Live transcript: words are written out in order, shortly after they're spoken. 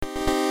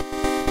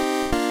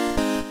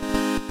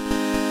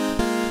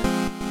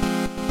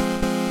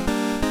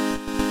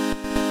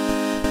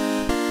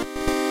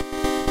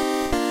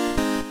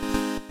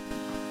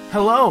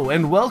Hello,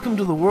 and welcome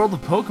to the world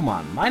of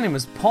Pokemon. My name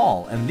is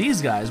Paul, and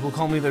these guys will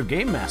call me their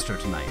Game Master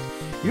tonight.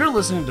 You're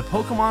listening to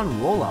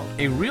Pokemon Rollout,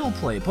 a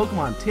real-play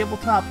Pokemon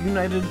Tabletop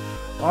United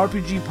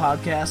RPG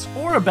podcast,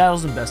 or a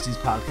Battles and Besties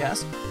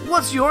podcast.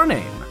 What's your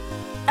name?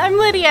 I'm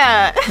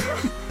Lydia.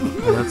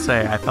 Let's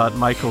say I thought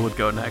Michael would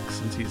go next,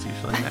 since he's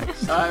usually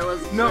next. I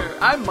wasn't sure.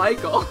 I'm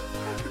Michael.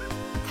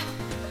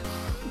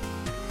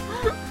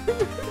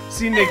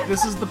 See, Nick,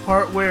 this is the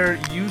part where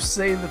you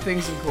say the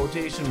things in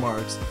quotation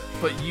marks,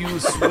 but you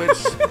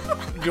switch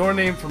your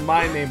name for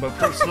my name, but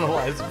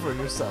personalize it for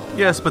yourself.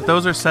 Yes, but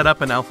those are set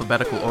up in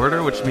alphabetical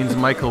order, which means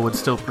Michael would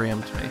still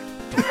preempt me.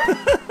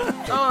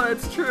 Oh,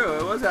 it's true.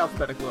 It was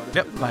alphabetical order.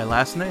 Yep, my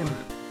last name.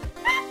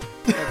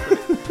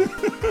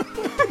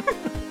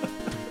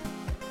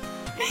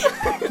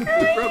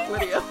 You broke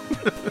Lydia.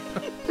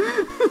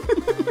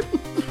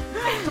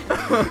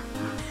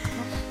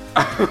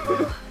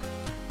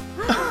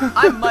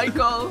 I'm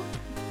Michael.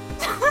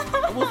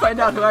 We'll find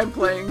out who I'm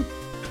playing.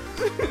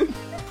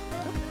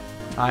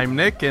 I'm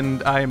Nick,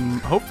 and I'm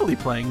hopefully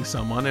playing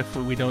someone if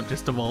we don't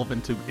just evolve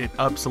into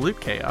absolute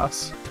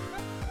chaos.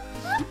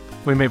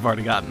 We may have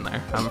already gotten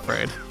there, I'm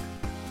afraid.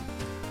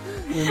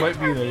 We might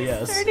be there,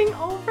 yes. Starting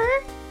over?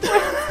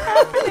 What's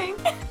happening?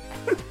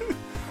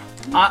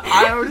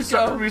 I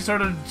already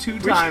restarted 2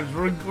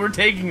 times. We're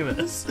taking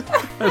this.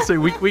 Let's say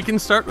we can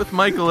start with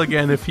Michael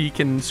again if he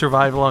can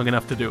survive long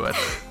enough to do it.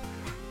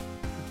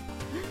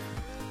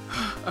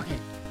 Okay.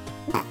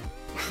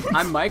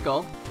 I'm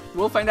Michael.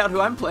 We'll find out who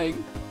I'm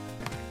playing.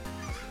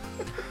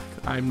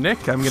 I'm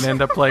Nick. I'm going to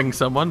end up playing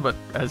someone, but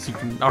as you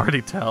can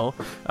already tell,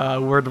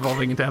 we're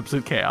devolving into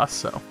absolute chaos,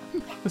 so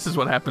this is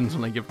what happens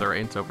when I give the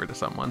reins over to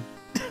someone.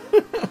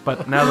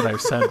 But now that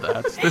I've said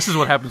that, this is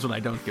what happens when I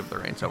don't give the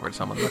reins over to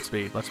someone. Let's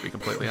be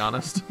completely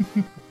honest.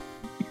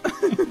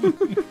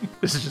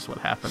 This is just what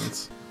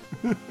happens.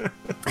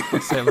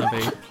 Say la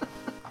vie.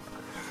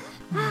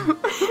 I'm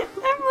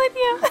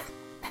Lydia.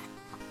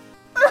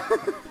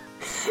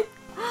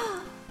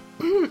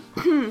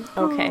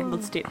 Okay,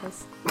 let's do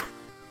this.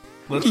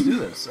 Let's do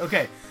this.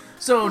 Okay,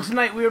 so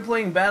tonight we are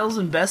playing Battles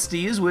and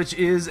Besties, which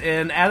is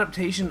an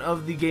adaptation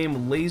of the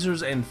game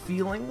Lasers and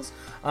Feelings.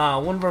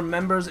 One of our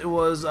members, it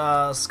was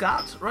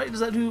Scott, right? Is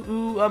that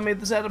who made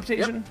this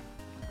adaptation? Yep.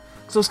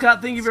 So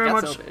Scott, thank you very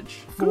Scott much Selvage.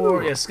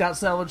 for Scott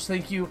Salvage.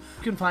 Thank you.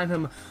 You can find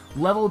him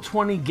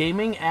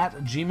level20gaming at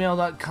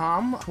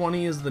gmail.com.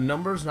 20 is the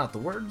numbers, not the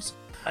words.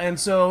 And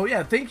so,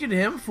 yeah, thank you to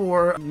him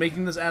for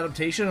making this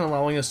adaptation and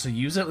allowing us to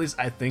use it. At least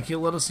I think he'll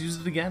let us use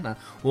it again.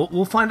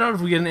 We'll find out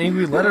if we get an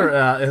angry letter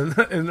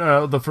in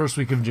the first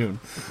week of June.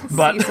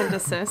 But Cease and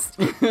desist.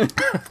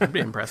 That'd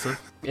be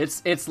impressive.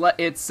 It's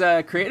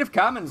Creative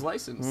Commons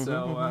license,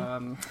 so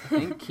I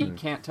think he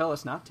can't tell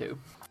us not to.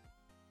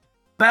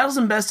 Battles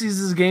and Besties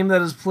is a game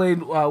that is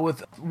played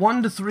with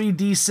 1 to 3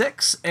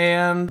 D6,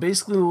 and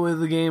basically the way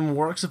the game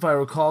works, if I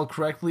recall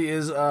correctly,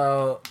 is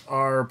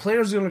our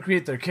players are going to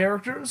create their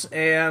characters,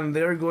 and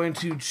they're going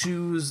to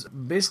choose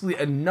basically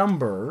a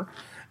number.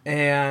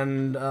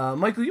 And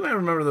Michael, you might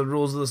remember the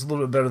rules of this a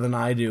little bit better than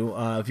I do,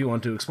 if you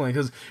want to explain,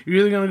 because you're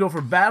either going to go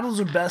for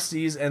Battles or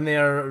Besties, and they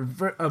are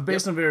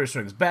based on various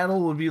strengths. Battle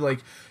would be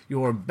like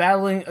your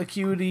battling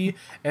acuity,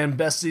 and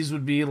Besties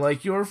would be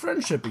like your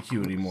friendship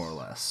acuity, more or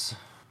less.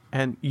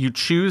 And you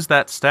choose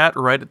that stat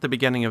right at the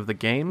beginning of the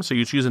game, so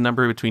you choose a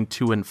number between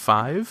 2 and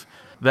 5.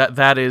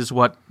 That is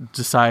what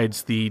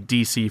decides the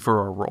DC for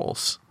our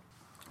rolls.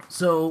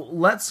 So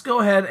let's go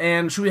ahead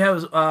and should we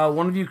have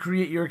one of you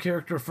create your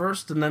character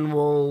first, and then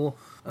we'll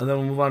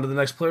move on to the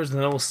next players,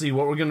 and then we'll see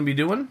what we're going to be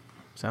doing.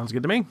 Sounds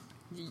good to me.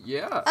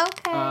 Yeah.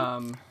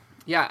 Okay.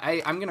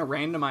 Yeah, I'm going to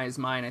randomize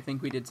mine. I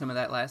think we did some of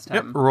that last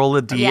time. Yep, roll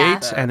a D8,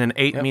 Yeah. and an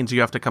 8 means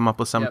you have to come up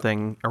with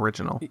something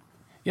original.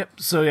 Yep.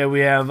 So yeah,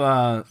 we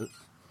have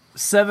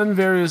 7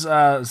 various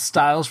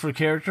styles for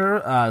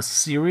character: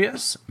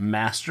 serious,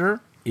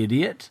 master,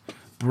 idiot,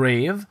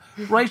 brave,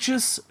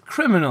 righteous,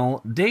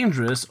 criminal,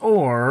 dangerous,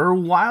 or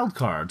wild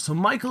card. So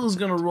Michael is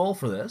going to roll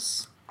for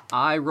this.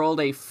 I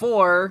rolled a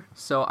 4,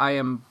 so I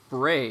am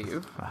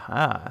brave.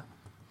 Aha.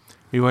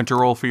 You want to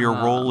roll for your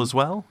roll as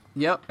well?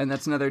 Yep, and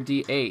that's another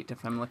D8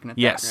 if I'm looking at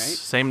Yes, that,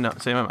 right?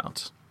 same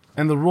amount.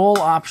 And the role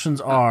options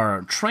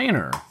are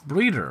trainer,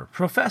 breeder,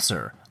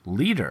 professor,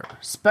 leader,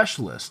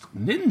 specialist,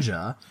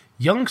 ninja,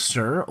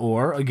 youngster,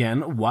 or,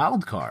 again,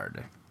 wild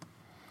card.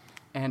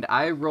 And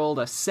I rolled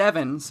a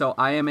 7, so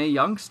I am a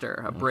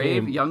youngster, a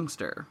brave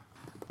youngster.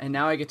 And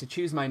now I get to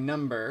choose my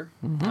number,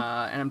 and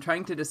I'm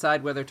trying to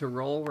decide whether to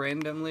roll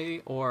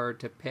randomly or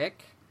to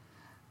pick.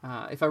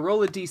 If I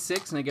roll a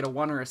d6 and I get a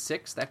 1 or a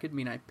 6, that could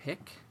mean I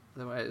pick.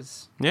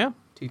 Otherwise, Yeah,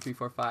 2, 3,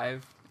 4,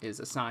 5 is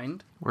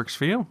assigned. works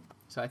for you.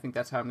 So I think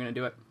that's how I'm going to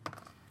do it.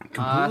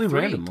 Completely 3,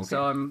 random, okay.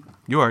 So I'm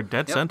You are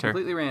dead center.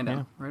 completely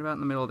random, right about in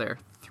the middle there.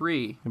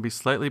 3. You'd be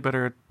slightly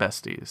better at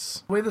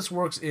besties. The way this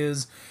works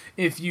is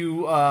if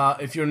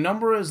your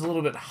number is a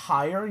little bit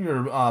higher,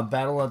 your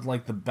battle at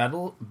like the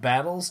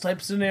battles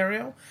type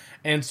scenario,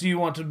 and so you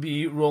want to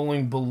be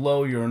rolling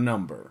below your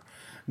number.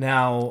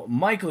 Now,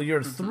 Michael,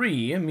 you're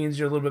 3. It means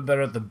you're a little bit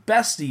better at the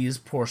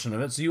besties portion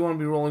of it, so you want to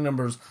be rolling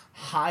numbers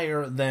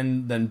higher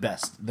than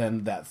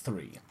that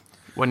 3.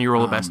 When you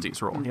roll a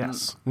besties roll,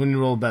 yes. When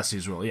you roll a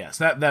besties roll, yes.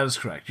 That is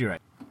correct. You're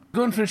right.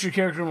 Go and finish your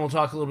character, and we'll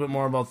talk a little bit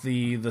more about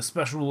the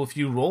special rule if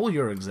you roll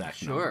your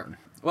exact number.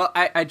 Well,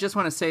 I just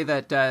want to say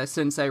that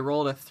since I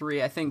rolled a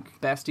 3, I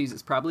think Besties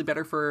is probably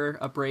better for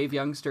a brave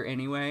youngster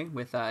anyway,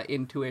 with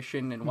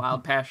intuition and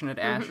wild, passionate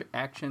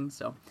action.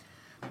 So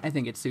I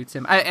think it suits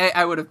him.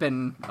 I would have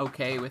been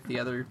okay with the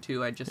other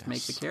 2. I just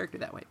make the character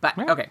that way. But,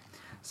 okay.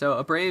 So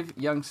a brave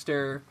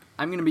youngster.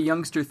 I'm going to be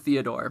youngster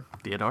Theodore.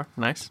 Theodore,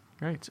 nice.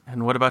 Great.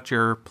 And what about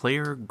your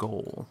player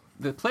goal?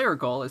 The player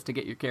goal is to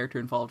get your character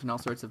involved in all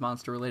sorts of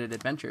monster-related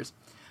adventures.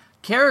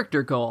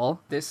 Character goal.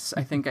 This,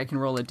 I think I can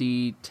roll a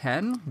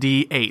D10.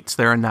 D8s.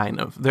 There are 9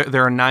 of.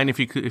 There are 9 if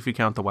you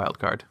count the wild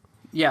card.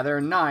 Yeah, there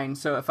are 9.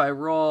 So if I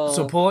roll,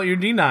 So pull out your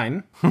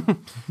D9.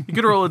 You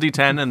could roll a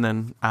D10 and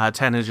then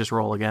 10 is just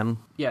roll again.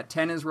 yeah,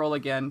 10 is roll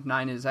again.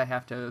 9 is I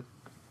have to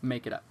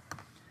make it up.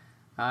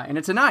 And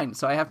it's a 9,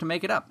 so I have to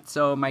make it up.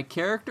 So my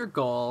character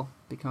goal: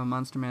 become a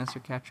monster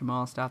master, catch them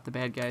all, stop the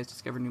bad guys,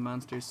 discover new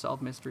monsters,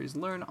 solve mysteries,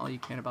 learn all you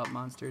can about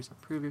monsters,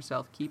 prove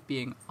yourself, keep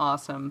being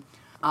awesome.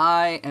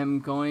 I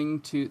am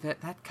going to...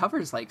 That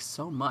covers, like,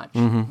 so much.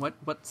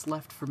 What's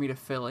left for me to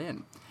fill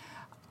in?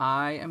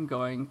 I am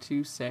going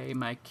to say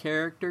my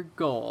character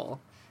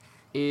goal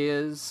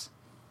is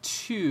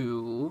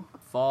to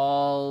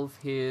evolve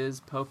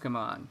his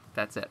Pokemon.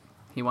 That's it.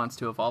 He wants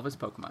to evolve his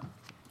Pokemon.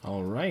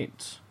 All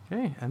right.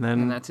 Okay, and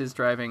then... And that's his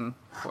driving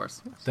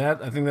force. I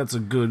think that's a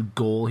good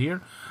goal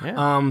here.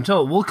 Yeah.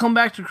 So we'll come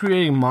back to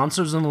creating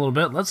monsters in a little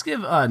bit. Let's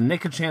give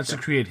Nick a chance to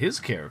create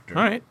his character.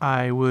 All right,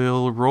 I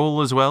will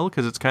roll as well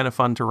because it's kind of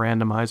fun to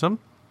randomize them.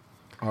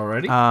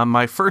 Alrighty.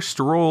 My first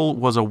roll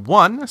was a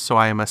 1, so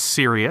I am a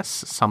Sirius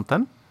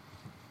something.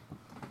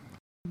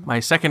 My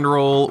second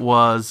roll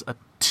was a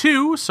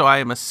 2, so I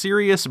am a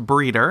Sirius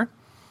breeder.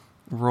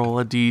 Roll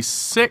a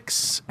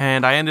d6,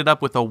 and I ended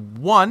up with a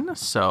 1,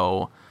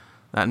 so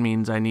that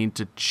means I need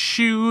to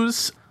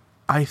choose.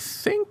 I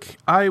think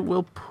I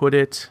will put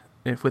it,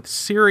 if with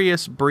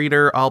Sirius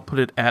breeder, I'll put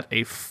it at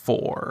a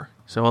 4.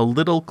 So a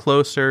little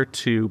closer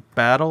to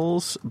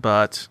battles,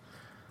 but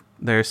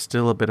there's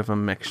still a bit of a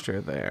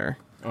mixture there.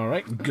 All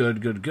right.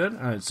 Good. All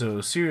right. So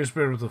Sirius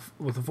Bird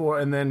with a 4,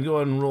 and then go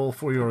ahead and roll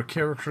for your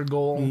character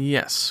goal.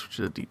 Yes, which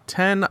is a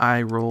d10.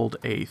 I rolled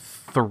a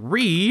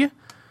 3,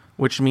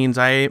 which means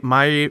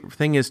my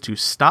thing is to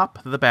stop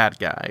the bad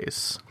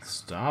guys.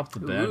 Stop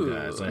the bad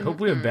guys. I hope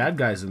we have bad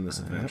guys in this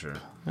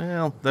adventure.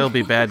 Well, there'll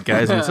be bad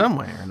guys in some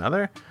way or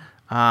another.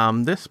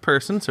 This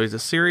person, so he's a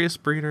Sirius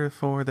breeder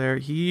for there.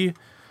 He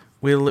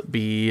will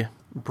be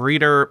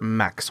Breeder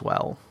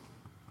Maxwell.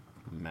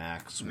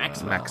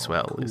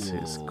 Maxwell is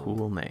his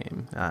cool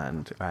name,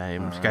 and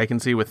I can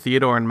see with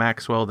Theodore and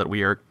Maxwell that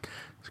we are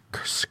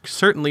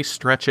certainly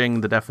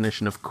stretching the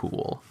definition of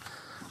cool.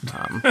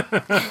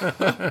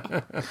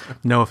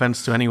 No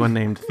offense to anyone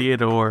named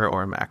Theodore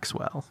or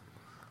Maxwell,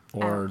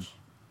 or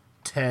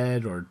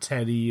Ted, or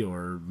Teddy,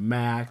 or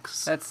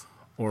Max, That's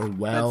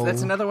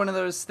another one of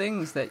those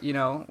things that, you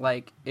know,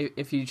 like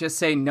if you just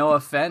say no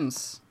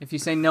offense,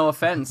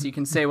 you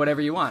can say whatever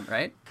you want,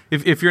 right?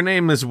 If your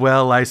name is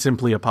Well, I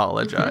simply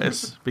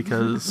apologize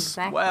because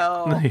Exactly.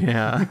 Well,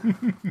 yeah.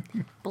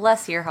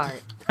 Bless your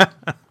heart.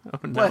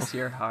 bless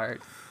your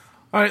heart.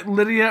 All right,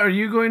 Lydia, are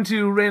you going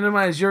to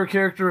randomize your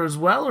character as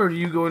well, or are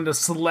you going to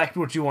select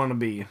what you want to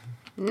be?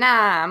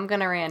 Nah, I'm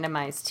gonna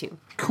randomize too.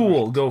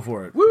 Cool, go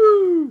for it.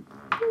 Woo!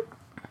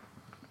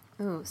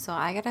 Ooh, so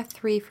I got a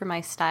 3 for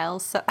my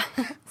styles,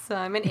 so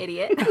I'm an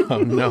idiot. Oh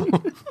no.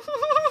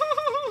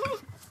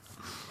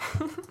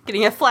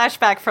 Getting a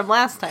flashback from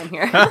last time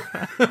here.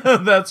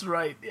 That's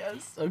right,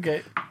 yes.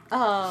 Okay.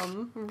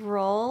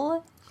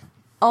 Roll.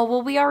 Oh,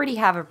 well, we already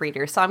have a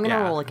breeder, so I'm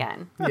gonna roll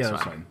again. That's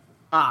fine.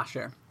 Ah,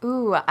 sure.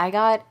 Ooh, I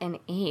got an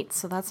 8,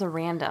 so that's a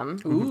random.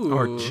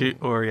 Ooh.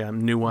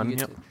 New one. You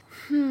get Yep.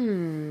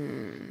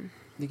 to-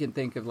 You can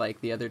think of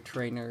like the other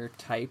trainer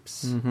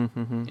types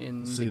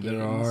in See, the there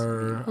games.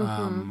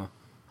 are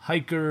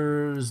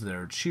hikers,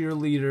 there are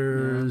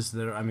cheerleaders,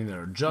 there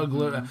are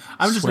jugglers.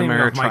 I'm just naming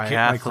Swimmer, off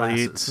my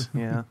classes. triathlete.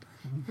 Yeah.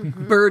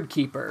 Bird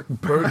keeper.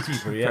 Bird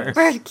keeper, yes.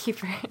 Bird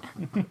keeper.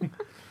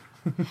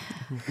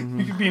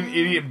 You could be an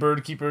idiot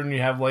bird keeper and you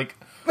have like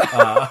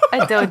A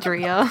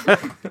Dodrio.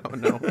 Oh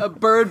no. A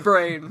bird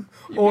brain.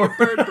 Or- A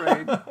bird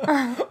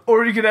brain.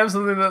 or you could have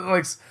something that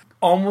like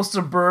almost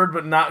a bird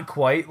but not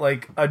quite,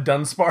 like a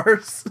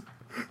Dunsparce.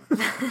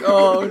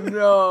 Oh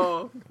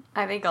no.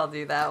 I think I'll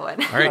do that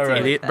one. All right, All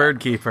right. idiot bird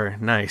keeper.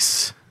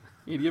 Nice.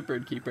 Idiot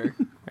bird keeper.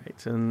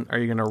 Right, and are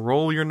you gonna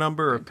roll your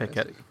number or pick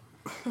it?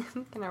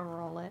 I'm gonna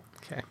roll it.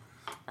 Okay.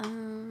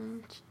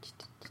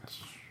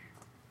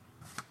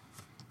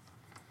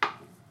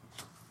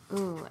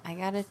 Ooh, I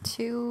got a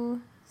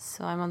 2,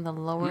 so I'm on the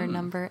lower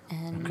number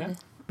end. Okay.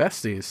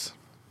 Besties.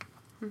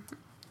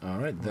 All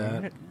right,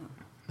 that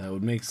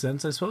would make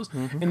sense, I suppose.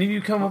 And have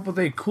you come up with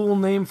a cool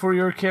name for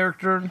your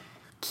character?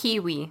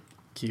 Kiwi.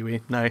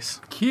 Kiwi. Nice.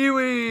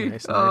 Kiwi.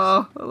 Nice.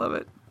 Oh, I love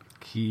it.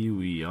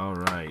 Kiwi, all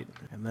right.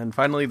 And then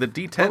finally the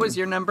D10. What was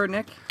your number,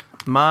 Nick?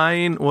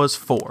 Mine was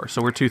 4,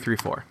 so we're 2, 3,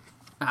 4.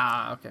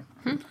 Ah, okay.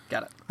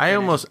 Got it. I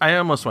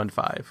almost went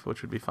 5,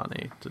 which would be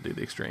funny to do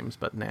the extremes,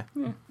 but nah.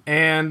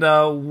 And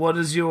what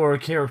is your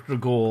character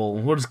goal?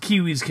 What is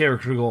Kiwi's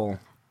character goal?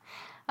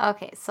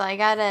 Okay, so I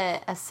got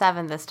a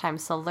 7 this time,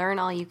 so learn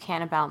all you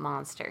can about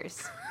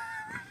monsters.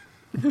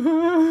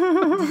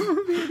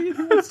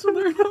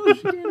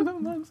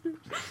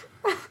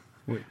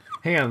 Wait,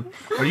 hang on.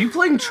 Are you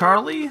playing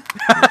Charlie?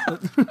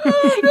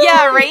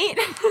 Yeah, right?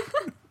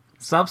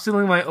 Stop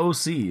stealing my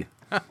OC.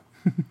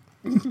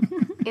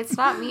 It's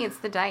not me, it's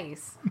the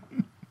dice.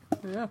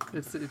 Yeah,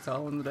 it's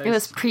all in the dice. It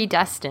was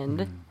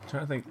predestined. I'm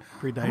trying to think.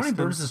 Pre-diced How many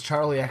them. birds does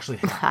Charlie actually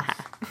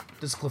have?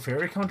 Does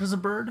Clefairy count as a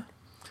bird?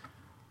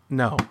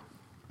 No.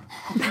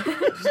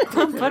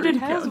 But it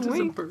has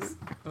wings.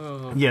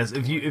 Yes,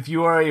 if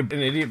you are an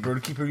idiot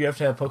bird keeper, you have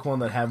to have Pokemon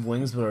that have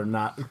wings but are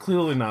not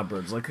clearly not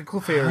birds, like a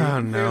Clefairy, Oh,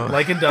 no.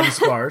 like a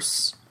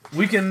Dunsparce.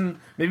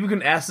 Maybe we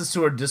can ask this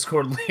to our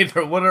Discord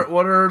later.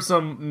 What are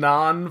some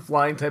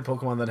non-flying type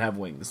Pokemon that have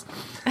wings?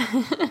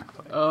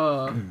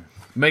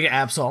 Mega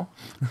Absol.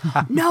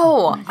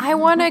 No, I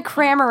want a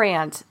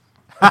Cramorant.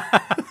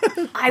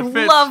 I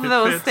love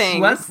those fits.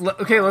 things.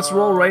 Let's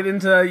roll right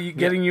into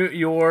getting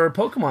your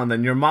Pokemon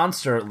then, your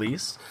monster at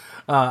least.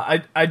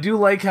 I do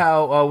like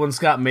how when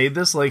Scott made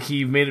this, like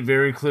he made it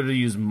very clear to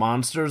use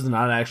monsters and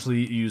not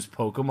actually use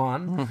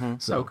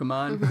Pokemon. So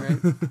Pokemon,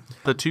 right?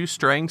 The 2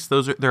 strengths,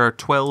 there are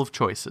 12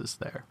 choices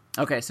there.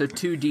 Okay, so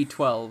 2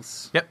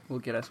 D12s. Yep. Will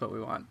get us what we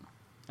want.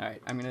 All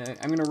right, I'm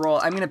gonna roll.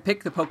 I'm gonna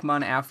pick the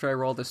Pokemon after I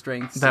roll the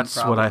strengths. and That's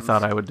what I problems.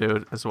 thought I would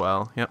do as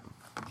well. Yep.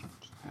 All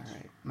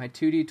right, my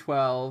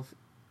 2D12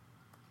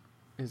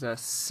 is a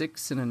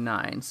 6 and a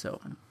 9. So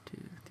 1, 2,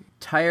 3.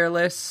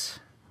 Tireless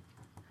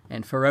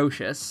and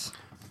ferocious.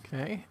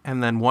 Okay.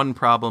 And then 1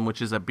 problem,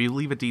 which is, I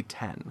believe, a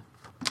D10.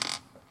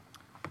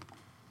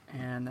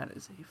 And that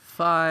is a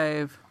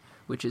 5,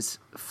 which is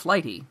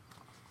flighty.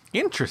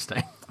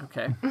 Interesting.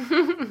 Okay.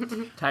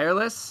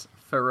 Tireless,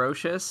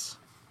 ferocious,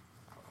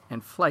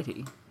 and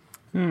flighty.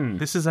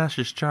 This is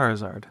Ash's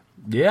Charizard.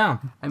 yeah,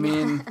 I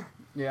mean,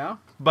 yeah.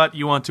 But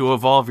you want to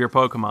evolve your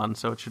Pokemon,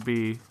 so it should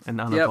be an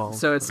unevolved. Yep.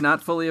 So it's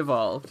not fully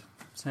evolved.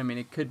 So I mean,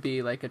 it could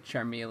be like a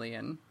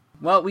Charmeleon.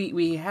 Well,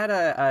 we had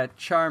a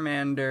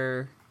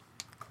Charmander.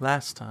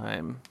 Last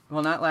time.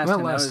 Well, not last Not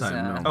time. last that was,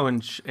 time, no. Oh,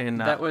 in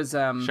that was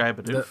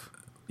Shibadoof.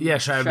 yeah,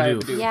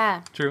 Shibadoof. Shibadoof.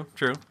 Yeah. True.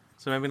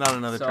 So maybe not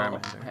another So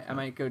Charmander. I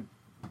might go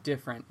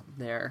different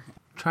there.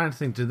 Trying to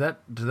think, did that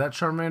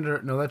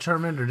Charmander? No, that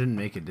Charmander didn't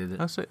make it, did it?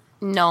 Oh, so,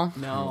 No.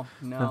 No.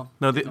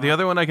 no, the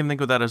other one I can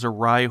think of that is a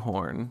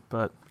Rhyhorn,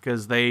 but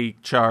because they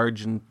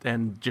charge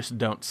and just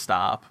don't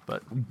stop.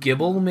 But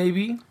Gibble,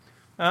 maybe.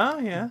 oh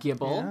yeah,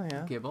 Gibble.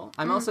 Yeah. Gibble.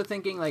 I'm also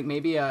thinking like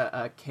maybe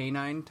a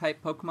canine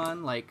type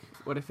Pokemon. Like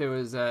what if it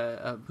was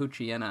a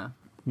Poochyena?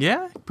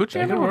 Yeah,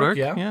 Poochyena could would work, work.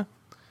 yeah. Yeah.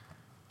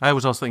 I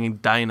was also thinking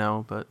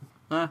Dino, but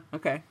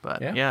Okay.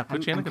 Yeah. I'm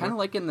Poochyena could kind of work.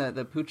 liking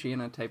the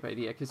Poochyena type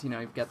idea because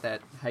you've got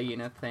that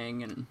hyena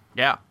thing and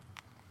Yeah.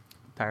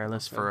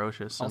 Tireless,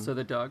 ferocious. and- also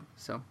the dog.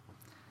 So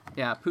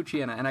yeah,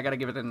 Poochyena, and I got to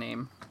give it a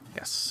name.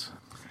 yes.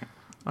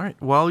 All right.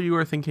 While you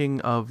are thinking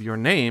of your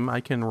name, I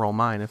can roll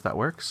mine if that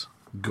works.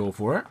 Go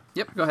for it.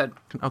 Yep. Go ahead.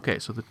 Okay,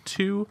 so the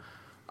 2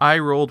 I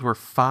rolled were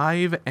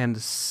 5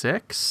 and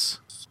 6.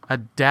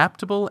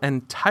 Adaptable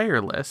and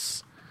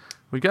tireless.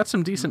 We got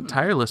some decent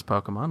tireless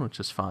Pokemon, which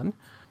is fun.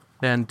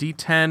 Then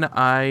D10,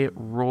 I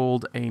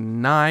rolled a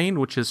 9,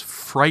 which is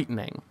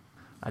frightening.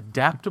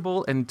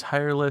 Adaptable and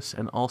tireless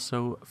and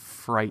also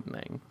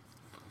frightening.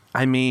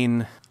 I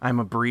mean, I'm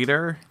a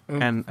breeder,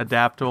 and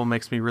adaptable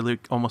makes me really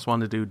almost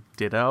want to do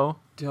Ditto.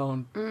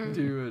 Don't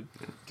do it.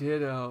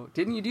 Ditto.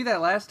 Didn't you do that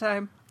last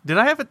time? Did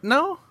I have it?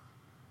 No.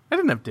 I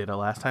didn't have Ditto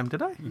last time,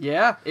 did I?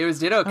 Yeah, it was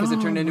Ditto because it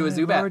turned into a my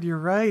Zubat. Lord, you're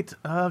right.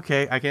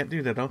 Okay, I can't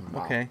do Ditto.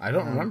 Okay. I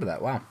don't remember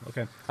that. Wow.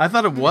 Okay. I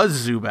thought it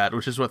was Zubat,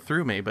 which is what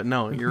threw me, but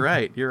no, you're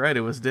right. You're right.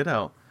 It was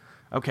Ditto.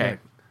 Okay. Okay.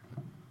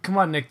 Come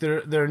on, Nick.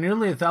 There are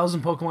nearly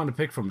 1,000 Pokemon to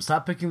pick from.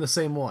 Stop picking the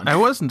same one. I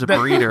wasn't a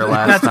breeder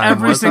last that's time.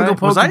 every was single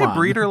I? Was I a Pokemon.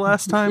 breeder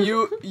last time?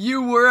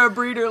 You were a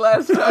breeder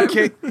last time.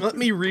 Okay, let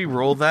me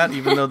re-roll that,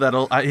 even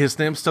though his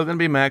name's still going to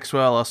be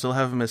Maxwell. I'll still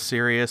have him as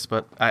Sirius,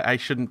 but I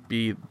shouldn't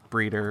be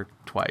breeder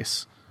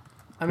twice.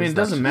 I mean, it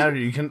doesn't matter.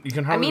 You can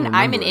I hardly mean, I'm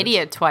remember an it.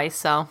 idiot twice,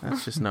 so.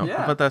 That's just no,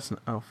 Yeah. but that's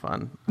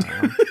fun.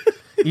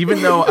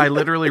 Even though I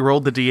literally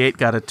rolled the D8,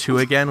 got a 2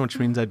 again, which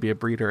means I'd be a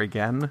breeder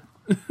again.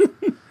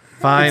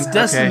 Fine. It's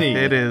destiny.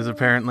 Okay, it is,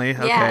 apparently.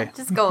 Yeah, Okay.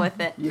 just go with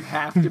it. You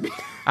have to be.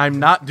 I'm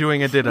not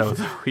doing a Ditto,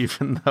 though,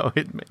 even though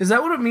it may. Is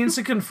that what it means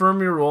to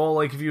confirm your roll?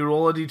 Like if you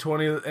roll a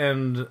d20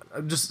 and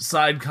just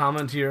side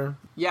comment here.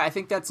 Yeah, I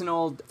think that's an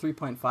old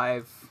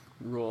 3.5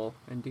 rule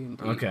in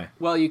D&D. Okay.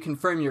 Well, you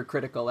confirm you're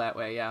critical that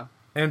way, yeah.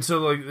 And so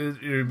like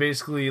you're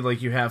basically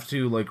like you have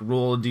to like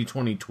roll a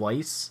d20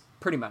 twice.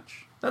 Pretty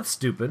much. That's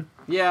stupid.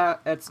 Yeah,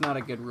 that's not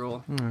a good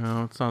rule.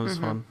 No, it's not as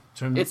fun.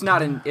 It's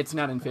not in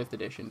 5th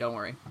edition, don't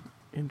worry.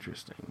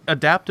 Interesting.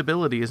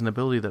 Adaptability is an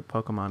ability that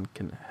Pokemon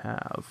can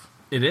have.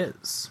 It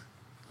is.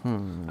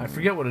 I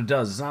forget what it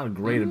does. It's not a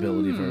great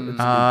ability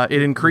for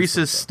It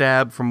increases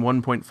stab from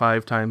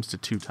 1.5 times to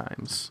 2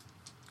 times.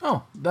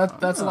 Oh,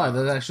 that's a lie.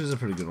 That actually is a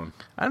pretty good one.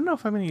 I don't know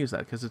if I'm going to use that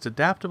because it's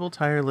adaptable,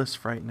 tireless,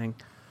 frightening.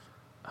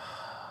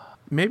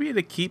 Maybe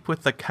to keep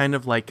with the kind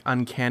of like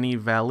uncanny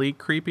valley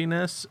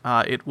creepiness,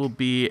 it will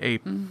be a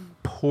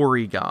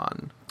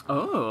Porygon.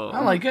 Oh.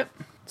 I like it.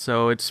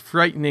 So it's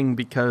frightening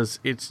because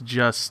it's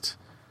just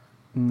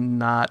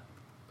not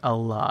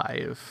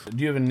alive. Do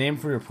you have a name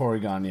for your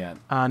Porygon yet?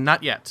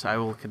 Not yet. I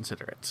will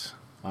consider it.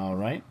 All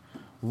right.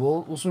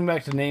 We'll swing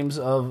back to names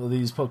of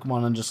these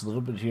Pokemon in just a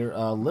little bit here.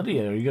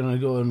 Lydia, are you going to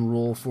go and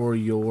roll for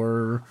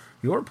your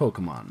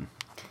Pokemon?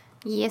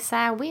 Yes,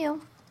 I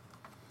will.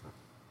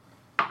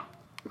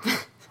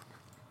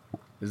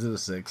 Is it a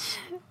 6?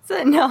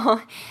 So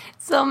no.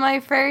 So my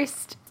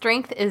first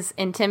strength is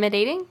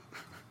intimidating.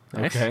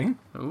 Nice. Okay.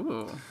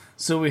 Ooh.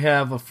 So we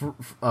have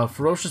a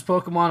ferocious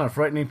Pokemon, a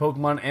frightening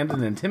Pokemon, and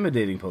an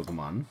intimidating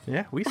Pokemon.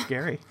 Yeah, we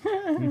scary.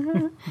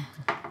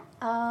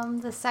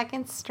 The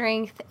second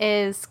strength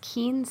is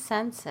keen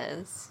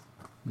senses.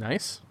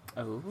 Nice.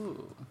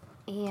 Oh.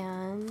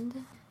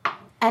 And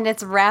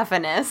it's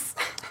ravenous.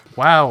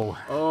 Wow.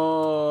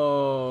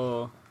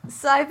 Oh.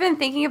 So I've been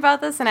thinking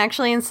about this, and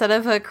actually instead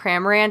of a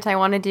Cramorant, I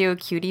want to do a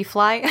cutie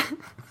fly.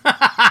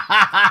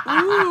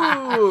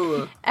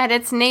 Ooh. And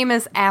its name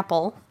is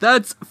Apple.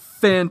 That's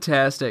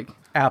fantastic.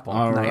 Apple.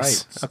 All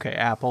nice. right. Okay,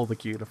 Apple the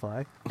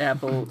cutify.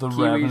 Apple. The Kiwi's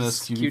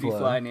ravenous cutie fly.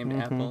 fly named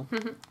Apple.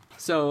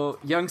 So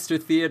youngster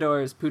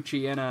Theodore's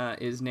Poochyena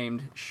is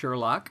named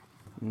Sherlock.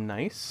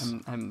 Nice.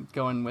 I'm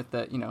going with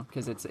the,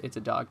 because it's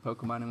a dog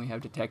Pokemon and we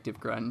have Detective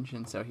Grunge,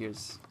 and so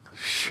here's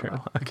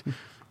Sherlock.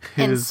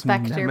 His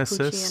Inspector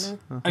nemesis.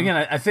 Poochyena.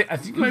 Again, I think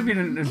you might be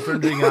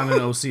infringing on an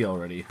OC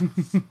already.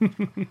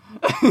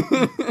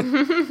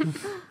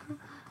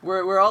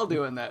 we're all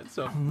doing that.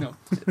 So no.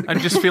 I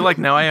just feel like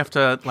now I have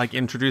to like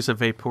introduce a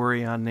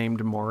Vaporeon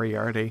named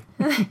Moriarty.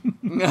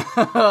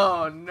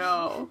 Oh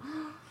no.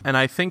 And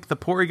I think the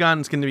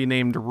Porygon is going to be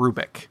named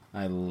Rubik.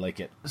 I like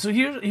it. So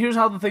here's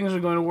how the things are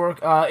going to work.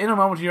 In a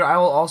moment here, I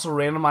will also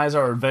randomize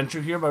our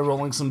adventure here by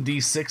rolling some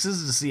D6s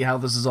to see how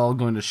this is all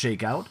going to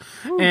shake out.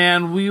 Ooh.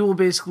 And we will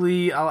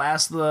basically, I'll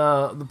ask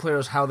the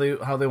players how they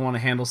want to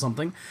handle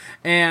something.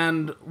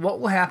 And what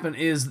will happen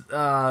is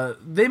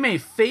they may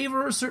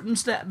favor a certain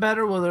stat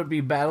better, whether it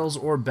be battles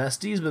or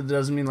besties, but it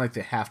doesn't mean like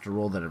they have to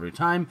roll that every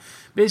time.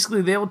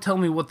 Basically, they will tell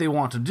me what they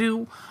want to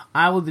do.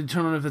 I will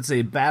determine if it's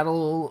a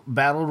battle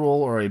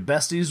roll or a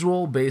besties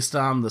roll based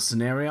on the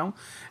scenario.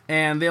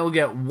 And they'll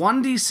get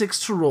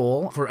 1d6 to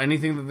roll for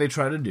anything that they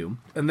try to do.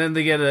 And then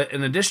they get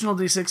an additional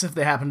d6 if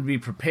they happen to be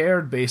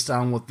prepared based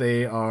on what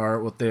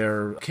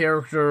their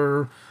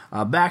character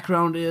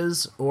background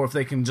is, or if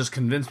they can just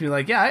convince me,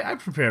 like, yeah, I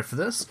prepared for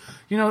this.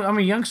 I'm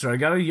a youngster. I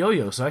got a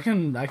yo-yo, so I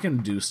can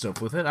do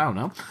stuff with it. I don't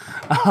know.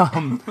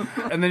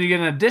 And then you get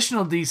an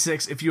additional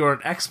d6 if you are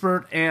an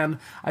expert. And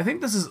I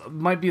think this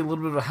might be a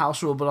little bit of a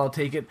house rule, but I'll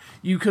take it.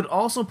 You could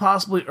also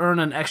possibly earn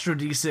an extra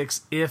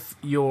d6 if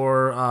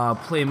your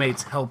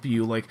playmates help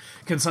you, like,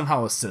 can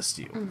somehow assist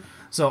you.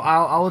 So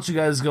I'll let you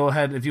guys go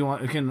ahead if you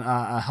want. You can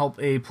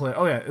help a player.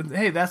 Oh yeah,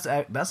 hey, that's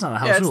not a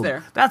house rule.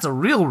 There. That's a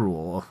real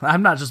rule.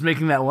 I'm not just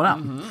making that one up.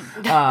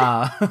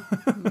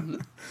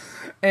 Mm-hmm.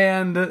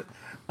 And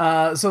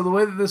so the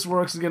way that this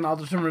works, again, I'll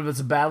determine if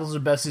it's a battles or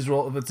besties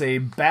roll. If it's a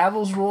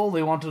battles roll,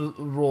 they want to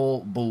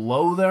roll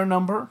below their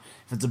number.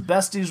 If it's a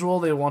besties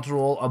roll, they want to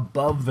roll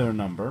above their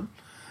number.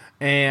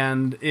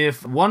 And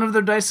if one of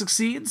their dice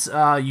succeeds,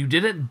 you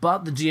did it,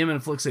 but the GM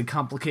inflicts a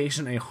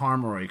complication, a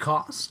harm, or a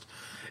cost.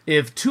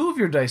 If 2 of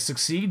your dice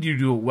succeed, you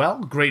do it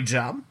well. Great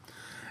job.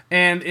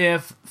 And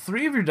if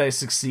 3 of your dice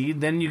succeed,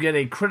 then you get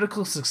a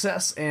critical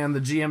success, and the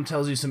GM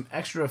tells you some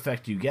extra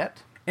effect you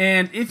get.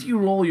 And if you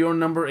roll your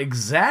number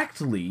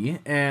exactly,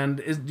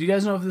 do you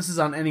guys know if this is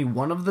on any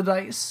one of the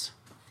dice?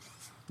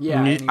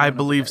 Yeah, I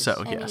believe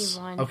so. Yes.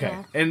 Anyone, Okay.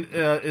 yeah. And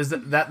is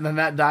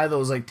that die that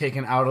was like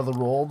taken out of the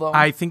roll though?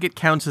 I think it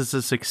counts as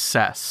a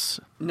success.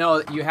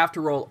 No, you have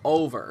to roll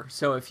over.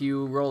 So if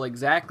you roll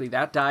exactly,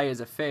 that die is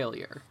a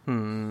failure.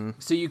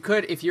 So you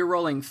could, if you're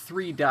rolling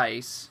 3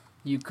 dice,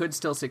 you could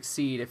still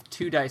succeed if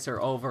 2 dice are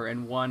over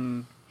and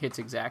 1 hits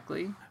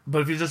exactly.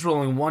 But if you're just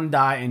rolling 1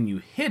 die and you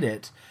hit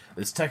it,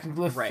 it's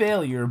technically a Right.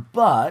 failure,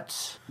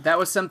 but... That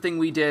was something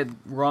we did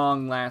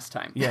wrong last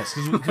time. Yes,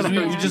 because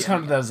we just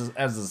counted that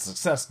as a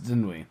success,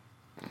 didn't we?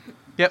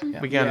 Yep, we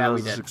counted Yeah,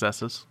 those we as did.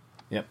 successes.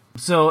 Yep.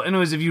 So,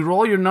 anyways, if you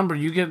roll your number,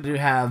 you get to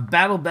have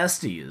Battle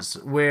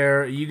Besties,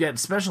 where you get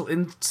special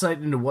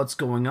insight into what's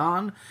going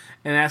on,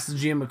 and ask the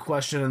GM a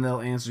question, and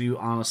they'll answer you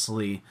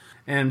honestly.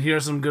 And here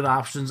are some good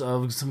options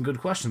of some good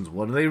questions.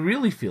 What are they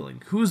really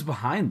feeling? Who's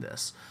behind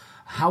this?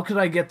 How could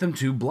I get them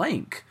to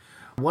blank?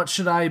 What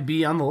should I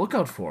be on the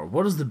lookout for?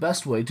 What is the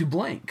best way to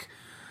blank?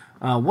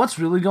 What's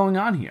really going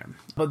on here?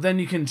 But then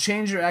you can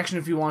change your action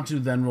if you want to,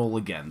 then roll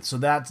again. So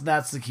that's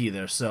the key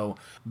there. So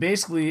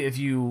basically, if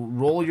you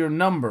roll your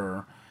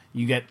number,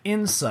 You get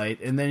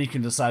insight, and then you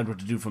can decide what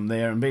to do from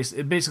there. And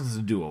it basically is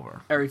a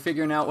do-over. Are we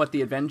figuring out what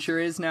the adventure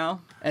is now?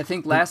 I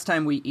think last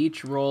time we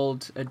each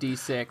rolled a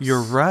d6.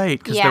 You're right,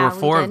 because there Yeah, were we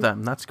 4 of did.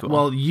 them. That's cool.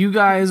 Well, you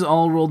guys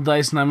all rolled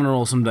dice, and I'm going to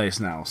roll some dice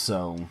now.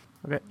 So,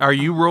 okay. Are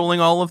you rolling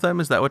all of them?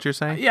 Is that what you're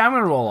saying? yeah, I'm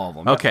going to roll all of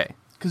them. Okay.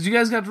 Because you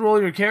guys got to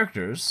roll your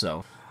characters,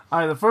 so... All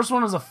right, the first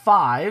one is a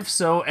 5,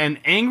 so an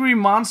angry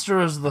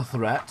monster is the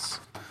threat.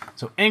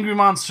 So angry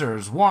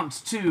monsters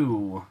want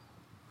to...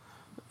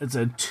 It's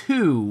a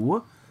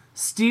 2,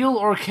 steal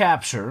or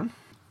capture,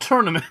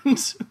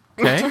 tournament.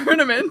 Okay.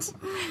 Tournament.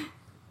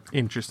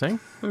 Interesting.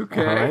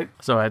 Okay. All right.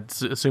 So I'd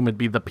assume it'd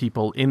be the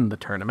people in the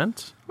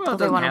tournament. Well, it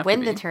They doesn't want to have win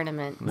be. the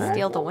tournament.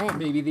 Steal the win.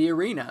 Maybe the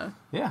arena.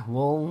 Yeah,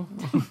 well,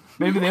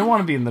 maybe they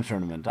want to be in the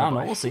tournament. I don't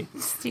know. We'll see.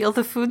 Steal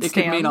the food It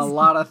stands. could mean a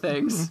lot of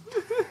things.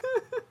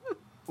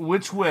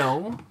 Which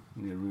will...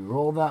 I'm going to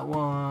re-roll that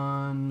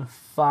one.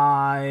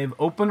 5.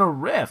 Open a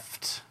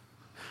rift.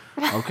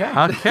 Okay.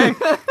 Okay.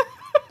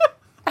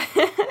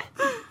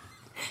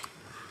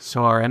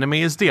 So our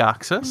enemy is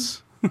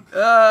Deoxys.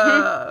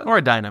 Or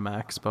a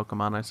Dynamax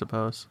Pokemon, I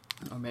suppose.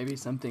 Or maybe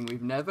something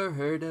we've never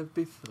heard of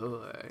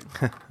before.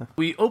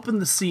 We open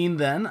the scene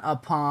then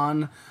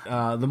upon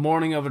the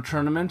morning of a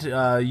tournament.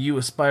 You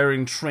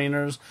aspiring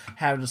trainers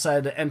have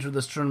decided to enter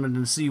this tournament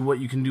and see what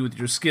you can do with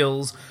your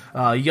skills.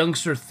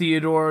 Youngster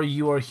Theodore,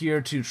 you are here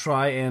to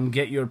try and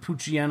get your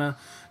Poochyena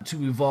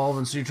to evolve,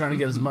 and so you're trying to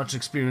get as much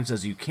experience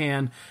as you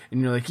can.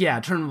 And you're like, yeah,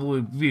 a tournament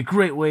would be a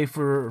great way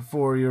for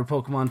your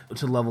Pokemon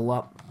to level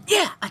up.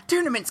 Yeah, a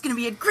tournament's gonna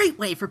be a great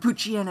way for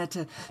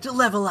Poochyena to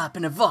level up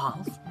and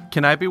evolve.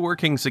 Can I be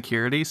working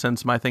security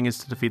since my thing is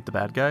to defeat the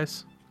bad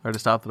guys? Or to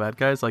stop the bad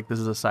guys? Like, this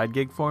is a side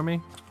gig for me?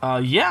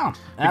 Yeah,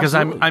 Because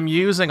absolutely. I'm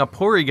using a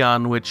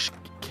Porygon which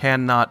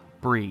cannot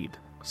breed.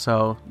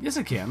 So, Yes,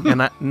 it can.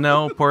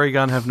 no,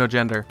 Porygon have no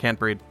gender. Can't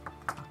breed.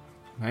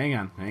 Hang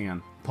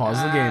on.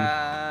 Pause the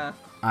game.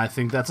 I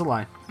think that's a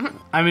lie.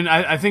 I mean,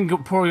 I think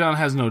Porygon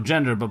has no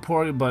gender,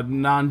 but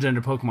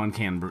non-gender Pokemon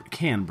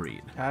can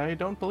breed. I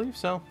don't believe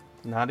so.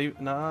 Not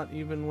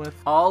even with...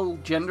 All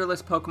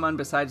genderless Pokemon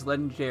besides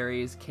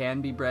legendaries can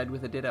be bred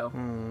with a Ditto.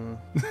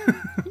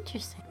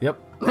 Interesting. Yep.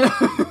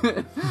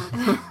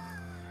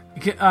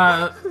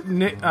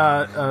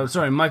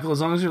 Sorry, Michael.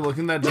 As long as you're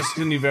looking at that, just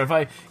can you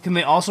verify? Can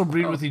they also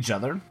breed with each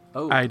other?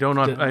 Oh, I don't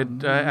know.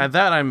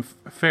 That I'm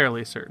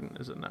fairly certain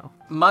is a no.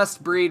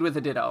 must breed with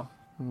a Ditto.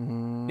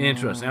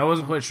 Interesting. I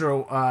wasn't quite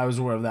sure I was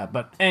aware of that,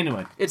 but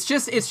anyway. It's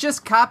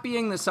just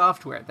copying the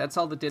software. That's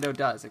all the Ditto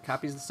does. It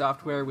copies the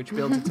software, which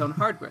builds its own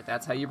hardware.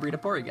 That's how you breed a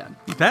Porygon.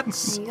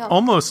 That's There you go.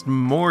 almost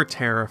more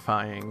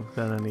terrifying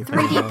than anything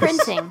 3D else.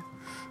 printing.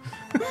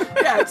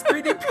 Yeah, it's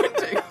 3D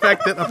printing. The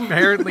fact that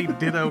apparently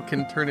Ditto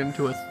can turn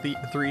into a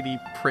 3D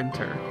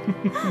printer.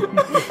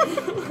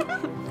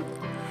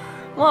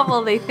 What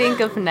will they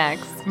think of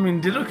next? I mean,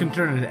 Ditto can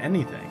turn into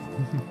anything.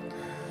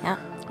 Yeah.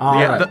 Yeah,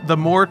 Alright. the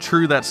more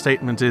true that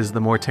statement is, the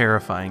more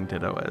terrifying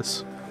Ditto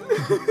is.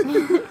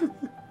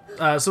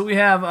 So we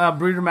have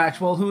Breeder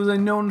Maxwell, who is a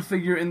known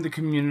figure in the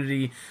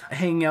community,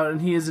 hanging out, and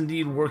he is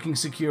indeed working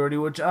security,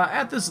 which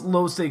at this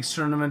low-stakes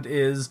tournament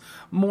is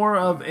more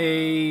of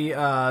a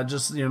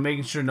just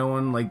making sure no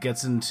one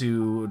gets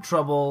into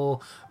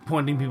trouble,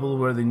 pointing people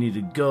where they need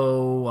to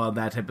go,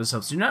 that type of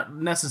stuff. So you're not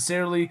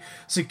necessarily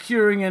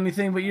securing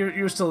anything, but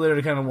you're still there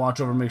to kind of watch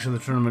over, make sure the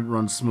tournament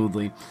runs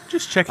smoothly.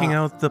 Just checking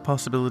out the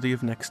possibility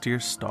of next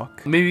year's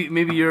stock.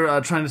 Maybe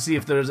you're trying to see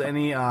if there's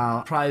any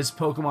prized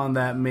Pokemon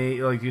that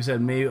may, like you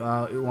said, may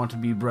want to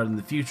be bred in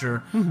the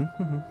future.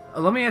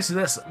 Let me ask you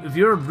this: if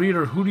you're a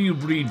breeder, who do you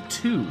breed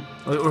to,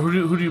 or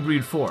who do you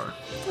breed for?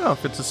 Well,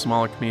 if it's a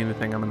smaller community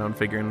thing, I'm a known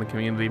figure in the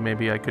community,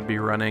 maybe I could be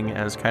running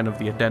as kind of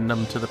the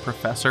addendum to the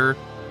professor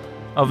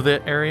of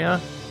the area.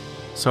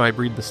 So I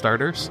breed the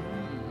starters.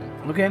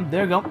 Okay,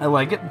 there you go. I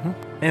like it.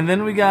 And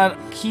then we got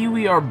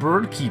Kiwi, our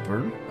bird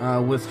keeper,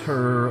 with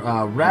her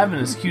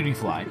ravenous cutie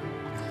fly.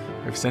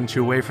 I've sent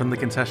you away from the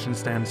concession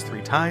stands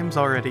 3 times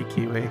already,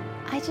 Kiwi.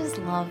 I just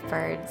love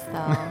birds,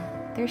 though.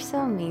 They're so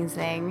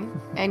amazing.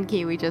 And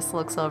Kiwi just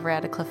looks over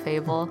at a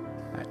Clefable.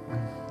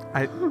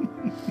 I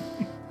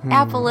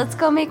Apple, let's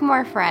go make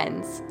more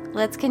friends.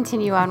 Let's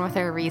continue on with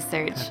our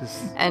research.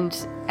 And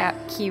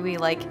Kiwi,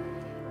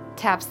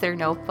 taps their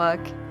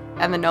notebook.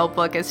 And the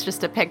notebook is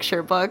just a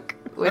picture book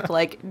with,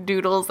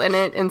 doodles in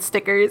it and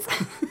stickers.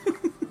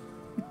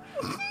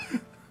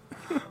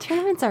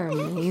 Tournaments are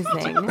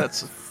amazing.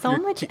 That's So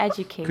much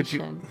education. could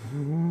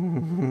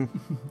you-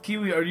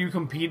 Kiwi, are you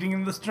competing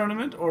in this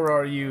tournament, or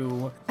are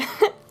you?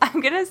 I'm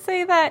going to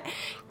say that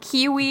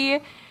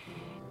Kiwi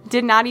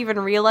did not even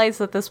realize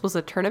that this was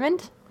a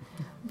tournament,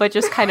 but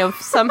just kind of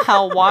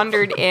somehow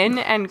wandered in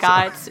and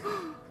got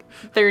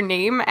their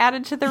name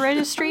added to the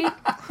registry.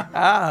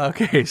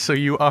 okay, so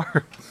you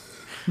are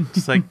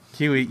just like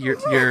Kiwi, you're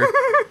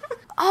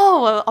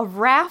Oh, a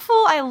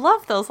raffle? I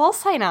love those. I'll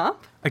sign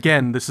up.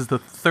 again, this is the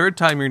 3rd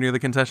time you're near the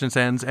concession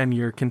stands and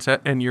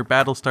your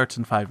battle starts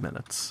in 5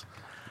 minutes.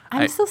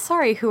 I'm so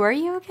sorry. Who are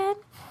you again?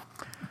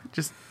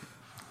 Just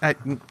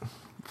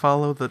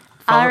follow the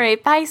All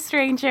right, bye,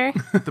 stranger.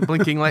 the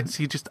blinking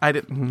lights. I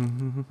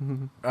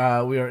didn't.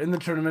 We are in the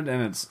tournament,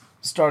 and it's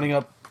starting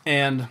up.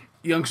 And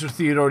youngster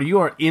Theodore, you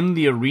are in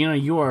the arena.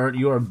 You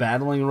are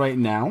battling right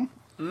now.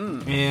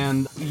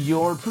 And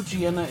your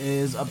Poochyena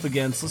is up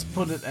against, let's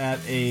put it at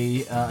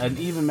an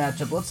even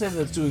matchup. Let's say that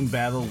it's doing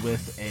battle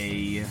with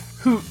a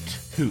Hoot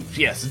Hoot.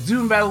 Yes, it's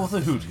doing battle with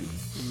a Hoot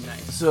Hoot.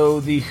 Nice. So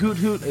the Hoot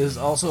Hoot is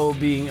also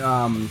being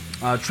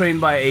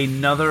trained by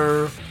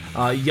another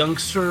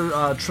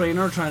youngster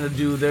trainer, trying to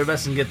do their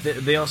best and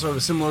they also have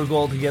a similar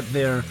goal to get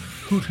their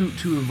Hoot Hoot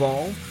to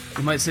evolve.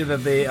 You might say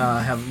that they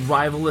have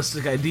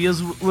rivalistic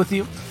ideas with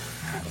you.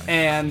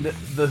 And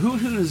the Hoot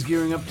Hoot is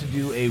gearing up to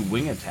do a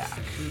wing attack.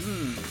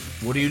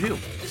 What do you do?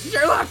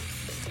 Sherlock!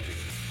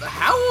 The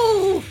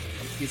howl!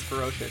 He's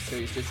ferocious, so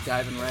he's just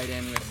diving right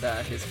in with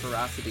his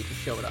ferocity to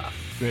show it off.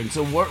 Great.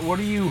 So what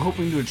are you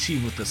hoping to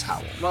achieve with this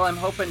howl? Well, I'm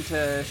hoping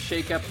to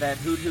shake up that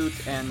Hoot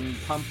Hoot and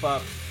pump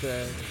up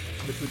the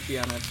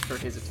Poochyena for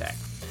his attack,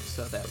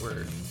 so that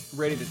we're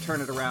ready to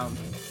turn it around.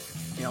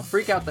 You know,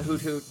 freak out the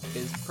Hoot Hoot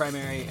is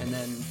primary, and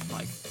then,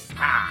 like,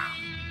 ha!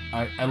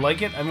 I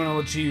like it. I'm going to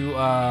let you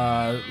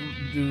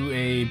do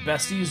a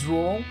besties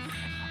roll.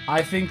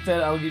 I think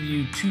that I'll give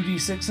you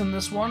 2d6 in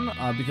this one,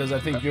 because I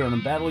think you're in a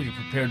battle, you're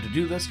prepared to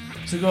do this.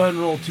 So go ahead and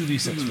roll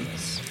 2d6 for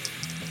this.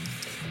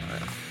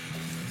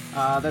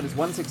 That is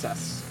one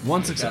success.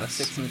 One Got a success.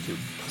 6 and a 2.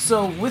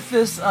 So with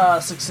this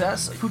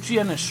success,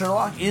 Poochyena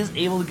Sherlock is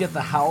able to get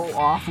the howl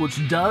off,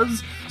 which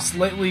does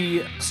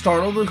slightly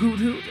startle the Hoot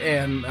Hoot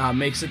and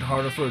makes it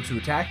harder for it to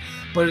attack.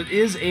 But it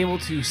is able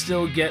to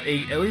still get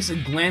at least a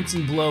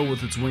glancing blow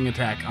with its wing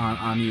attack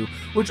on you,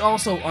 which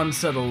also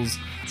unsettles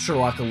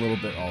Sherlock a little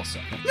bit also.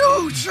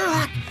 No,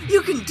 Sherlock!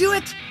 You can do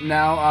it!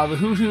 Now, the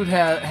Hoot Hoot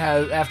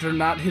has, after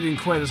not hitting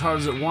quite as hard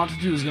as it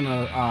wanted to, is going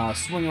to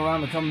swing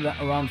around and come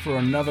around for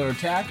another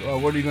attack.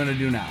 What are you going to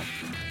do now?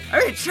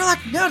 Alright, Sherlock,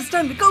 now it's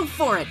time to go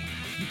for it!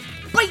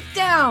 Bite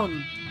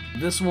down!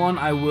 This one,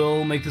 I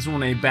will make this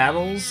one a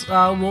battles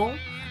roll,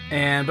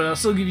 but I'll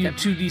still give you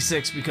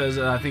 2d6 because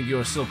I think you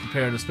are still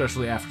prepared,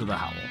 especially after the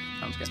howl.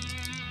 Sounds good.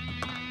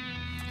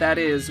 That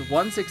is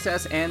one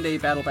success and a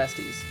battle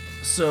besties.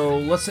 So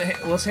let's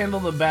handle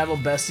the battle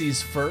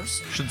besties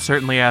first. Should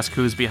certainly ask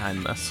who's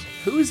behind this.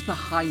 Who's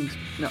behind?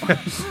 No.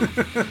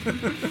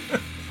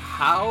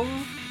 How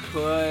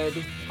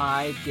could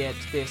I get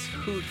this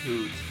Hoot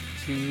Hoot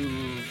to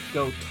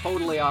go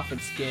totally off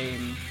its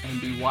game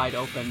and be wide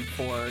open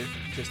for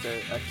just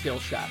a kill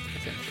shot,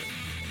 essentially?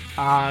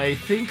 I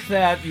think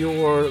that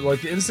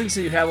the instincts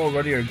that you have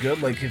already are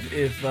good. Like if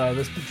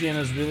this Poochyena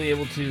is really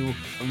able to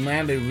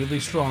land a really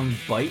strong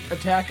bite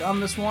attack on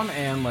this one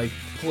and like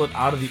pull it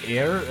out of the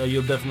air,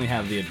 you'll definitely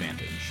have the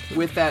advantage.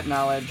 With that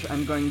knowledge,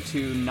 I'm going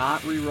to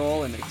not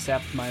re-roll and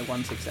accept my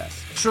one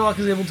success. Sherlock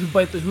is able to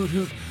bite the Hoot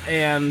Hoot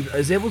and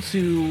is able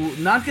to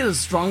not get as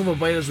strong of a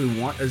bite as you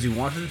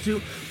wanted it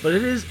to, but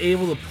it is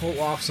able to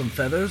pull off some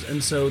feathers,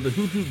 and so the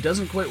Hoot Hoot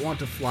doesn't quite want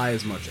to fly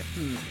as much.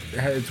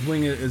 Its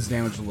wing is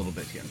damaged a little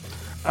bit here.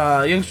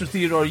 Youngster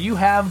Theodore, you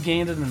have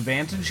gained an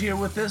advantage here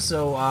with this,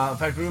 so in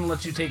fact we're going to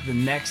let you take the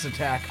next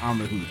attack on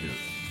the Hoot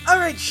Hoot.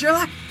 Alright,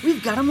 Sherlock,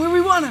 we've got him where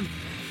we want him.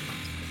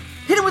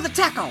 Hit him with a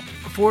tackle.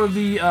 For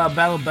the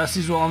Battle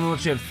Besties roll, I'm going to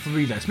let you have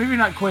 3 dice. Maybe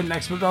not quite an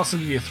expert, but I'll also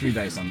give you 3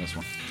 dice on this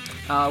one.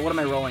 What am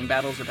I rolling?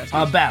 Battles or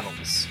besties?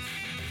 Battles.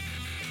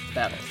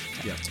 Battles.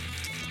 Yep.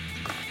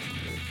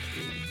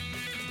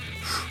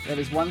 That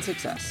is one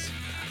success.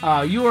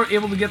 You are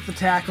able to get the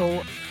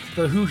tackle.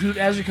 The Hoot Hoot,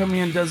 as you're coming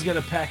in, does get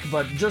a peck,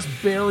 but just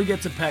barely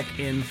gets a peck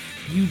in.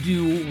 You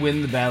do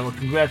win the battle.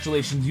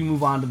 Congratulations, you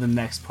move on to the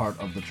next part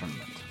of the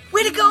tournament.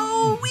 Way to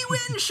go! We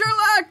win,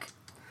 Sherlock!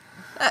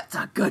 That's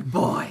a good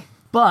boy.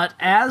 But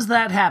as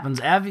that happens,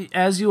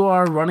 as you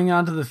are running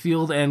onto the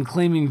field and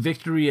claiming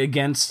victory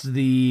against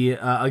the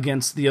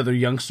other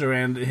youngster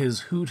and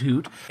his Hoot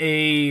Hoot,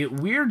 a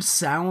weird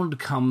sound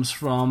comes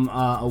from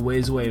a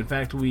ways away. In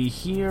fact, we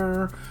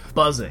hear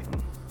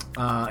buzzing.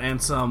 And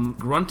some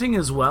grunting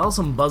as well,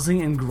 some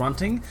buzzing and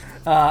grunting,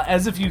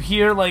 as if you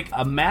hear like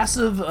a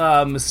massive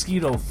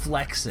mosquito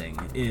flexing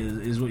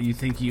is what you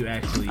think you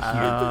actually hear.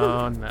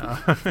 Oh no.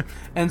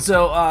 And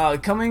so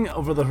coming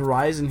over the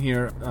horizon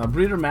here,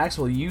 Breeder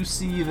Maxwell, you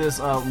see this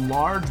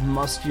large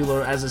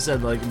muscular, as I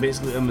said, like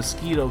basically a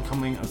mosquito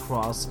coming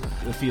across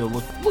the field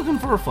looking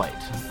for a fight.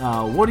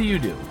 What do you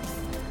do?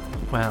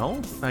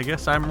 Well, I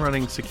guess I'm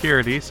running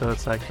security, so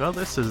it's like, well,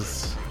 this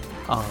is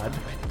odd.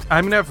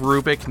 I'm gonna have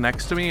Rubik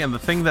next to me, and the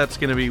thing that's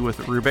gonna be with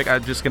Rubik,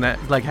 I'm just gonna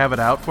like have it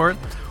out for it.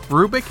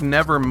 Rubik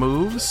never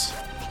moves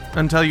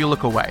until you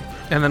look away,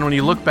 and then when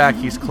you look back,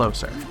 he's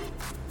closer.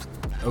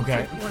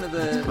 Okay. One of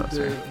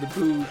the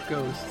boo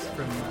ghosts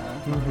from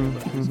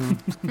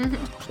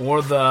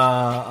Or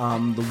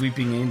the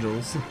Weeping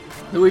Angels.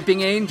 the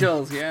Weeping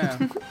Angels, yeah.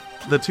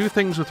 The two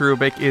things with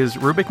Rubik is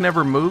Rubik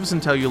never moves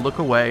until you look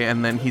away,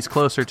 and then he's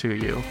closer to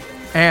you.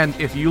 And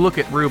if you look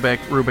at Rubik,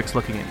 Rubik's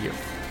looking at you.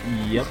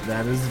 Yep,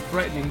 that is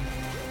frightening.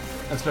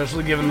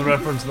 Especially given the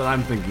reference that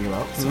I'm thinking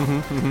about. So.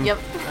 Yep.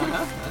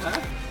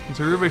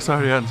 So Rubik's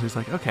already on, so he's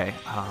like, okay,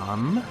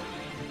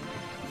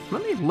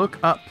 Let me look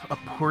up a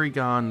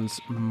Porygon's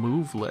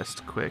move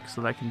list quick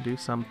so that I can do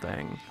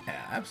something. Yeah,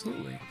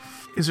 absolutely.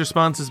 His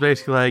response is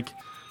basically like,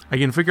 I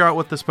can figure out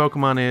what this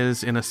Pokemon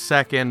is in a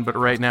second, but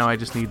right now I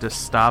just need to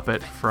stop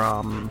it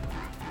from,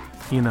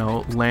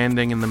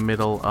 landing in the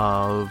middle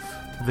of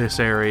this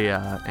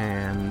area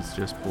and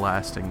just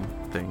blasting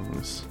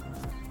things.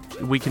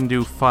 We can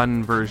do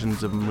fun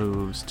versions of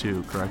moves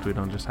too, correct? We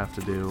don't just have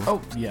to do...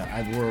 Oh, yeah.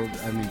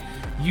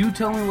 You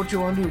tell me what you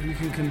want to do. If you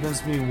can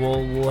convince me,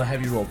 we'll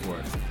have you roll for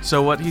it.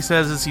 So what he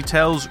says is he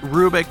tells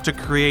Rubik to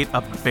create a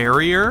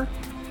barrier.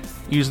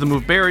 Use the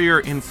move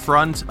barrier in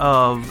front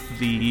of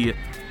the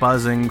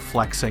buzzing,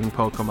 flexing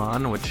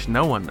Pokemon, which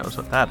no one knows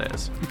what that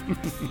is.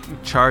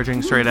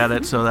 Charging straight at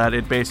it so that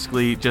it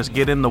basically just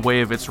get in the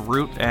way of its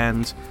route,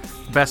 and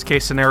best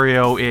case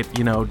scenario, it,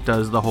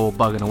 does the whole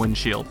bug in a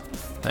windshield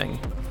thing.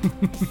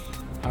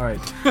 All right.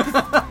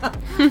 I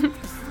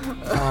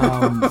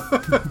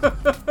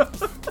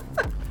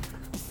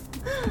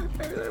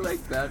really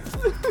like that.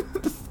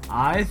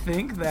 I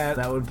think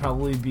that would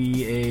probably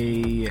be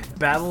a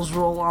battles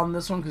roll on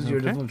this one, because you're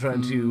definitely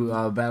trying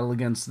to battle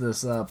against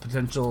this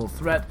potential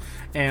threat,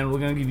 and we're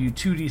going to give you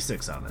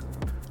 2d6 on it.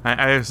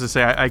 I have to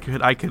say,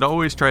 I could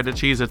always try to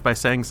cheese it by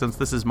saying, since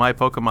this is my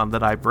Pokemon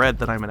that I bred,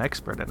 that I'm an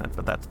expert in it,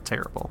 but that's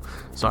terrible.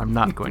 So I'm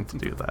not going to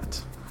do that.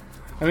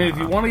 I mean, if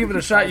you want to give it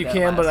a shot, you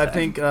can, but I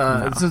think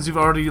since you've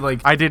already,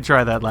 I did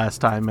try that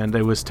last time, and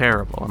it was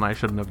terrible, and I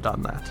shouldn't have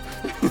done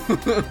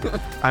that.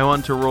 I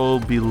want to roll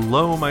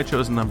below my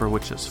chosen number,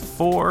 which is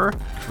 4.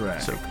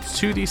 Correct. So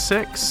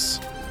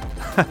 2d6.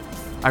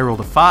 I rolled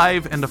a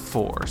 5 and a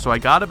 4. So I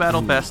got a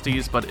Battle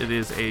Besties, but it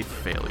is a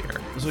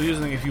failure. So here's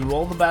the thing, if you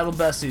roll the Battle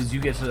Besties,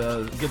 you get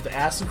to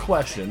ask a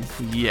question.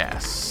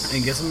 Yes.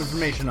 And get some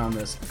information on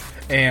this,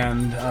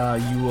 and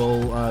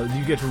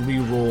you get to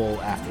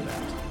re-roll after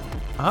that.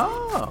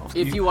 Oh.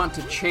 If you want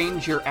to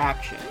change your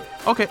action.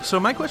 Okay, so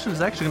my question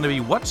is actually going to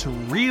be, what's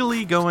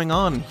really going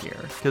on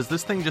here? Because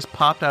this thing just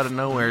popped out of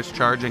nowhere, is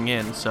charging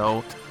in,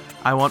 so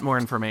I want more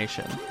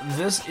information.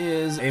 This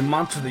is a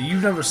monster that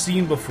you've never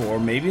seen before.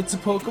 Maybe it's a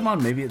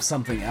Pokemon, maybe it's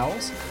something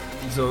else.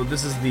 So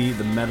this is the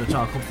meta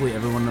talk. Hopefully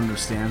everyone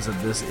understands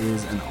that this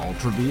is an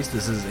Ultra Beast.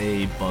 This is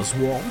a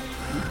Buzzwole.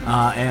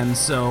 And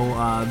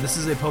so this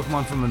is a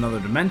Pokemon from another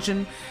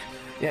dimension.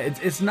 Yeah,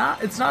 it's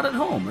not at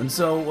home, and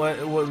so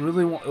what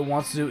really it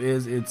wants to do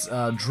is it's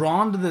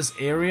drawn to this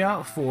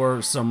area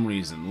for some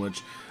reason.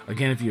 Which,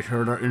 again, if you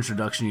heard our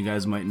introduction, you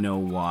guys might know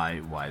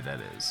why that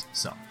is.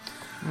 So,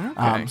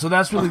 so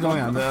that's really going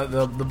on.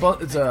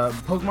 It's a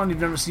Pokemon you've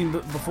never seen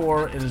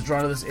before. It is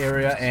drawn to this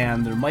area,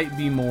 and there might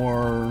be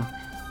more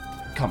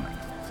coming.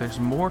 There's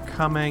more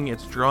coming.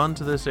 It's drawn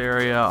to this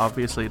area.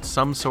 Obviously, it's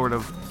some sort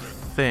of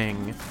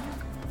thing.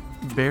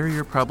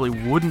 Barrier probably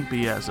wouldn't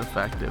be as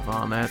effective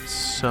on it,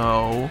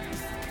 so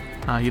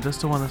you just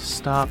don't want to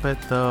stop it,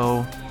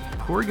 though.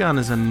 Porygon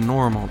is a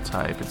normal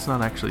type. It's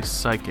not actually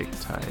psychic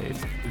type.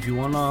 If you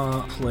want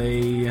to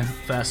play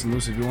fast and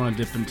loose, if you want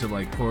to dip into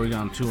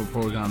Porygon 2 or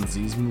Porygon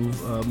Z's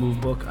move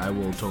book, I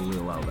will totally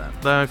allow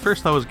that. My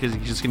first thought was because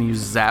you're just going to use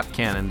Zap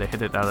Cannon to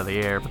hit it out of the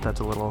air, but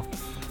that's a little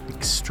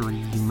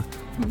extreme.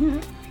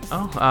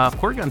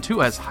 Porygon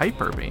 2 has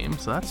Hyper Beam,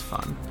 so that's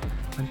fun.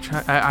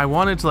 I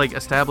wanted to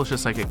establish a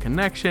psychic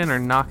connection or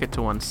knock it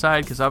to one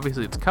side, because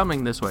obviously it's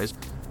coming this way.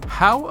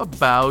 How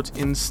about,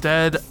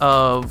 instead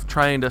of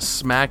trying to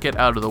smack it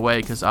out of the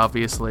way, because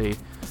obviously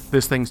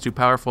this thing's too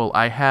powerful,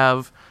 I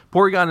have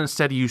Porygon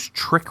instead use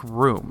Trick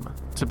Room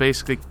to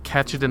basically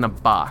catch it in a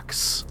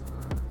box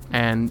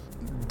and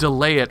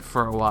delay it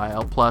for a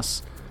while.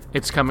 Plus,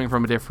 it's coming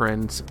from a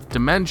different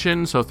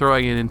dimension, so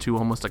throwing it into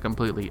almost a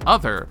completely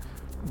other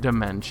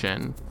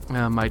dimension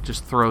might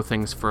just throw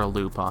things for a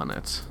loop on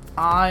it.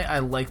 I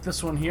like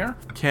this one here.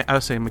 I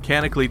was saying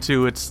mechanically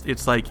too. It's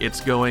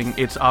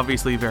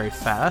obviously very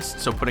fast.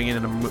 So putting it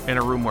in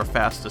a room where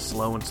fast is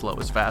slow and slow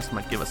is fast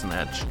might give us an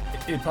edge.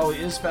 It probably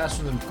is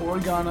faster than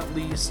Porygon, at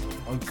least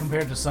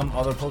compared to some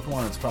other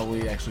Pokemon. It's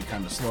probably actually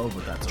kind of slow,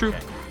 but that's true.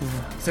 Okay.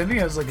 Same thing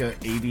has a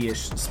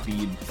 80-ish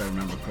speed, if I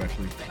remember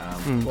correctly.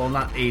 Well,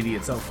 not 80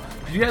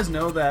 itself. Did you guys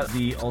know that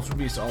the Ultra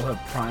Beasts all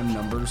have prime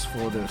numbers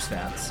for their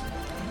stats?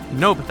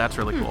 No, but that's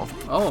really cool.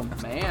 Oh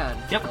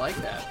man, Yep. I like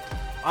that.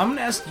 I'm going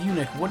to ask you,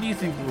 Nick, what do you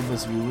think will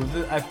this be?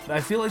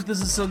 I feel like this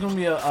is still going to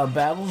be a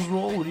battles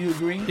roll. Would you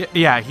agree?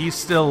 Yeah, he's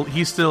still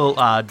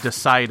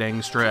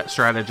deciding,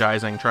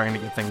 strategizing, trying to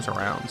get things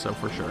around, so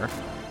for sure.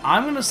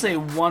 I'm going to say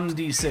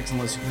 1d6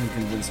 unless you can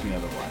convince me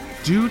otherwise.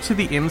 Due to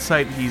the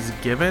insight he's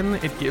given,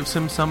 it gives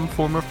him some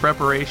form of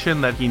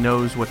preparation that he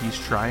knows what he's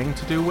trying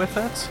to do with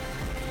it.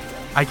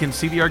 I can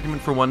see the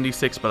argument for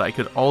 1d6, but I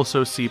could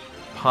also see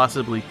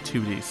possibly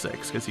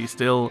 2d6, because he's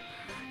still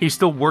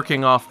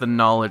working off the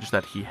knowledge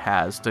that he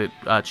has to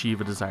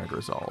achieve a desired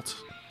result.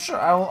 Sure,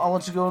 I'll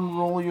let you go and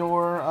roll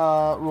your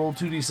roll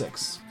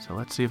 2d6. So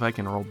let's see if I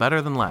can roll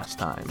better than last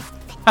time.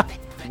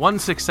 One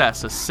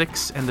success, a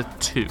 6 and a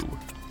 2.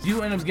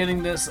 You end up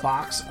getting this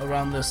box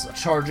around this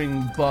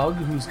charging bug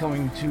who's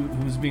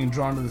being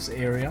drawn to this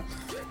area,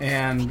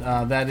 and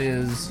that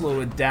is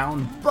slow it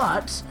down,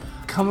 but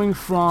coming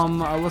from,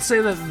 let's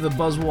say that the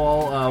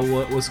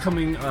Buzzwall was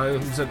coming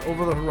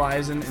over the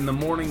horizon in the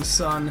morning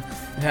sun.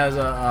 It has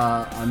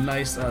a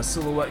nice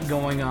silhouette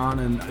going on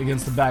and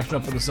against the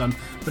backdrop of the sun.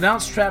 But now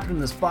it's trapped in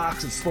this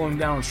box. It's slowing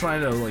down. It's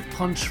trying to like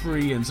punch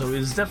free, and so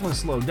it's definitely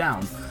slowed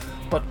down.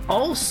 But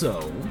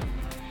also,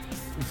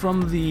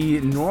 from the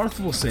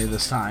north, we'll say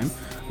this time,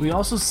 we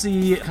also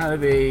see kind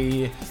of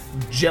a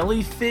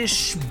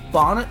jellyfish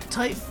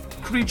bonnet-type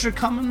creature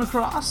coming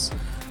across.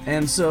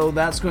 And so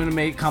that's going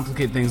to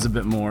complicate things a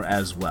bit more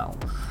as well.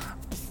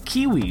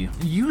 Kiwi,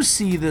 you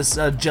see this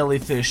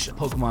jellyfish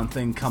Pokemon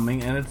thing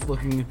coming, and it's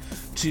looking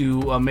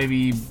to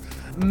maybe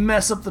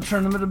mess up the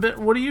tournament a bit.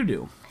 What do you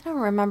do? I don't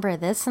remember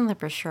this in the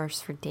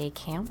brochures for day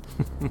camp.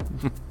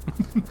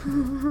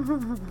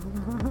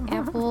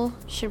 Apple,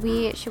 should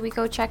we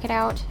go check it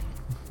out?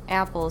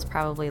 Apple is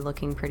probably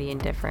looking pretty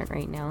indifferent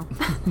right now.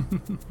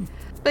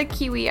 But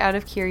Kiwi, out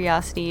of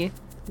curiosity,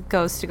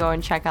 goes to go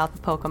and check out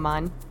the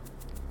Pokemon.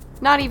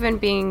 Not even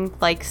being,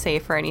 like,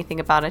 safe or anything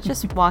about it,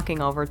 just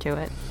walking over to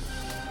it.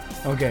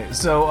 Okay,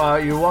 so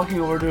you're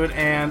walking over to it,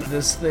 and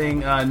this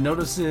thing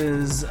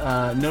notices the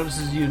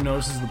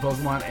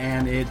Pokemon,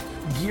 and it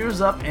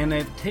gears up, and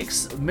it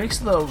makes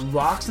the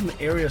rocks in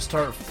the area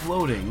start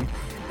floating,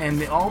 and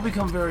they all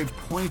become very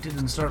pointed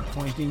and start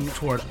pointing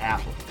toward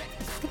Apple.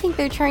 I think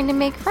they're trying to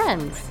make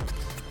friends.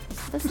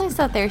 It's nice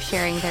that they're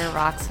sharing their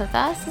rocks with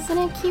us, isn't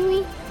it,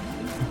 Kiwi?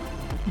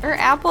 Or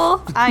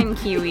Apple? I'm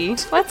Kiwi.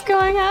 What's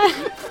going on?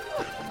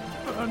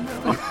 Oh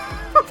no.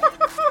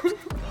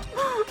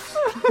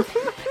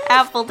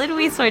 Apple, did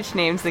we switch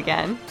names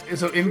again?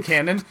 So in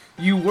canon,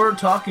 you were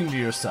talking to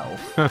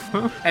yourself,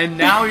 and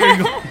now you're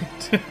going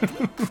to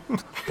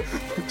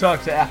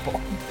talk to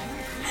Apple.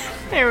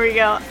 There we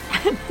go.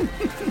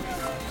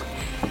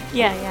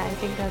 yeah, I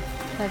think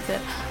that's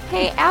it.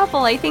 Hey,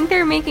 Apple, I think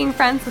they're making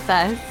friends with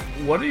us.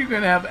 What are you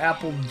going to have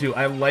Apple do?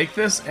 I like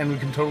this, and we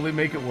can totally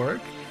make it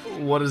work.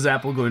 What is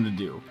Apple going to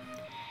do?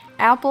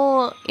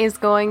 Apple is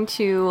going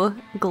to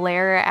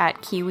glare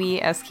at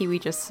Kiwi as Kiwi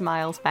just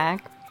smiles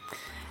back.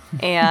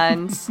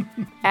 And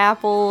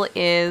Apple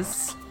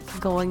is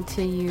going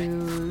to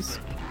use,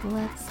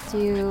 let's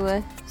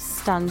do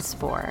Stun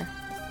Spore.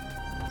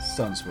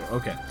 Stun Spore,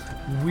 okay.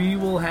 We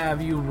will have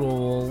you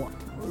roll.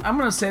 I'm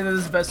going to say that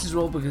this is Bestie's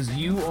roll because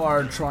you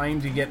are trying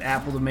to get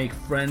Apple to make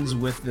friends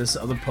with this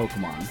other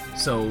Pokemon.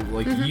 So,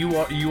 like, you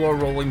are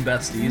rolling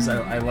Besties.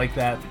 I like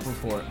that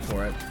for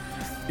it.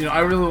 You know, I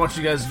really want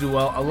you guys to do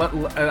well.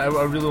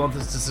 I really want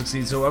this to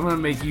succeed, so I'm going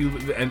to make you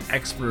an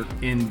expert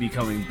in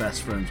becoming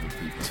best friends with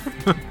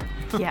people.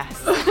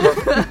 Yes.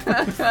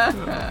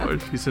 Oh,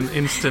 she's an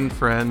instant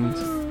friend.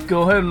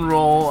 Go ahead and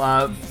roll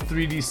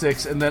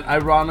 3d6, and then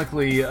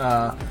ironically,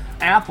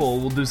 Apple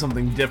will do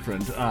something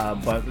different.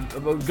 But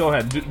go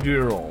ahead, do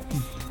your roll.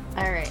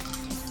 All right.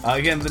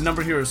 Again, the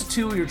number here is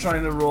 2. You're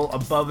trying to roll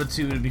above a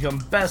 2 to become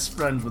best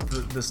friends with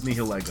this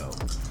Nihilego.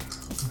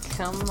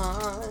 Come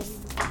on.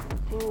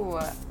 Ooh.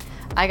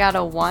 I got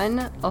a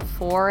 1, a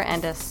 4,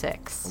 and a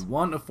 6.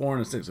 1, a 4,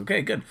 and a 6.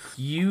 Okay, good.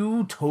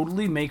 You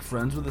totally make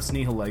friends with this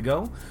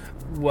Nihilego.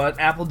 What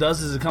Apple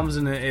does is it comes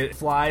in, it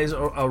flies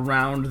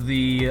around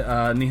the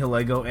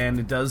Nihilego, and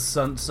it does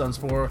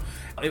Sunspore.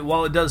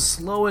 While it does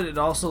slow it, it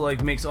also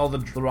like makes all the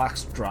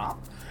rocks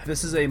drop.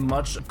 This is a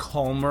much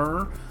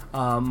calmer,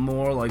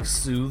 more like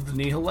soothed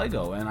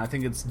Nihilego, and I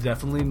think it's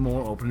definitely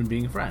more open to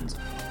being friends.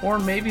 Or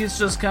maybe it's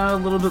just kind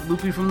of a little bit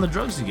loopy from the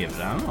drugs you gave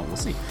it. I don't know. We'll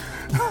see.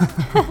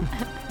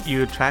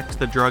 You attract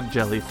the drug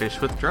jellyfish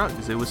with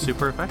drugs. It was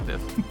super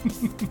effective.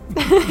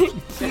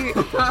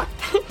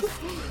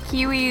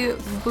 Kiwi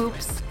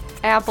boops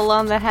Apple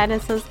on the head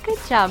and says, "Good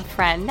job,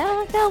 friend.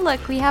 Now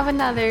look, we have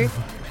another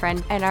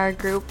friend in our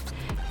group."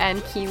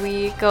 And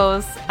Kiwi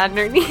goes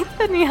underneath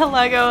the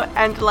Nihilego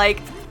and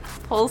like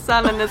pulls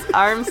down on his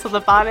arms so the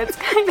bonnet's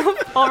kind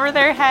of over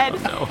their head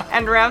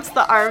and wraps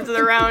the arms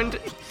around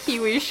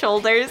Kiwi's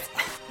shoulders.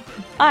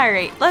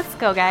 Alright, let's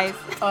go, guys.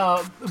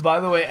 By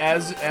the way,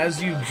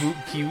 as you boot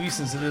Kiwi,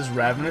 since it is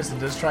ravenous, it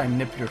does try and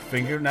nip your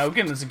finger. Now,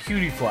 again, it's a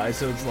cutie fly,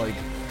 so it's like...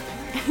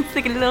 It's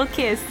like a little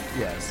kiss.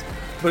 Yes.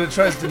 But it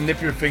tries to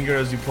nip your finger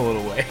as you pull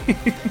it away.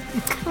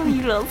 Oh,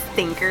 you little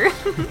stinker.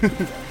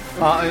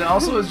 And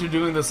also, as you're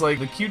doing this, like,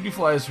 the cutie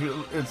fly is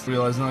it's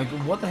realizing, like,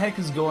 what the heck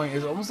is going...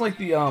 It's almost like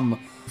the,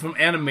 from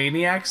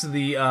Animaniacs,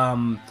 the,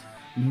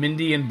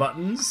 Mindy and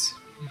Buttons.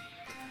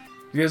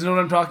 You guys know what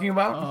I'm talking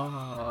about?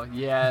 Oh,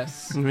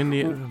 yes. Mindy,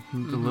 a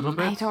little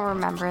bit. I don't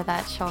remember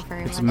that show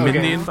very It's much.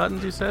 Mindy and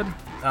Buttons, you said?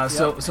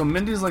 So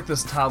Mindy's like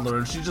this toddler,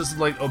 and she just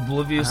like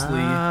obliviously...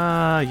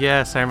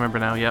 Yes, I remember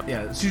now, yep.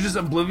 Yeah, she just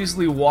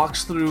obliviously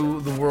walks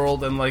through the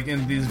world and like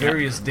in these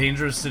various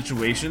dangerous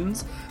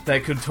situations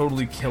that could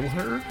totally kill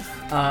her.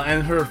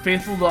 And her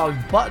faithful dog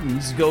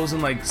Buttons goes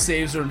and like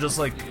saves her and just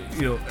like,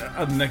 you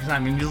know, the next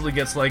time, and usually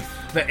gets like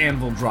the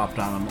anvil dropped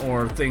on him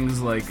or things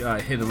like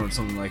hit him or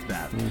something like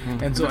that.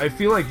 And so I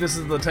feel like this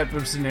is the type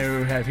of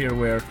scenario we have here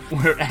where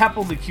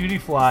Apple the cutie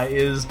fly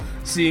is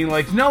seeing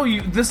like, no,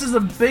 this is a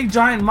big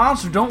giant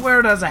monster. Don't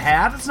wear it as a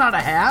hat. It's not a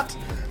hat.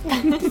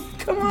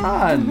 Come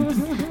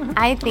on.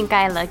 I think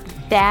I look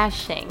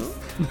dashing.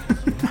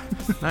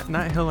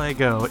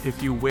 Nihilego,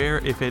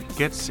 if it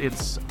gets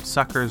its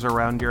suckers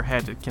around your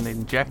head, it can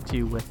inject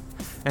you with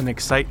an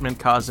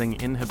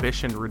excitement-causing,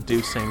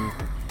 inhibition-reducing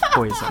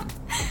poison.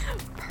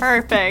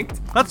 Perfect.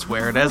 Let's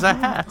wear it as a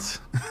hat.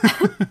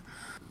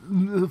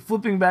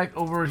 Flipping back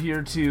over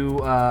here to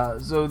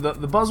so the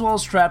Buzzwole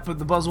is trapped, but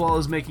the Buzzwole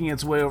is making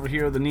its way over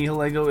here. The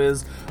Nihilego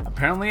is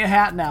apparently a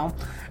hat now,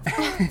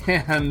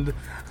 and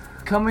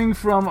coming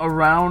from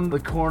around the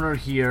corner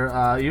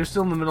here, you're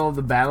still in the middle of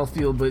the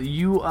battlefield, but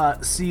you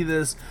see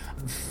this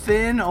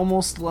thin,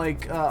 almost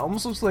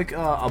looks like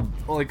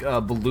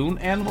a balloon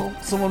animal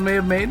someone may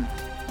have made,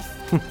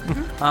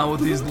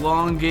 with these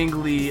long,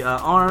 gangly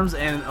arms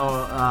and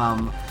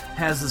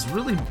has this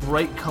really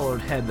bright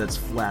colored head that's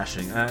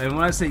flashing. And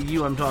when I say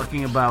you, I'm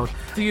talking about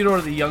Theodore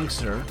the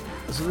Youngster.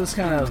 So this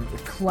kind of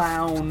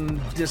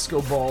clown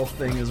disco ball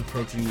thing is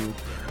approaching you.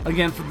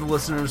 Again, for the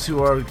listeners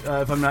who are,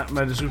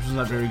 my description's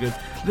not very good,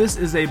 this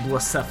is a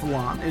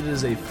Blacephalon. It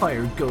is a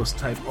fire ghost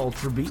type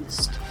ultra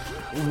beast.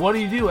 What do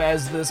you do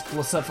as this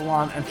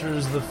Blacephalon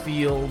enters the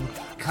field?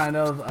 And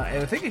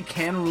I think it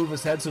can remove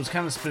its head, so it's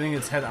kind of spinning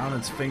its head on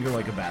its finger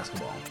like a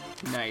basketball.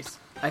 Nice.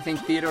 I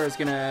think Theodore is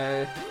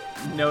gonna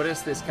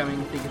notice this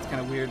coming, think it's kind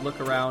of weird, look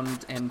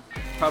around, and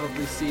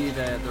probably see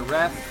the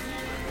ref,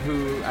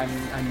 who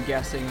I'm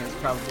guessing is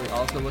probably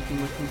also looking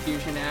with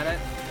confusion at it.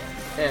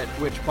 At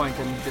which point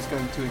I'm just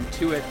going to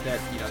intuit that,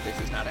 this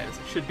is not as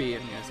it should be,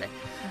 and I'm going to say,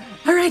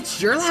 "All right,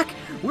 Sherlock,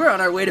 we're on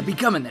our way to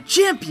becoming the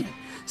champion,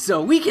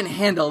 so we can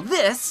handle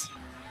this.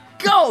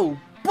 Go,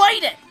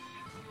 bite it!"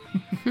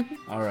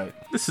 All right.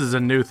 This is a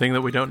new thing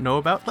that we don't know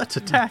about. Let's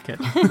attack it.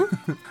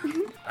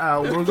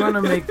 We're going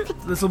to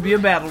this will be a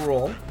battle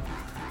roll,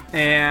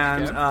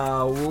 and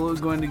we're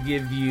going to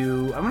give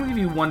you, I'm going to give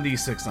you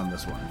 1d6 on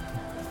this one.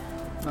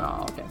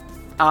 Oh, okay.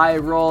 I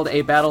rolled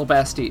a battle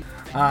bestie.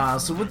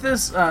 So with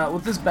this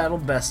battle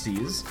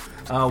besties,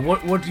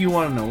 what do you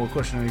want to know? What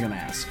question are you going to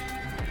ask?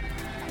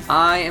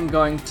 I am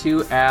going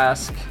to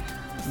ask,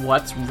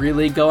 what's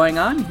really going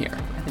on here?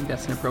 I think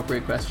that's an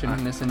appropriate question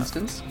in this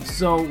instance.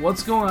 So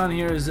what's going on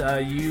here is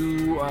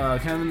you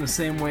kind of in the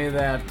same way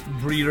that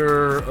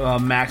Breeder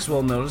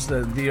Maxwell noticed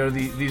that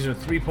these are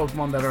three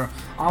Pokemon that are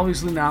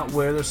obviously not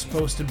where they're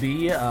supposed to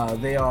be.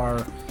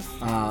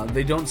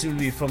 They don't seem to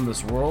be from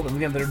this world, and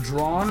again, they're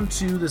drawn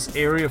to this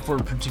area for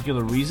a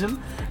particular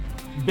reason.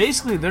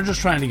 Basically, they're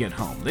just trying to get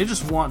home. They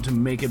just want to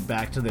make it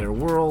back to their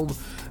world.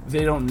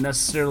 They don't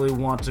necessarily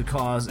want to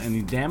cause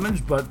any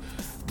damage, but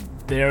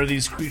there are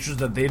these creatures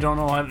that they don't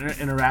know how to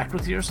interact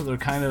with here, so they're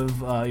kind of,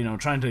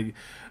 trying to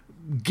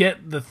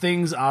get the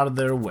things out of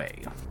their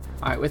way.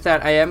 Alright, with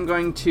that, I am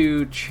going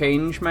to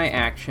change my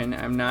action.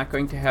 I'm not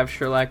going to have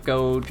Sherlock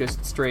go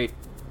just straight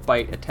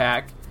bite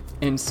attack.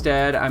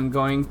 Instead, I'm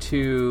going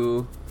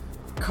to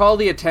call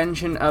the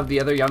attention of the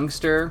other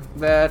youngster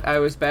that I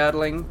was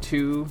battling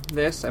to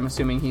this. I'm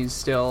assuming he's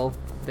still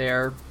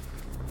there.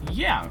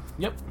 Yeah,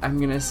 yep. I'm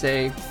going to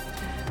say,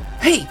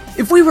 "Hey,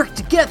 if we work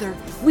together,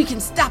 we can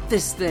stop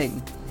this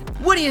thing.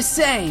 What do you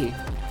say?"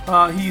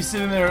 He's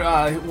sitting there,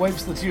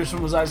 wipes the tears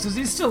from his eyes because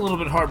he's still a little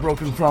bit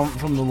heartbroken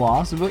from the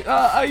loss. He's like,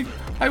 I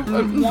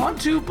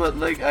want to, but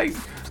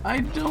I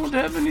don't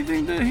have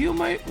anything to heal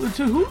to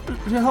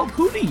help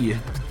Hootie.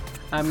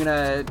 I'm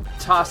gonna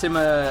toss him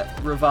a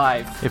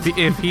revive.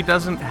 If he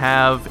doesn't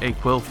have a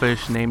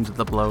Quillfish named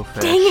the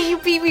Blowfish, Dang it, you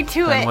beat me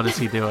to then it. what is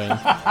he doing?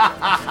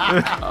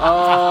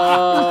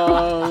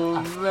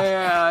 Oh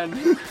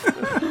man.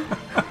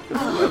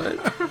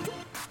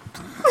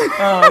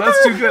 Oh,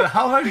 that's too good.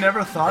 How have I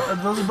never thought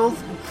of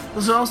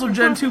those are also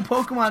Gen 2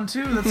 Pokemon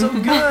too. That's so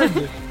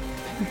good.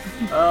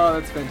 Oh,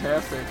 that's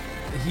fantastic.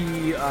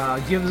 He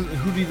gives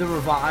Hootie the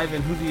revive,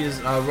 and Hootie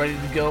is ready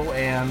to go,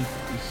 and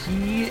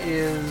he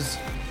is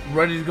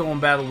ready to go in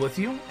battle with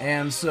you.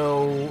 And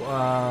so,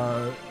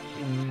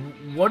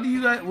 what do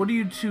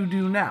you two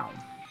do now?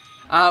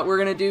 We're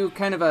gonna do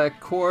kind of a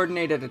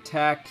coordinated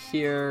attack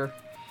here.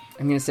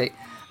 I'm gonna say,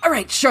 "All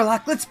right,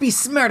 Sherlock, let's be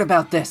smart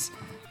about this.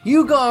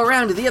 You go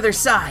around to the other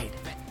side,"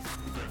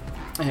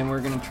 and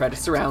we're gonna try to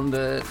surround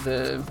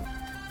the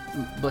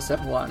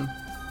Blacephalon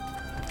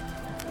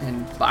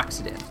and box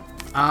it in.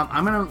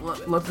 I'm gonna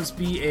let this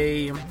be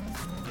a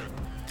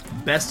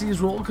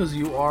besties roll because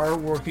you are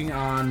working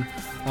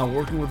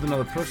with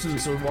another person.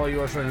 So while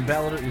you are trying to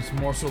battle it, it's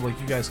more so like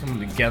you guys coming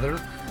together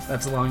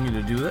that's allowing you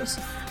to do this.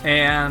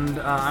 And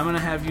I'm gonna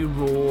have you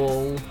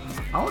roll.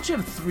 I'll let you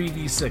have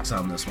 3d6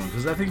 on this one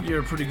because I think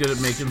you're pretty good at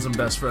making some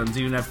best friends,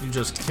 even after you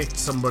just kicked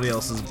somebody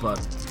else's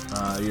butt.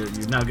 You're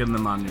now getting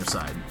them on your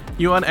side.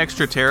 You want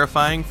extra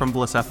terrifying from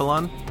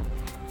Blacephalon?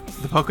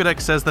 The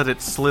Pokedex says that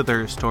it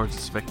slithers towards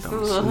its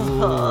victims.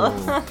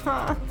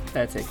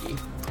 That's icky.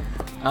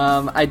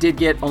 I did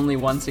get only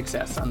one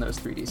success on those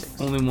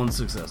 3d6. Only one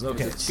success.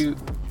 Okay. It was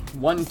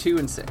 1, 2,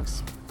 and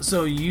 6.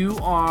 So you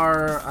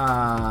are,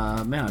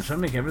 man, I'm trying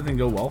to make everything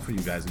go well for you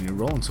guys, and you're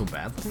rolling so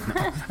badly.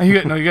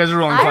 No, you guys are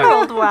rolling I fine.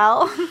 rolled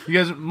well. You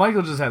guys,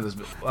 Michael just had this.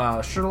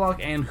 Sherlock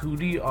and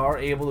Hootie are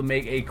able to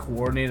make a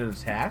coordinated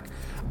attack,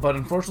 but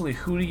unfortunately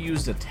Hootie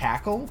used a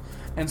tackle,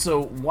 and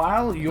so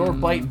while your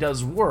bite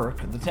does work,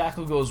 the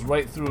tackle goes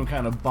right through and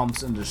kind of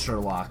bumps into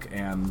Sherlock,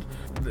 and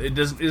it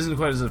isn't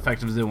quite as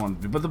effective as they want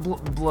it to be. But the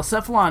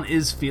Blacephalon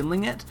is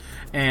feeling it,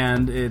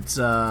 and it's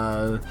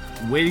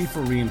waiting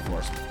for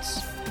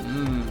reinforcements.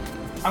 I'm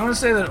going to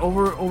say that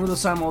over the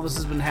time while this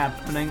has been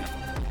happening,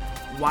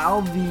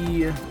 while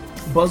the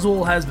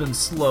Buzzwole has been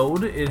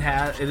slowed, it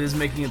is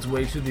making its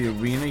way to the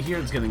arena here.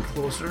 It's getting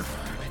closer.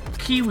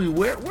 Kiwi,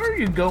 where are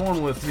you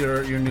going with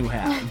your new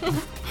hat?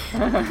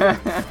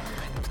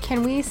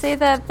 Can we say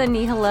that the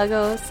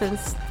Nihilego,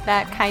 since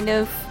that kind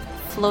of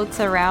floats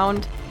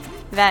around,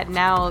 that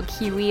now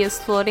Kiwi is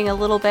floating a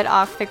little bit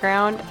off the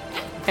ground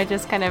and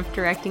just kind of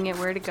directing it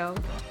where to go?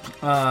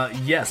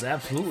 Yes,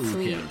 absolutely.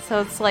 Sweet.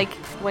 So it's like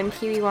when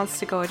Kiwi wants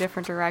to go a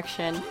different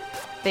direction,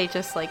 they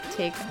just like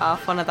take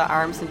off one of the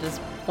arms and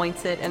just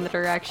points it in the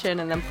direction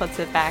and then puts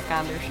it back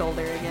on their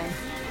shoulder again.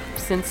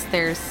 Since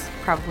there's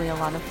probably a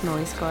lot of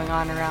noise going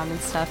on around and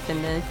stuff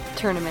in the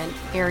tournament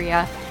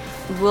area,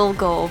 we'll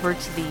go over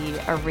to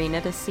the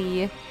arena to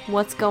see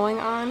what's going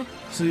on.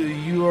 So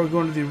you are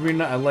going to the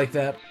arena. I like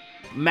that.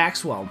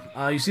 Maxwell,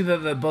 you see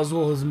that the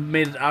Buzzwole has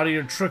made it out of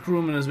your trick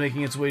room and is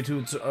making its way to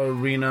its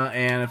arena,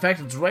 and in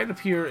fact it's right up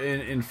here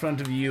in front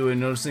of you,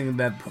 and noticing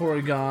that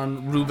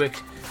Porygon Rubik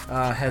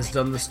has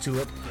done this to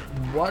it.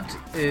 What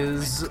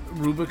is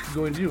Rubik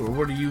going to do, or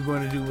what are you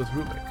going to do with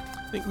Rubik?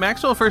 I think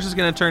Maxwell first is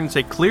going to turn and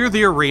say, clear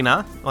the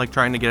arena, like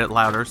trying to get it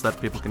louder so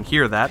that people can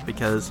hear that,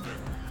 because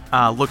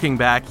looking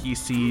back, he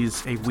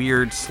sees a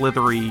weird,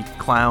 slithery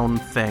clown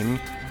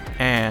thing,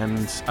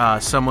 and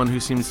someone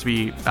who seems to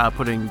be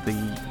putting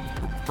the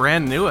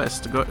brand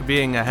newest,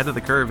 being ahead of the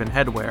curve in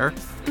headwear,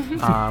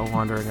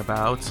 wandering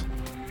about.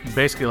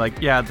 Basically like,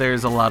 yeah,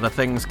 there's a lot of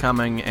things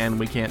coming, and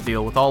we can't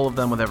deal with all of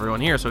them with everyone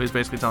here, so he's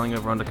basically telling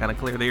everyone to kind of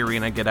clear the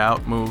arena, get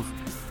out, move.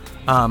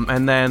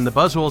 And then the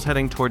Buzzwole's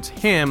heading towards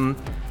him,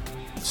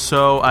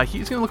 so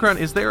he's going to look around.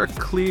 Is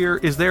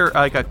there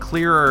like a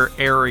clearer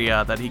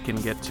area that he can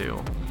get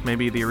to?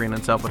 Maybe the arena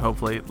itself, but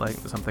hopefully like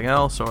something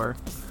else, or...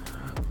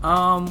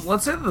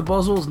 Let's say that the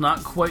Buzzwole's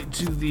not quite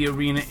to the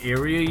arena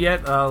area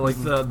yet.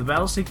 The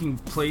battle's taking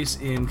place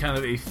in kind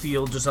of a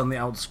field just on the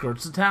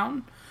outskirts of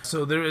town.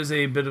 So there is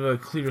a bit of a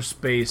clear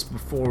space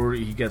before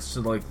he gets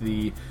to like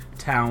the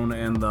town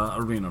and the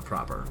arena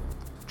proper.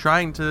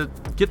 Trying to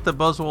get the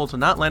Buzzwole to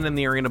not land in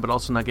the arena, but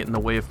also not get in the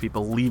way of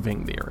people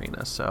leaving the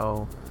arena.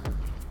 So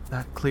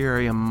that clear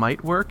area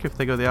might work if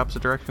they go the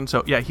opposite direction.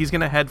 So yeah, he's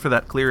going to head for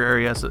that clear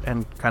area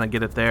and kind of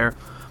get it there.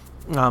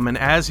 And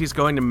as he's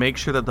going to make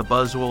sure that the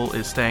Buzzwole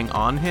is staying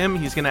on him,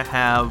 he's going to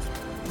have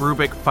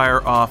Rubik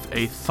fire off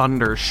a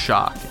Thunder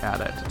Shock at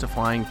it. It's a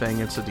flying thing.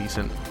 It's a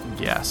decent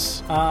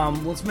guess.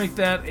 Let's make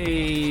that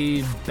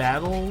a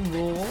battle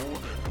roll.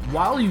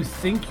 While you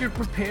think you're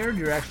prepared,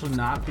 you're actually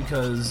not,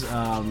 because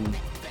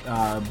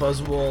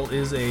Buzzwole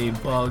is a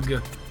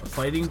bug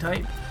fighting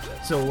type.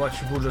 So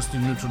electric will just do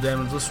neutral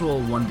damage. Let's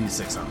roll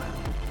 1d6 on that.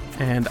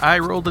 And I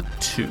rolled a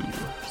 2.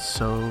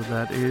 So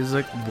that is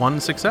like 1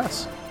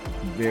 success.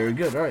 Very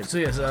good. All right. So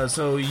yes.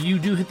 So you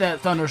do hit that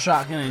Thunder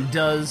Shock, and it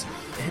does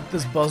hit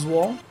this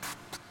Buzzwole.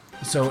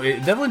 So it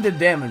definitely did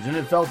damage, and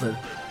it felt it.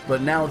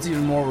 But now it's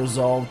even more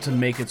resolved to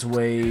make its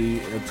way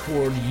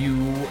toward you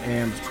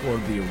and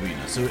toward the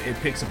arena. So it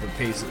picks up a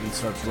pace and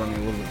starts running a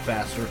little bit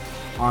faster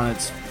on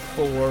its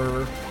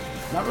 4.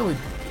 Not really.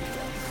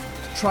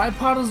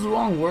 Tripod is the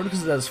wrong word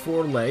because it has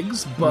 4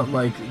 legs, but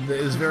like it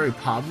is very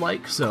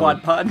pod-like. So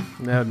Quad pod?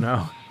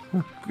 No.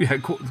 Yeah,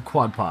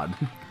 quad pod.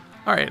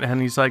 All right,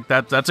 and he's like,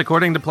 that's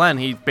according to plan.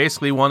 He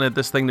basically wanted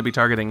this thing to be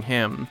targeting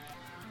him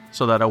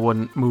so that I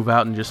wouldn't move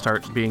out and just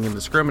start being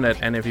indiscriminate,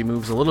 and if he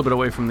moves a little bit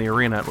away from the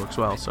arena, it works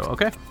well, so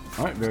okay.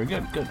 All right, very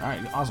good. Good. All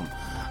right, awesome.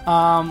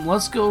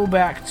 Let's go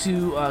back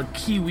to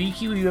Kiwi.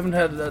 Kiwi, you haven't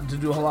had to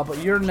do a whole lot,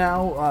 but you're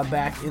now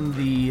back in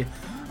the...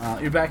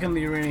 you're back in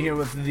the arena here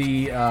with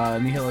the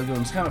Nihilego,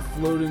 and it's kind of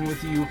floating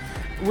with you.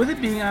 With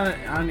it being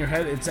on your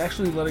head, it's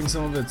actually letting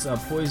some of its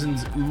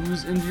poisons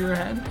ooze into your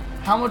head.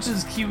 How much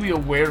is Kiwi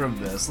aware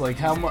of this? Like,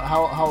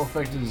 how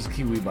affected is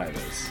Kiwi by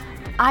this?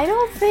 I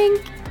don't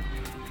think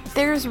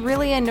there's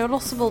really a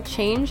noticeable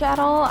change at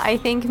all. I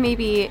think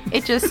maybe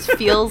it just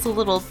feels a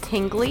little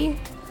tingly,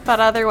 but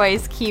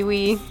otherwise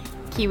Kiwi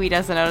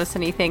doesn't notice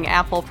anything.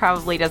 Apple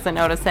probably doesn't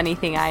notice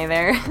anything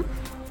either.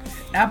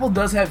 Apple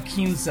does have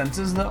keen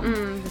senses, though.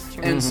 That's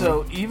true. And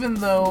so even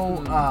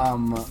though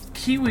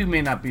Kiwi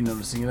may not be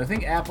noticing it, I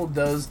think Apple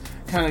does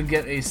kind of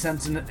get a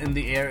sense in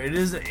the air. It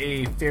is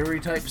a fairy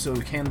type, so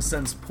it can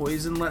sense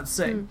poison, let's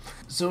say.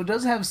 So it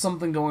does have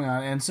something going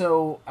on. And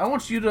so I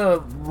want you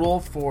to roll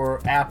for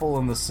Apple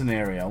in this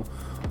scenario.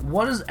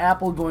 What is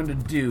Apple going to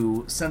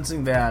do,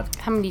 sensing that...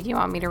 How many do you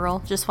want me to roll?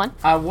 Just one?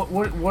 What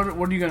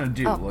are you going to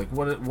do? Oh. Like,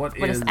 what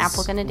is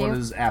Apple going to do? What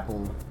is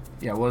Apple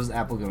Yeah, what is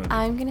Apple gonna do?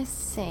 I'm gonna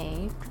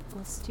say,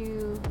 let's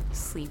do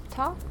sleep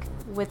talk.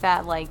 With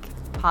that, like,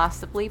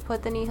 possibly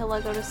put the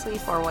Nihilego to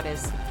sleep, or what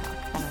is sleep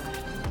talk?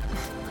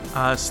 I don't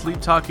know.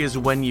 Sleep talk is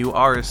when you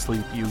are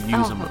asleep, you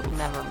use a move.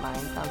 Never mind.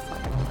 That's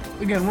not gonna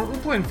work. Again, we're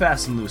playing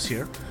fast and loose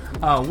here.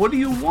 What do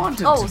you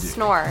want it to do?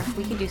 Snore.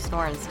 We can do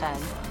snore instead.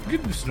 You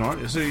can do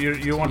snore. So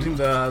you're wanting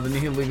the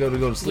Nihilego to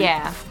go to sleep?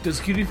 Yeah. Does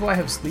Cutie Fly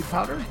have sleep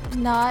powder?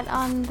 Not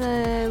on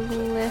the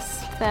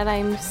list that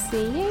I'm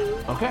seeing.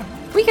 Okay.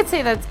 We could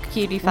say that's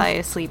Cutie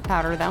Fly sleep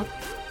powder, though.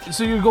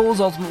 So your goal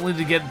is ultimately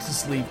to get it to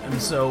sleep, and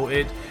so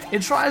it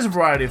tries a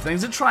variety of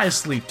things. It tries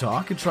sleep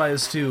talk. It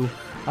tries to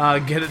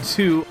get it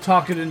to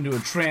talk it into a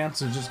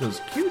trance. It just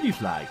goes, Cutie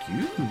Fly,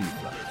 Cutie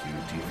Fly,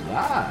 Cutie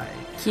Fly.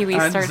 Kiwi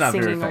And it's starts not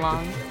very singing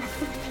along.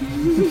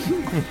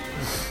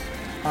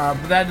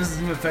 But that doesn't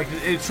seem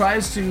effective. It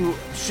tries to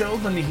show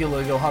the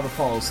Nihilego how to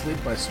fall asleep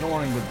by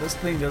snoring, but this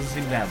thing doesn't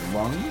seem to have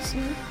lungs.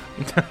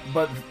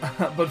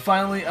 but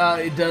finally,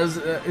 it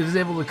is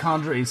able to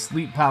conjure a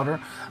sleep powder.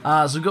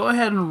 So go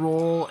ahead and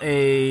roll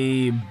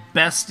a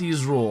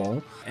besties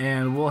roll,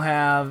 and we'll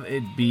have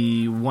it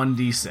be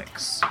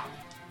 1d6.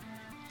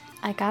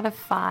 I got a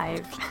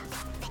 5.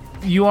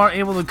 You are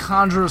able to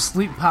conjure a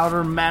sleep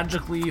powder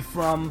magically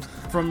from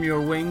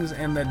your wings,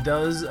 and that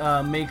does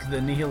make the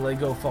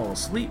Nihilego fall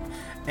asleep,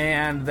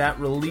 and that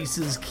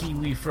releases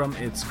Kiwi from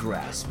its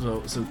grasp.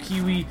 So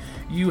Kiwi,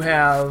 you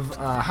have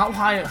how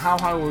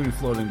high were you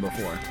floating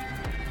before?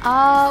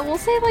 We'll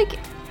say like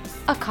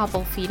a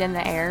couple feet in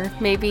the air.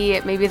 Maybe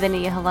the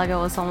Nihilego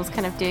was almost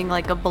kind of doing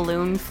like a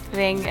balloon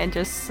thing and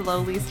just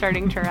slowly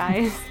starting to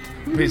rise.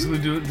 Basically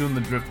doing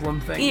the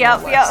driftwood thing.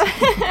 Yep.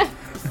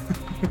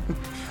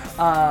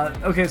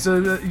 Okay,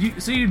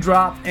 so you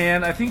drop,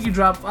 and I think you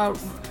drop.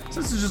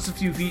 Since it's just a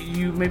few feet,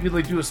 you maybe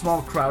like do a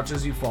small crouch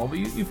as you fall, but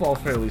you fall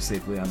fairly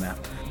safely on that.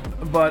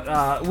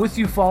 But with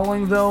you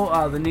falling,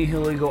 though, the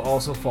Nihilego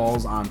also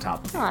falls on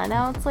top of you. Aw,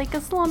 now it's like a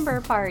slumber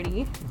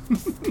party.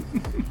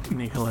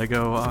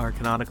 Nihilego are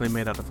canonically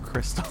made out of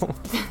crystal.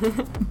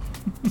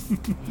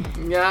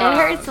 Yeah. It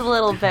hurts a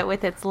little bit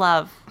with its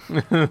love.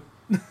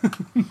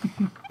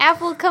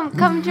 Apple,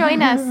 come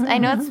join us. I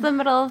know it's the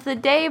middle of the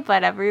day,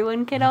 but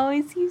everyone can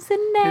always use a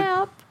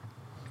nap.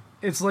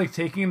 It's like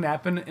taking a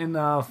nap in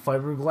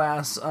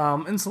fiberglass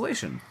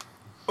insulation.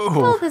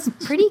 Oh, there's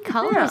pretty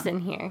colors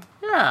in here.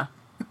 Yeah.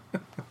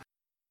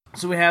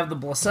 So we have the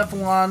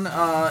Blacephalon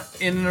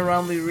in and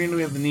around the arena.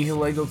 We have the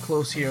Nihilego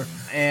close here,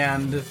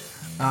 and the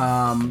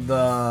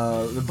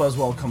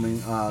Buzzwall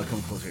coming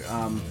close here.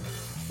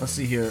 Let's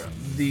see here.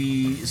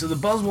 The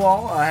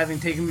Buzzwall, having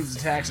taken these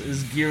attacks,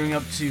 is gearing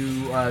up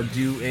to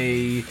do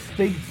a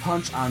big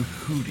punch on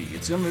Hootie.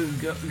 It's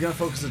gonna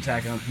focus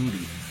attack on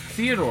Hootie.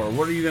 Theodore,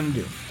 what are you gonna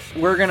do?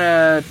 We're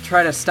gonna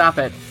try to stop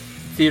it.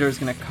 Theodore's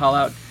gonna call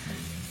out,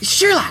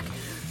 Sherlock,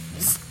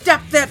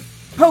 stop that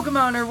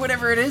Pokemon or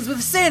whatever it is with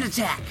a sand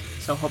attack.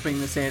 So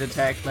hoping the sand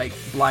attack like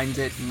blinds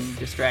it and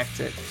distracts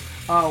it.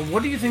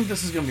 What do you think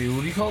this is gonna be?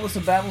 Would you call this a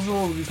battles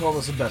roll, or would you call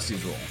this a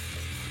besties roll?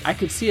 I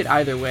could see it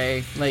either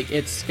way. Like,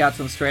 it's got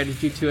some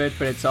strategy to it,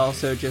 but it's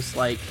also just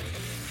like,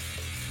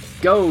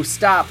 go,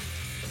 stop,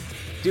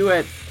 do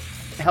it,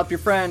 help your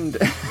friend.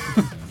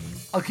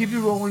 I'll keep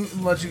you rolling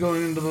and let you go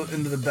into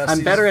the besties.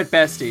 I'm better at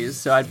besties,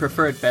 so I'd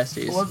prefer it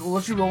besties. We'll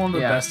let you roll into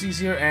Yeah. besties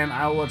here, and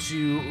I'll let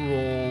you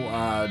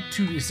roll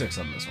 2d6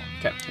 on this one.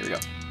 Okay, here we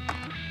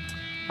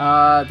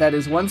go. That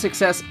is 1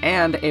 success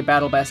and a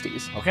battle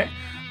besties. Okay.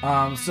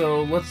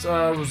 So let's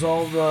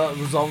resolve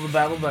the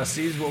battle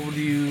besties.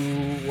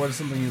 What is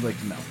something you'd like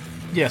to know?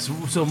 Yes.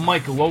 So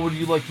Michael, what would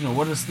you like to know?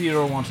 What does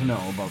Theodore want to know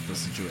about this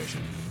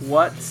situation?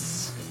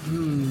 What's...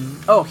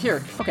 Oh,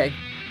 here. Okay.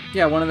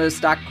 Yeah, one of those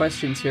stock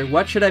questions here.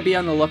 What should I be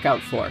on the lookout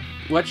for?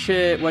 What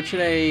should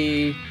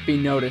I be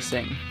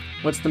noticing?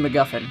 What's the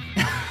MacGuffin?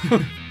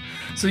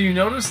 So you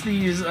notice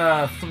these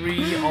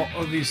three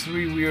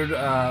weird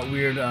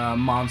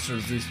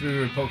monsters, these three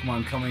weird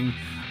Pokemon coming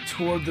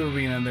toward the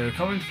arena, and they're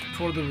coming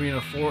toward the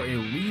arena for a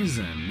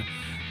reason.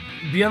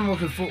 Be on the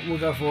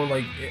lookout for,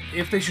 like,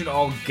 if they should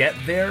all get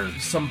there,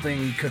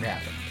 something could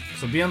happen.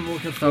 So be on the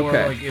lookout for,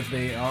 like, if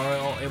they are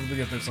all able to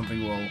get there,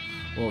 something will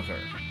occur.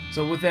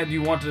 So with that, do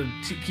you want to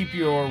keep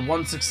your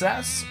 1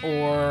 success,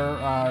 or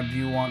do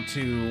you want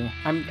to...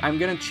 I'm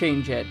gonna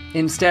change it.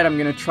 Instead, I'm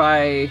gonna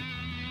try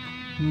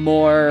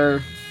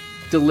more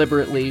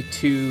deliberately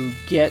to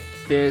get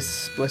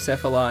this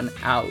Blacephalon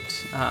out.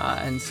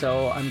 And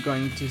so I'm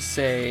going to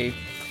say,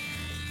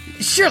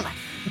 Sherlock,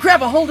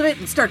 grab a hold of it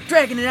and start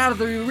dragging it out of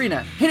the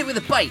arena. Hit it with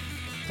a bite.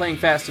 Playing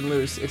fast and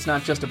loose, it's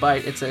not just a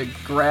bite, it's a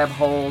grab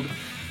hold.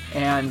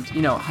 And,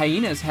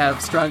 hyenas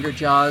have stronger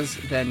jaws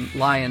than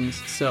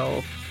lions,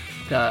 so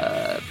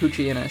the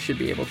Poochyena should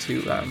be able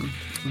to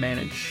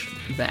manage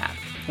that.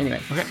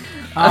 Anyway. Okay.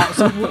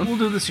 So we'll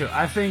do this here.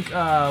 I think,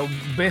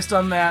 based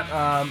on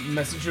that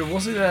message here, we'll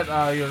say that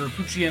your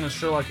Poochyena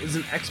Sherlock is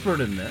an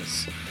expert in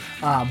this,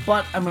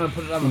 but I'm going to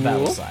put it on the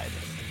battle side.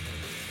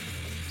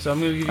 So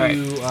I'm going to give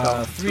you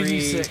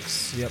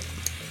 3d6. Yep.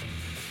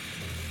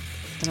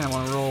 And I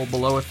want to roll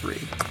below a 3.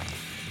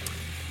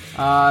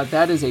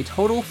 That is a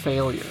total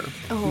failure.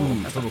 Oh.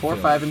 That's a 4,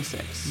 5, and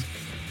 6.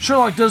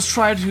 Sherlock does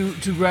try to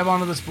grab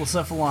onto this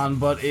Blacephalon,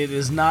 but it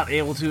is not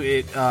able to.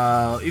 It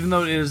even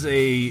though it is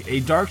a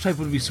dark type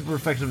would be super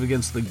effective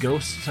against the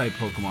ghost type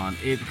Pokemon,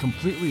 it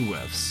completely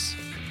whiffs.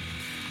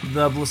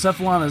 The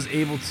Blacephalon is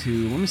able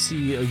to. Let me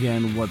see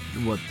again what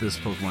this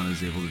Pokemon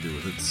is able to do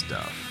with its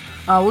stuff.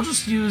 We'll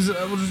just use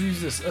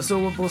this. So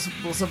what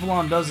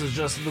Blacephalon does is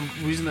just the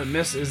reason it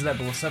missed is that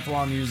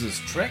Blacephalon uses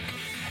Trick,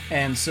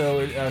 and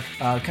so it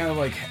kind of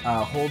like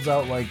holds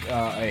out like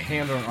a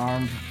hand or an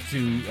arm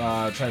to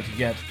try to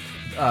get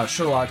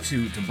Sherlock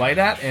to bite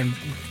at, and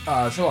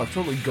Sherlock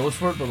totally goes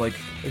for it, but like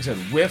I said,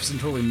 whiffs and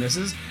totally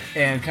misses,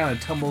 and kind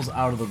of tumbles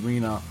out of the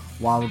arena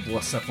while the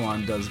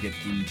Blacephalon does get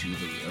into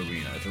the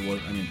arena. If it was,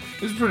 I mean,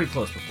 it was pretty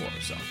close before,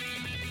 so.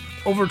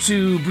 Over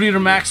to Breeder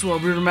Maxwell.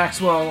 Breeder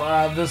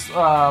Maxwell,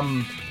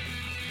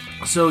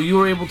 so you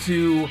were able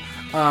to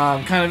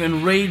kind of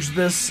enrage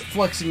this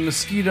flexing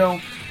mosquito,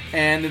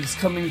 and it's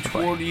coming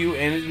toward you,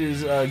 and it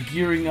is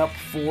gearing up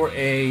for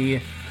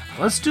a.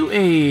 Let's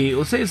say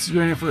it's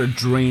gearing up for a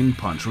Drain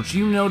Punch, which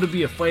you know to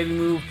be a fighting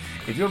move.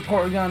 If your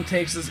Porygon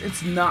takes this,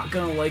 it's not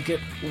gonna like it.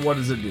 What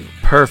does it do?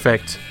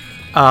 Perfect.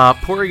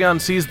 Porygon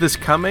sees this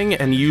coming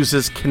and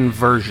uses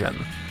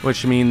Conversion,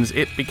 which means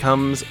it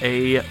becomes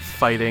a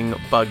fighting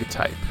bug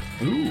type.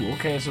 Ooh,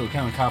 okay, so it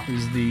kind of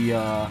copies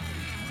the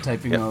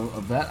typing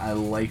of that. I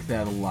like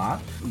that a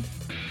lot.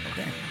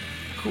 Okay,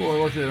 cool, I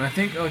like that. And I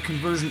think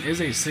Conversion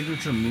is a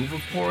signature move of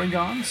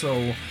Porygon,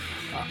 so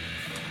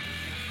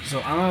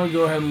I'm gonna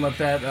go ahead and let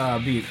that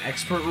be an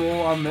expert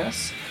roll on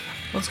this.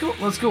 Let's go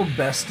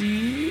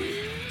besties.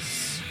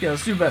 Yeah,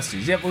 let's do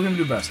besties. Yep, we're gonna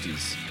do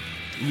besties.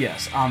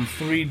 Yes, on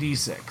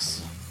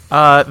 3d6.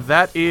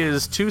 That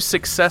is 2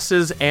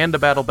 successes and a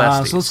battle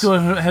besties. So let's go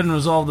ahead and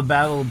resolve the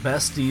battle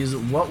besties.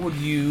 What would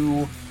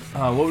you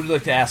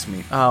like to ask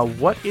me?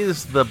 What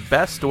is the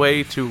best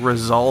way to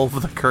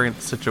resolve the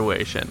current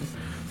situation?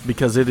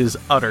 Because it is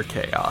utter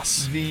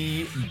chaos.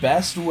 The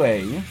best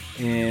way,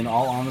 in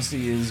all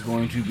honesty, is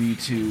going to be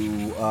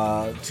to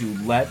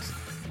let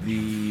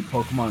the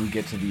Pokemon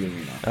get to the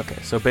arena. Okay,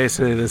 so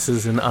basically this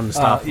is an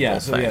unstoppable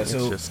thing.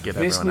 So just get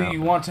basically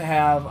you want to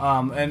have,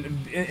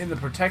 and in the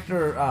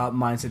Protector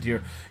mindset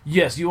here,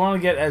 yes, you want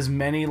to get as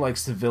many like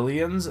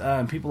civilians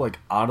and people like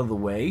out of the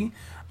way.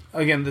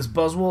 Again, this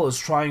Buzzwole is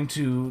trying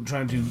to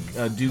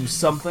do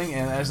something,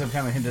 and as I've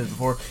kind of hinted at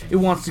before, it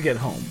wants to get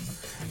home.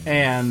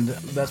 And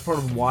that's part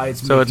of why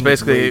it's. So it's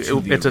basically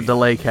it's a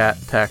delay cat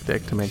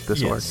tactic to make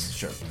this work. Yes,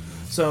 sure.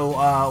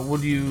 So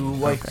would you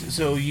like? Okay.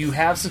 So you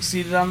have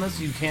succeeded on this.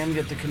 You can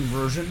get the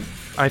conversion.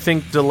 I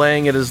think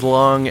delaying it as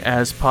long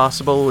as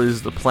possible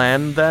is the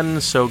plan.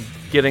 Then, so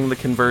getting the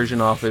conversion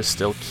off is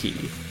still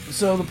key.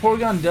 So the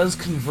Porygon does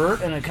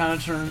convert, and it kind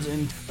of turns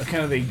into a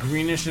kind of a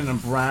greenish and a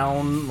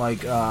brown,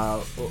 like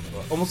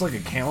almost like a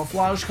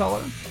camouflage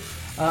color.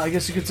 I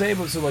guess you could say,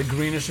 but so like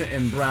greenish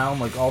and brown,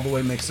 like all the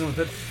way mixed in with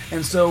it.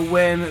 And so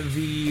when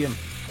the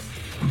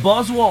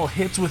Buzzwole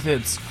hits with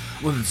its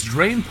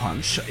Drain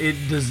Punch, it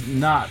does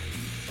not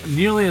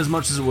nearly as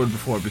much as it would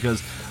before,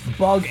 because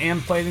Bug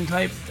and Fighting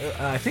type,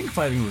 I think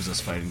Fighting resists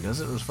Fighting,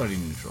 does it? Or is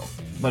Fighting neutral?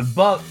 But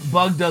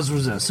Bug does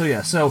resist. So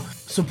yeah, so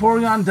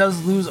Porygon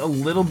does lose a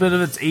little bit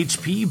of its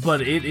HP,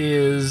 but it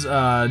is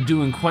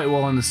doing quite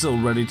well and is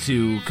still ready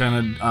to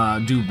kind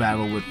of do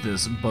battle with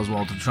this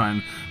Buzzwole to try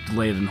and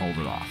delay it and hold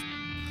it off.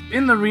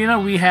 In the arena,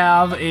 we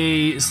have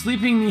a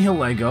sleeping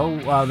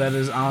Nihilego that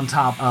is on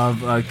top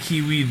of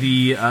Kiwi,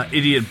 the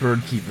idiot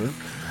bird keeper.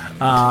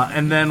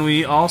 And then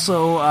we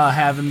also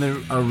have in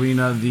the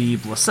arena the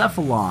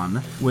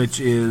Blacephalon, which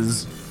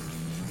is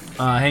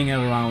hanging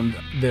out around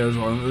there as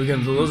well.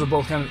 Again, those are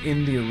both kind of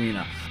in the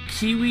arena.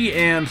 Kiwi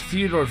and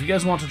Theodore, if you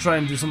guys want to try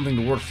and do something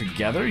to work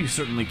together, you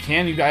certainly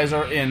can. You guys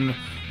are in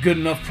good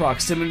enough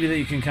proximity that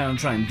you can kind of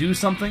try and do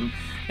something.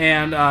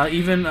 And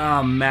even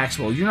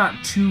Maxwell, you're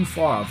not too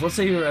far off. Let's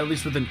say you're at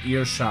least within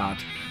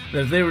earshot.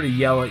 That if they were to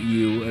yell at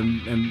you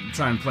and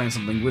try and plan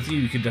something with you,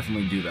 you could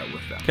definitely do that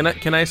with them.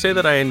 Can I say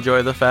that I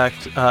enjoy the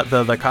fact,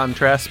 the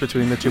contrast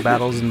between the two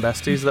battles and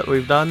besties that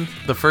we've done?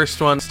 The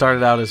first one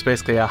started out as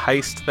basically a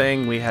heist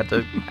thing. We had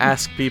to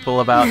ask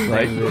people about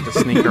things. We had to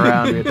sneak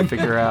around. We had to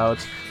figure out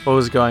what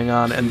was going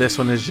on. And this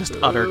one is just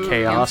utter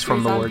chaos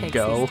from the word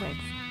go.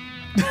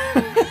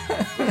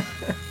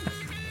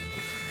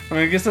 I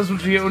mean, I guess that's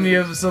what you get when you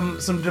have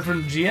some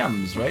different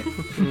GMs, right?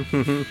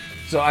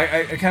 So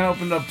I kind of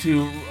opened up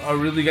to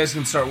really, you guys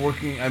can start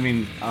working. I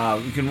mean,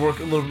 we can work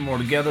a little bit more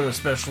together,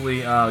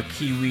 especially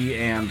Kiwi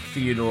and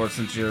Theodore,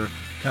 since you're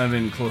kind of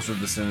in closer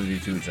vicinity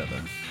to each other.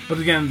 But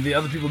again, the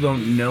other people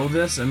don't know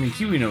this. I mean,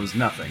 Kiwi knows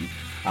nothing,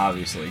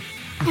 obviously.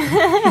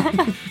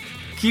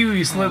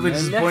 Kiwi is slightly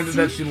disappointed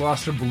that she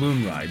lost her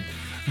balloon ride.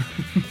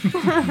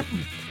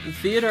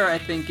 Theodore, I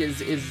think,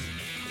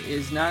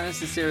 is not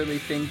necessarily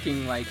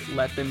thinking, like,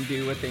 let them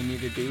do what they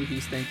need to do.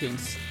 He's thinking,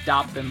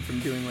 stop them from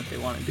doing what they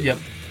want to do. Yep.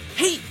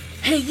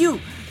 Hey, you!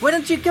 Why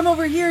don't you come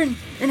over here and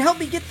help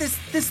me get this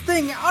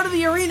thing out of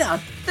the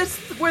arena?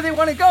 This is where they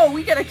want to go.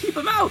 We gotta keep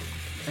them out.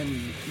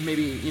 and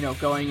maybe,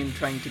 going and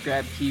trying to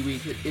grab Kiwi.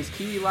 Is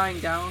Kiwi lying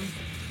down?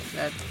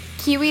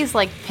 Kiwi's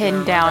like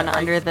pinned Yeah, down right.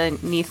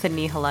 underneath the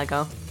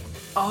Nihilego.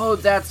 Oh,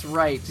 that's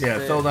right. Yeah,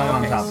 throw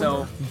down on top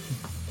So of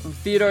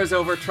Theodore's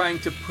over trying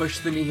to push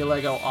the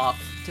Nihilego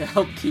off to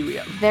help Kiwi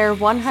up. They're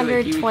So that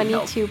Kiwi can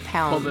 122 help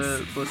pounds. Pull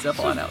the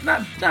Blacephalon out.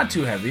 Not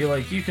too heavy.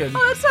 Like you could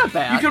Oh, that's not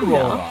bad. you could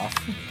roll No. it off.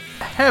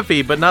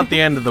 Heavy, but not the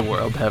end of the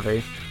world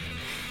heavy.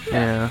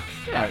 Yeah.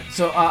 All right,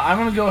 so I'm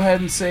going to go ahead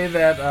and say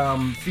that,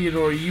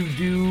 Theodore, you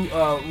do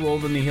roll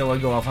the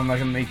Nihilego off. I'm not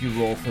going to make you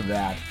roll for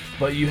that.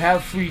 But you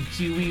have freed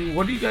Kiwi.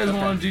 What do you guys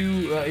want to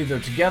do, either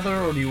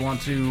together, or do you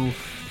want to...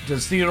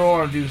 Does Theodore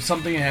want to do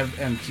something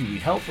and Kiwi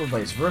help, or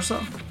vice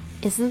versa?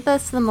 Isn't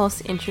this the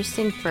most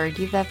interesting bird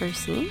you've ever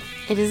seen?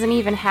 It doesn't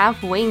even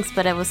have wings,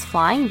 but it was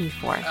flying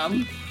before.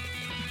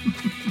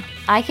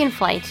 I can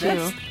fly too.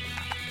 That's-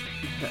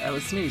 That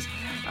was sneeze.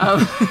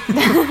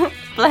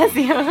 Bless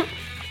you.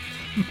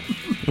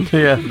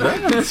 Yeah.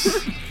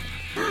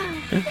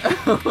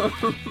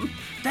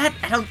 That,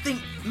 I don't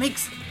think,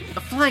 makes a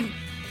flying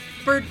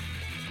bird.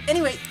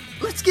 Anyway,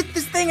 let's get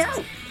this thing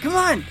out. Come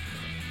on.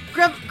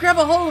 Grab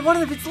a hold of one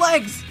of its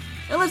legs,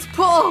 and let's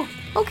pull.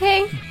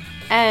 Okay.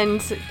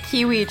 And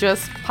Kiwi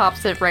just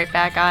pops it right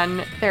back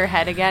on their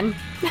head again.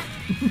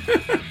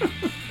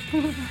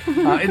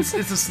 It's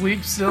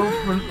asleep still,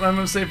 I'm going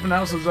to say for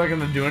now, so it's not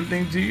going to do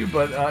anything to you.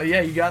 But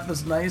yeah, you got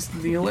this nice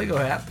Nihilego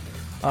hat.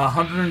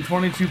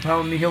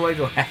 122-pound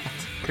Nihilego hat.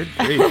 Good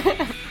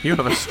grief. You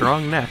have a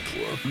strong neck.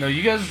 No,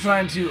 you guys are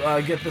trying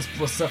to get this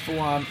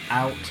Blacephalon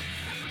out.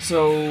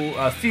 So,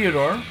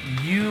 Theodore,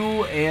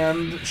 you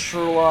and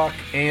Sherlock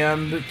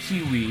and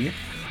Kiwi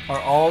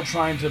are all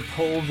trying to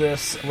pull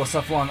this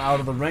Blacephalon out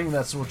of the ring.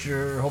 That's what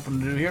you're hoping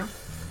to do here.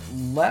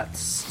 Let's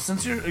say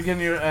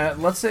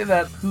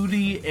that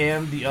Hootie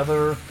and the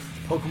other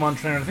Pokemon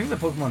trainer, I think the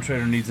Pokemon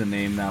trainer needs a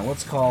name now.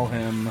 Let's call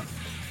him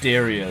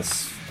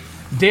Darius.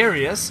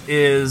 Darius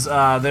is,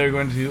 they're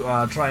going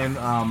to try and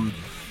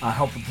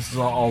help with this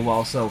all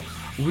well. So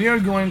we are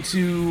going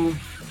to,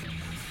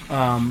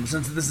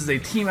 since this is a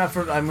team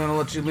effort, I'm going to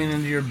let you lean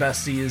into your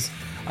besties,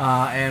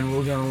 and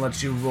we're going to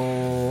let you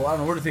roll, I don't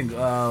know, what do you think, 2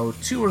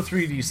 or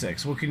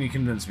 3d6? What can you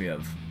convince me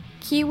of?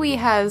 Kiwi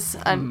has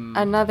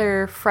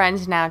another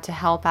friend now to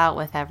help out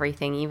with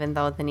everything, even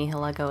though the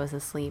Nihilego is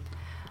asleep.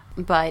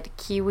 But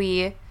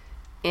Kiwi,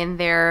 in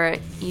their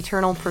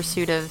eternal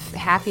pursuit of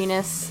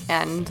happiness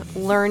and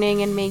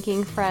learning and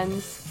making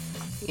friends,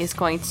 is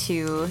going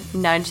to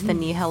nudge the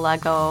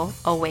Nihilego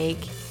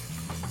awake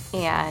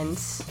and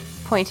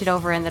point it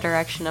over in the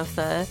direction of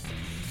the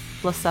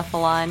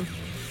Blacephalon.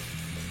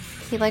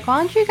 Be like, why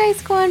don't you guys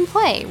go and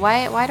play?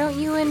 Why don't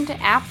you and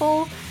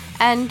Apple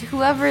and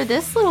whoever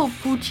this little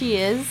poochie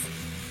is,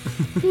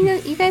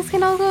 you guys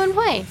can all go and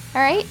play,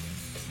 alright?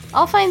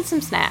 I'll find some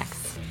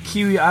snacks.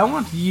 Kiwi, I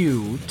want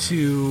you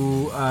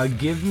to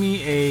give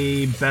me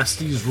a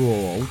besties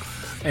roll,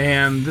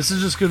 and this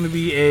is just going to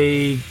be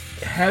a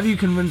have you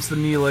convinced the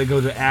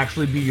Nihilego to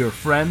actually be your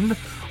friend,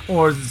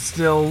 or is it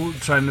still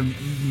trying to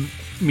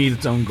meet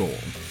its own goal?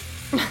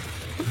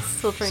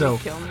 Still trying So,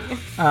 to kill me.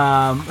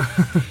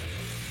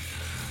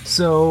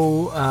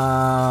 So,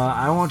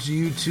 I want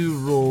you to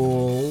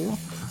roll,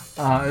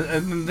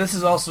 and this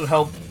is also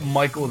help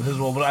Michael with his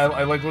roll, but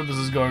I like where this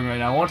is going right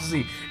now. I want to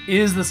see,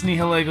 is this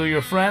Nihilego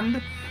your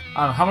friend?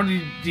 How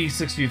many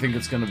d6 do you think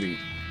it's going to be?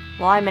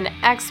 Well, I'm an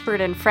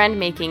expert in friend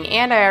making,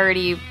 and I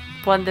already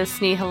won this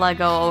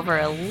Nihilego over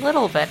a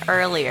little bit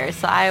earlier,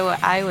 so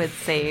I would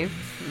say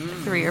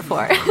 3 or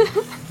 4.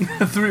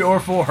 3 or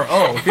 4.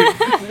 Oh.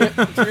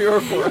 3 or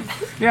 4.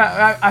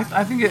 Yeah,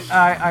 I think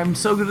I'm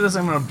so good at this,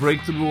 I'm going to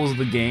break the rules of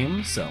the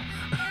game, so.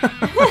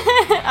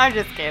 I'm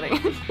just kidding.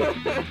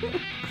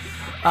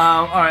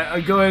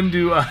 Alright, go ahead and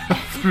do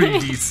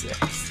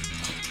 3d6.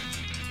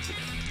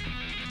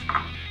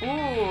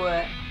 Ooh,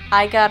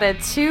 I got a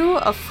 2,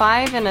 a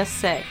 5, and a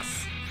 6.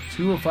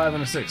 2, a 5,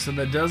 and a 6. So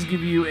that does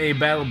give you a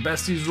Battle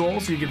Besties roll,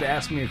 so you get to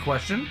ask me a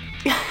question.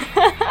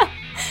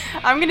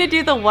 I'm gonna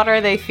do the what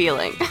are they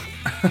feeling?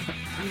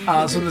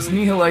 So this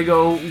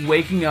Nihilego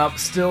waking up,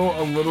 still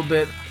a little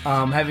bit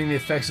having the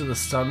effects of the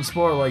stun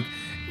spore, like,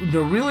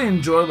 really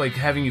enjoyed like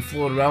having you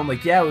float around,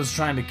 like, yeah, it was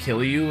trying to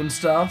kill you and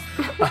stuff.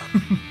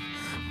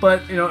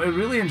 But, it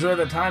really enjoyed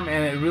that time,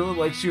 and it really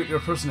likes your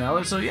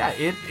personality, so yeah,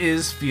 it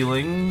is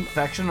feeling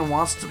affection and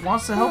wants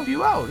to help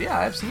you out. Yeah,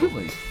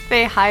 absolutely.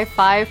 They high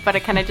five, but it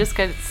kind of just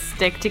gonna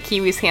stick to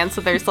Kiwi's hand,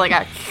 so there's like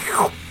a...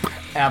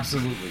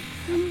 Absolutely.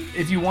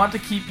 If you want to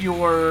keep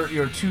your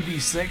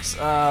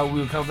 2d6,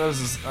 we'll count that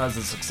as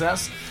a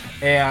success,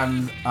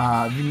 and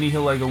the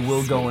Nihilego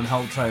will go and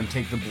help try and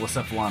take the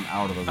Blacephalon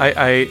out of the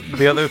ring.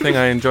 The other thing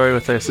I enjoy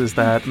with this is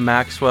that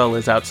Maxwell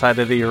is outside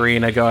of the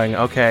arena going,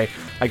 okay,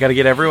 I got to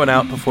get everyone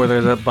out before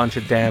there's a bunch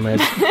of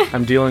damage.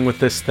 I'm dealing with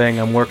this thing.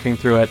 I'm working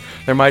through it.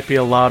 There might be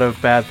a lot of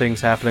bad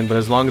things happening, but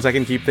as long as I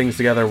can keep things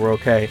together, we're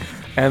okay.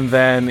 And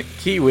then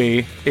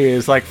Kiwi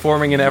is like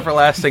forming an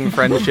everlasting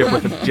friendship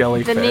with a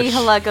jellyfish. The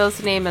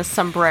Nihilego's name is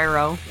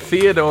Sombrero.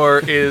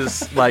 Theodore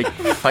is like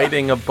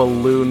fighting a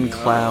balloon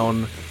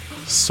clown,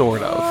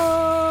 sort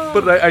of.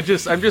 But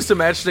I'm just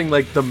imagining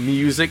like the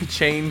music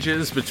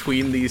changes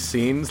between these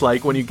scenes.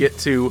 Like when you get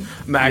to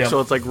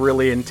Maxwell, it's like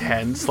really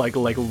intense, like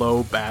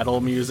low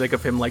battle music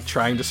of him like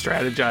trying to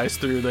strategize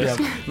through this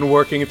and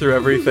working through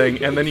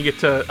everything. And then you get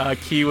to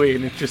Kiwi,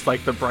 and it's just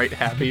like the bright,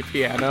 happy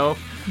piano.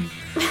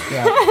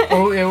 Yeah,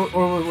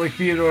 or like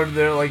Theodore,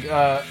 they're like,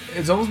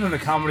 it's almost been a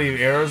comedy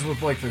of errors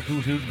with like the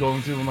hoot hoot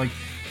going through and like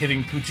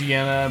hitting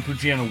Pucciana and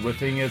Pucciana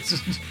whipping. It's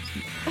just,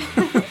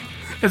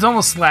 it's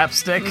almost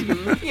slapstick.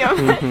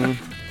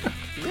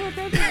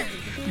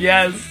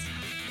 Yes.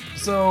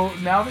 So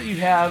now that you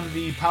have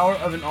the power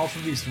of an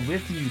Ultra Beast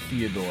with you,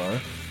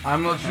 Theodore,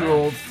 I'm going to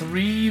roll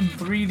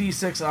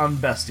 3d6 on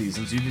besties,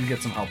 since you did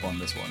get some help on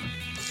this one.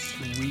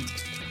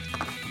 Sweet.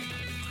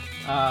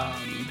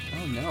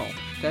 Oh no.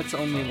 That's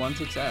only one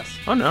success.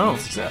 Oh no. One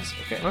success.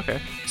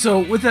 Okay. So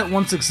with that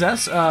one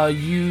success,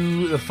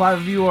 the 5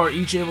 of you are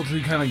each able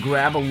to kind of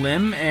grab a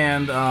limb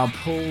and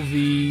pull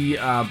the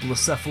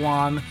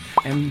Blacephalon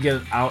and get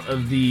it out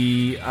of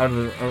the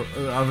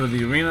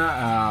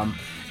arena.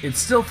 It's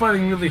still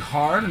fighting really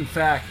hard. In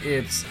fact,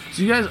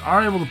 so you guys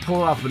are able to pull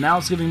it off, but now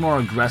it's getting more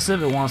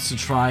aggressive. It wants to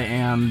try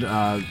and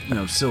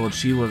still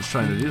achieve what it's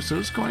trying to do. So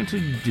it's going to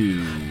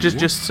do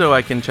just so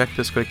I can check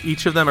this quick.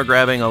 Each of them are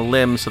grabbing a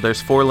limb, so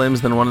there's 4 limbs.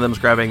 Then one of them's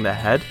grabbing the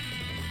head.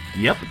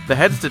 Yep. The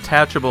head's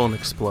detachable and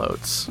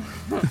explodes.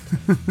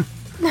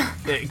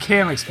 It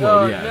can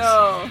explode. Yes.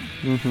 No.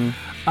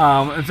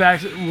 Mm-hmm. In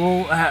fact,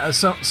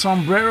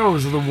 Sombrero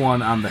is the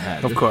one on the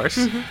head. Of course.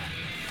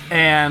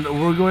 And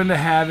we're going to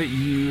have it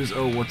use,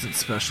 what's its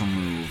special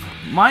move?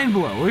 Mind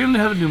Blow. We're going to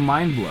have it do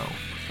Mind Blow.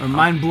 Or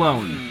Mind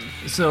Blown.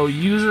 So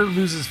user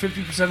loses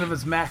 50% of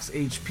its max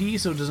HP,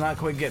 so it does not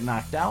quite get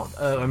knocked out.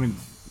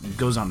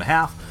 Goes on to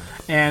half.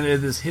 And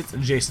this hits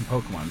adjacent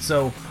Pokemon.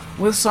 So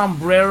with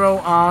Sombrero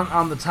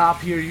on the top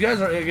here, you guys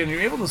are, again,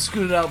 you're able to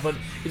scoot it out, but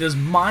it does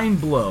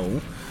Mind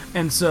Blow.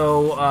 And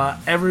so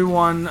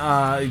everyone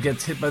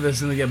gets hit by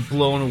this and they get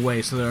blown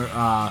away. So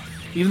they're...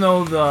 even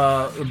though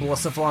the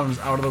Blacephalon is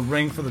out of the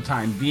ring for the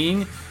time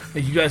being,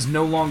 you guys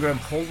no longer have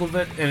hold of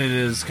it, and it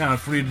is kind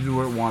of free to do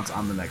what it wants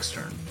on the next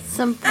turn.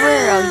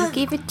 Sombrero, you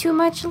gave it too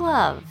much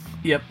love.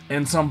 Yep,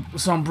 and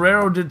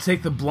Sombrero did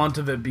take the blunt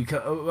of it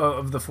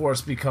of the force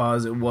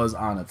because it was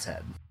on its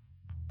head.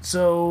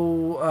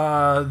 So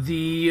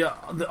the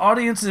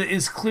audience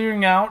is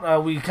clearing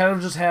out. We kind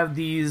of just have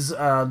these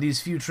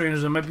few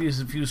trainers. There might be a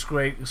few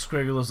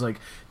scragglers like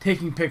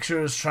taking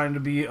pictures, trying to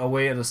be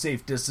away at a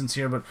safe distance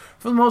here. But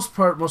for the most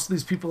part, most of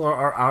these people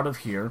are out of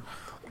here.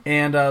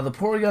 And the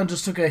Porygon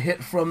just took a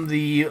hit from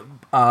the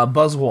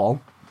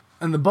Buzzwole.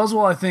 And the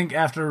Buzzwole, I think,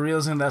 after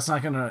realizing that's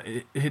not going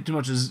to hit too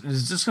much, is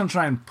just going to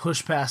try and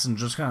push past and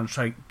just kind of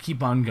try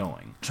keep on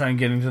going. Try and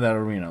get into that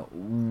arena.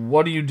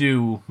 What do you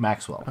do,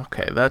 Maxwell?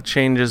 Okay, that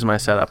changes my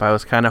setup. I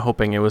was kind of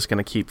hoping it was going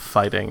to keep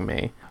fighting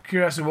me.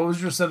 Curiosity, what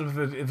was your setup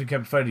if it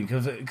kept fighting?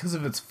 Because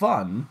if it's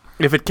fun...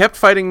 If it kept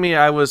fighting me,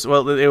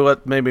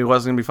 maybe it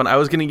wasn't going to be fun. I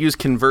was going to use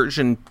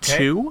Conversion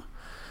 2.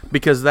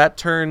 Because that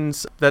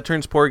turns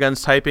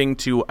Porygon's typing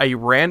to a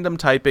random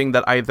typing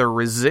that either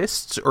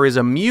resists or is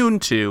immune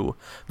to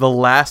the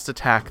last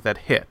attack that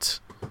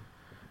hit.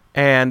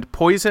 And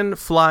Bug,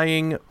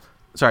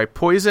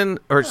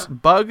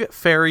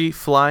 Fairy,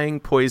 Flying,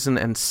 Poison,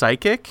 and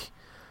Psychic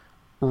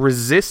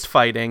resist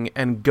fighting,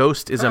 and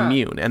Ghost is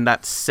immune, and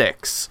that's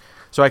 6.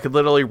 So I could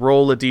literally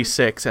roll a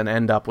d6 and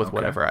end up with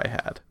whatever I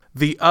had.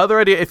 The other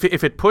idea,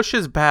 if it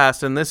pushes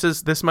past, and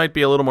this might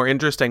be a little more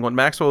interesting, what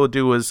Maxwell would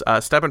do is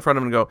step in front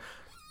of him and go,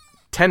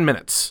 10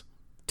 minutes.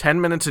 10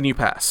 minutes and you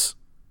pass.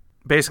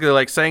 Basically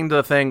like saying to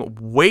the thing,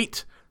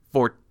 wait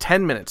for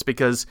 10 minutes,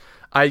 because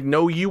I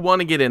know you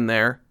want to get in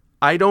there.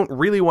 I don't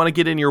really want to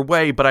get in your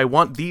way, but I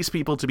want these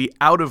people to be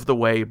out of the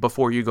way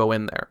before you go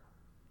in there.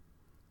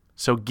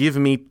 So give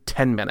me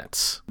 10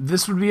 minutes.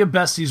 This would be a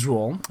besties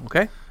roll.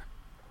 Okay.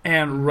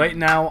 And right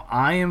now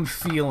I am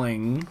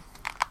feeling...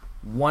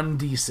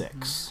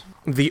 1d6.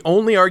 The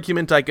only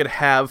argument I could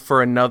have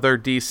for another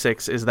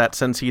d6 is that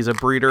since he's a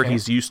breeder,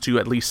 he's used to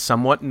at least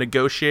somewhat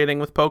negotiating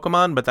with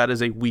Pokemon, but that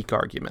is a weak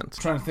argument.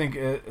 I'm trying to think,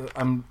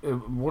 I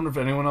wonder if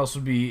anyone else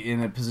would be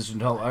in a position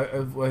to help. I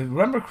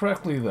remember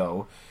correctly,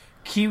 though,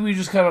 Kiwi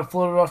just kind of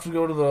floated off to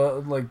go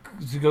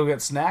to go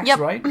get snacks,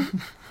 right?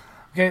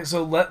 Okay,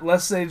 so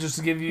let's say, just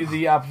to give you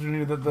the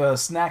opportunity, that the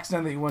snack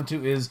stand that you went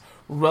to is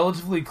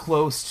relatively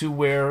close to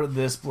where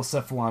this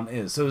Blacephalon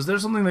is. So is there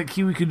something that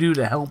Kiwi could do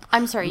to help?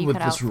 I'm sorry, you with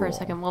cut out this for a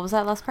second. What was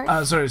that last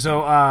part? Sorry,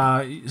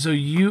 so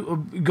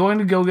you going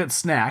to go get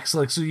snacks,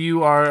 so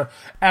you are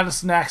at a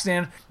snack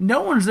stand.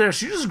 No one's there,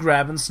 so you're just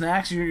grabbing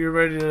snacks. You're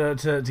ready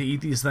to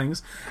eat these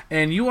things.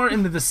 And you are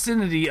in the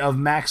vicinity of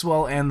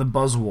Maxwell and the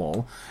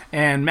Buzzwole.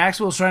 And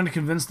Maxwell's trying to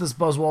convince this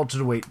Buzzwole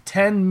to wait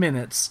 10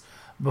 minutes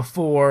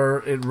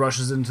before it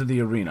rushes into the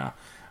arena.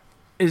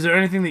 Is there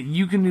anything that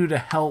you can do to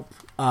help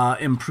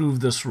improve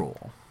this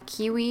roll?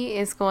 Kiwi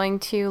is going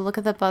to look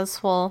at the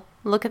Buzzwole,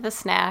 look at the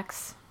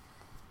snacks,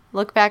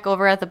 look back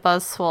over at the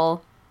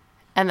Buzzwole,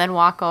 and then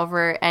walk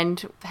over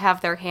and have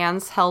their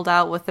hands held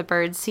out with the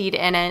bird seed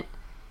in it,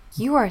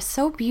 You are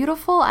so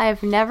beautiful.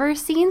 I've never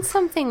seen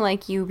something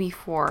like you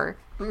before.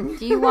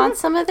 Do you want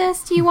some of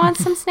this? Do you want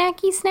some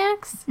snacky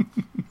snacks?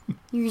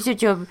 You're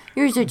such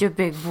a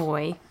big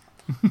boy.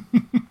 I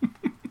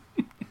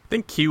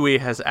think Kiwi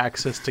has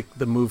access to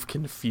the move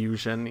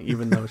Confusion,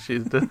 even though she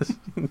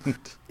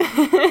doesn't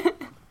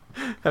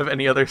have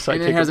any other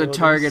psychic And it has abilities. a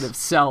target of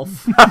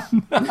self.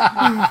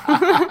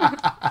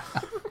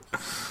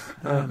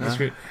 That's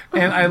great.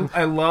 And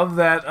I love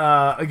that,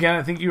 again,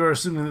 I think you are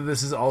assuming that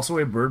this is also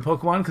a bird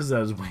Pokemon because it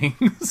has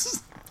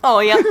wings. Oh,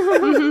 yeah.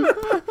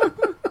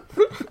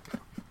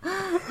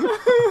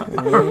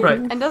 All right.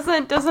 And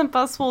doesn't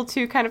Buzzwole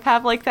 2 kind of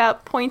have like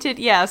that pointed?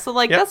 Yeah, so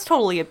like Yep. that's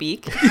totally a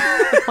beak.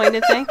 The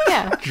pointed thing.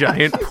 Yeah.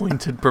 Giant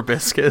pointed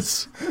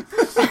proboscis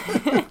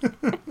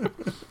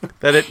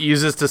that it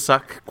uses to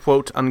suck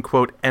quote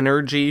unquote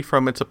energy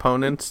from its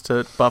opponents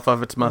to buff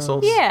up its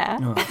muscles. Yeah.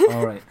 Oh,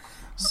 all right.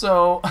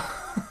 So,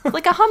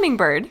 Like a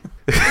hummingbird.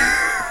 Yes,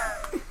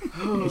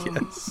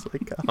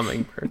 like a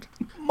hummingbird.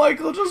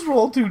 Michael, just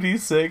roll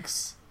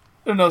 2d6.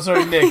 Oh, no,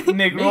 sorry, Nick.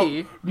 Nick, roll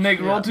Me?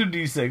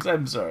 2d6.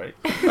 I'm sorry.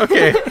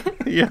 Okay.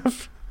 Yep.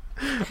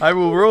 I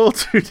will roll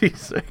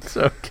 2d6.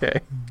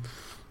 Okay.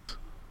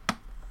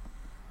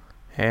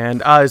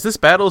 And is this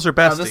battles or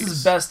besties? This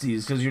is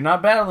besties because you're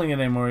not battling it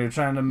anymore. You're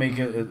trying to make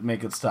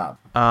it stop.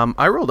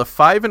 I rolled a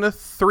 5 and a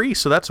 3,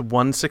 so that's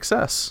 1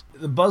 success.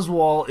 The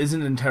Buzzwole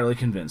isn't entirely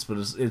convinced, but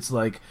it's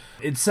like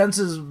it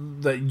senses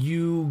that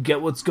you get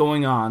what's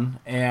going on,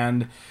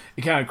 and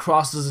it kind of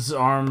crosses its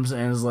arms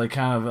and is like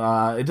kind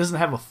of it doesn't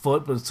have a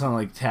foot, but it's kind of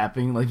like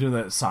tapping, like doing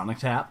that Sonic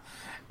tap,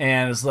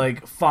 and it's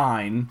like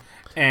fine,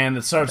 and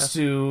it starts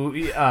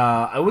to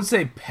I would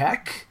say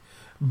peck,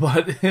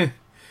 but you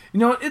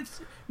know it's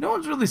no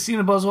one's really seen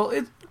a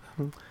Buzzwole.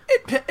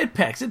 It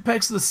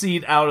pecks the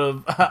seed out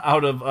of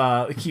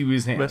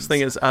Kiwi's hands. Best thing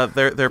is,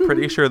 they're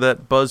pretty sure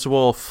that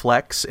Buzzwole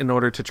flex in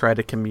order to try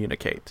to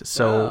communicate.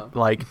 So,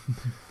 like,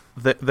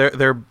 their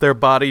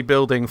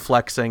bodybuilding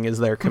flexing is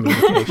their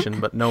communication,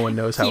 but no one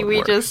knows how Kiwi it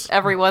works. just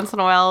every once in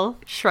a while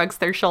shrugs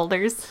their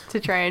shoulders to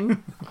try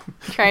and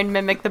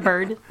mimic the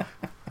bird.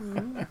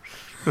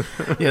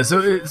 Yeah, so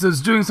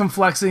it's doing some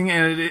flexing,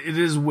 and it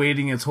is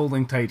waiting. It's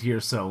holding tight here,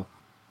 so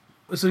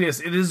yes,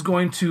 it is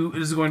going to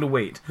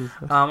wait.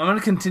 I'm going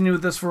to continue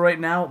with this for right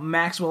now.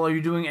 Maxwell, are you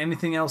doing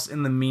anything else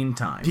in the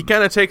meantime? He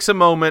kind of takes a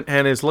moment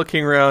and is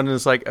looking around and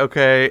is like,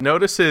 okay,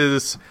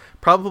 notices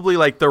probably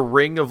like the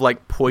ring of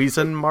like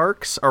poison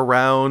marks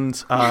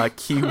around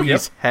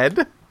Kiwi's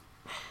head.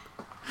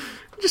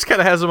 Just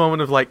kind of has a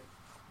moment of like,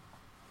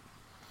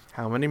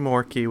 how many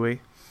more,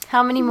 Kiwi?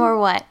 How many more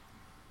what?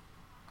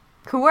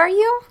 Who are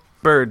you?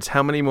 Birds.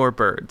 How many more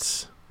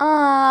birds?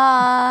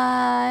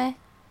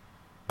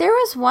 There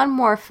was one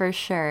more for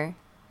sure.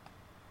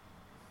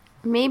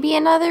 Maybe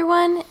another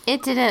one?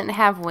 It didn't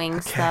have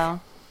wings,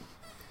 though.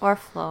 Or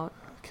float.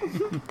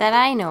 That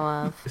I know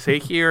of. Stay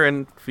here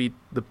and feed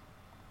the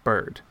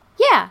bird.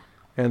 Yeah.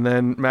 And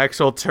then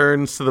Maxwell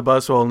turns to the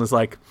Buzzwole and is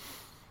like,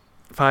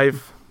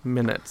 5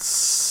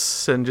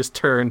 minutes, and just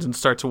turns and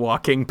starts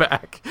walking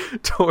back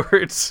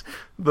towards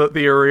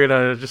the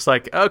arena. Just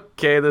like,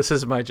 okay, this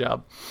is my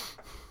job.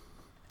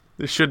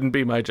 This shouldn't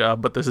be my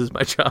job, but this is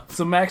my job.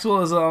 So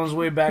Maxwell is on his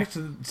way back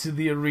to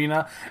the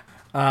arena.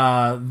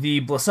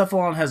 The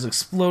Blacephalon has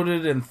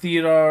exploded, and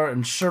Theodore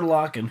and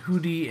Sherlock and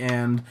Hootie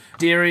and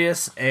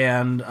Darius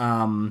and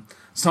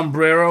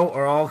Sombrero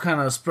are all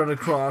kind of spread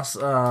across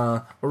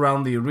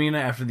around the arena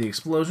after the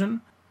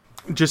explosion.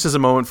 Just as a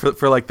moment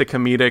for like the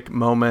comedic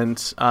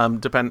moment,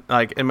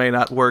 like it may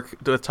not work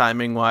with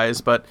timing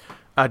wise, but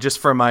just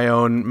for my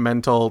own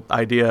mental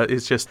idea,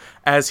 is just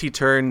as he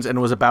turns and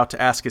was about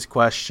to ask his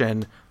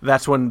question,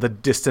 that's when the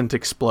distant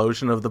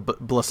explosion of the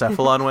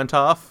Blacephalon went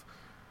off.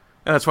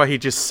 And that's why he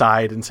just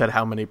sighed and said,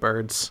 how many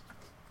birds?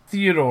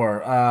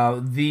 Theodore,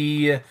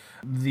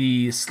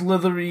 the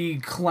slithery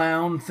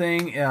clown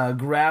thing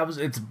grabs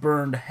its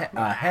burned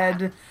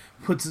head,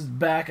 puts it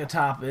back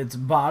atop its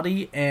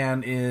body,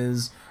 and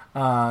is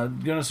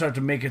going to start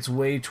to make its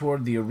way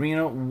toward the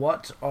arena.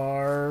 What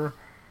are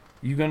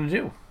you going to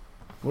do?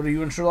 What are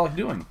you and Sherlock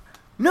doing?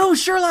 No,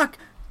 Sherlock!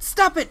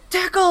 Stop it!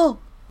 Tackle!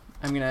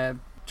 I'm gonna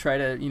try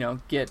to,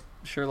 get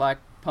Sherlock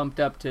pumped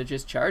up to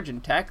just charge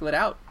and tackle it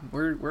out.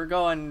 We're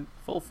going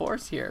full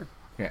force here.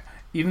 Okay.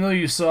 Even though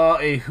you saw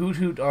a Hoot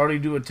Hoot already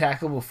do a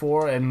tackle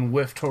before and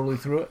whiff totally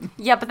through it?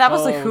 Yeah, but that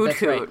was a hoot that's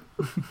hoot.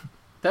 right.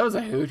 That was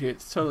a hoot hoot.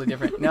 It's totally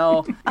different.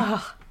 No.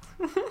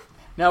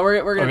 No,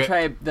 we're gonna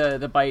try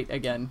the bite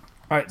again.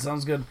 Alright,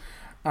 sounds good.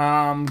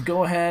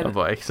 Go ahead. Oh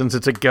boy, since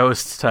it's a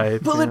ghost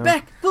type. Pull it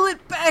back! Pull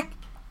it back!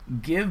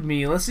 Give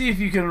me. Let's see if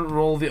you can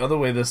roll the other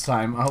way this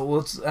time.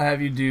 Let's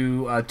have you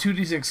do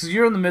 2d6 because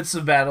you're in the midst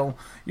of battle.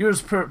 You're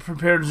as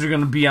prepared as you're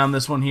going to be on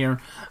this one here,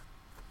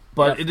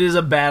 but It is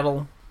a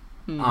battle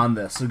on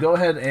this. So go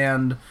ahead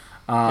and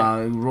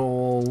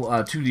roll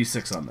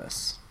 2d6 on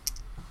this.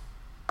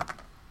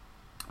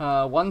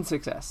 1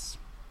 success.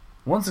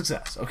 1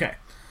 success. Okay.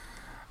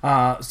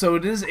 So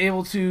it is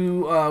able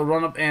to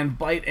run up and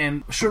bite,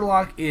 and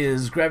Sherlock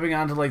is grabbing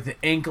onto like the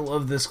ankle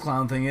of this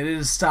clown thing. It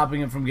is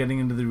stopping it from getting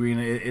into the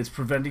arena. It's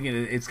preventing it.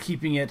 It's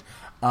keeping it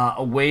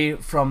away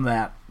from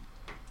that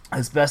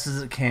as best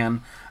as it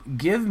can.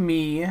 Give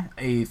me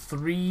a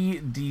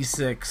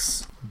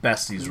 3d6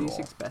 besties roll.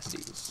 3d6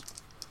 besties.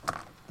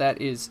 That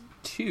is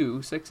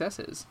 2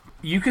 successes.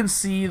 You can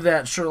see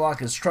that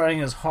Sherlock is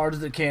trying as hard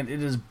as it can.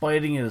 It is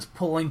biting, it is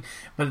pulling,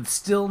 but it's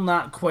still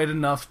not quite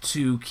enough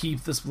to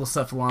keep this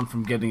Blacephalon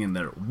from getting in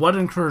there. What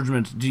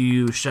encouragement do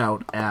you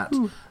shout at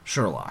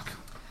Sherlock?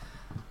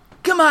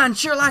 Come on,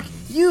 Sherlock!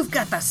 You've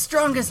got the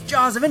strongest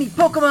jaws of any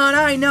Pokemon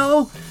I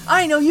know!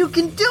 I know you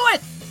can do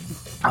it!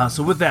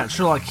 So with that,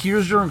 Sherlock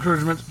hears your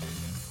encouragement,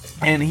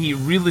 and he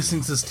really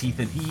sinks his teeth,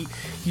 and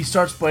he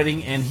starts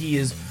biting, and he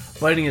is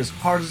biting as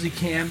hard as he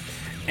can.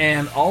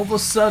 And all of a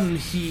sudden,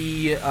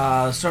 he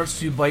starts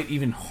to bite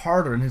even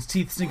harder, and his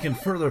teeth sink in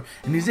further.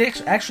 And he's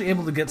actually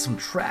able to get some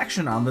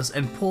traction on this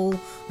and pull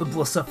the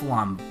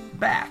Blacephalon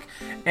back.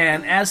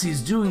 And as he's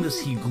doing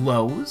this, he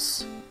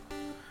glows,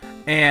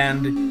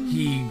 and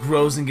he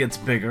grows and gets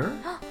bigger.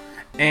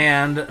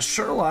 And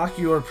Sherlock,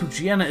 your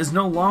Poochyena, is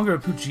no longer a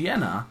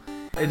Poochyena.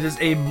 It is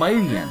a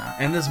Mightyena.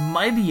 And this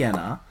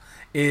Mightyena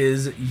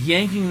is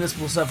yanking this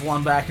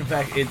Blacephalon back. In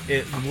fact, the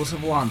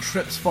Blacephalon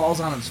trips, falls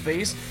on its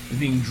face, is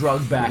being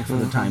drugged back for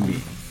the time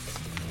being.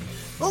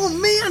 Oh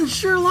man,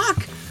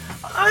 Sherlock!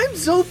 I'm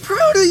so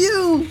proud of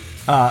you!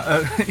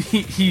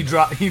 He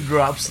drops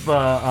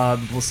the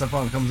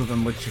Blacephalon, comes up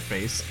and licks your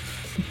face.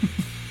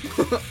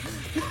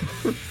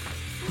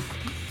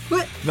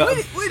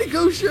 Way to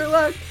go,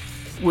 Sherlock!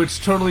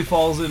 Which totally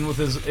falls in with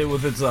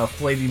its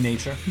flighty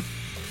nature.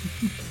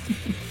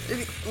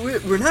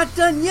 We're not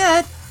done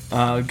yet!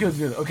 Good.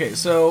 Okay,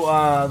 so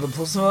the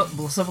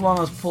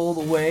Blacephalon is pulled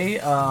away.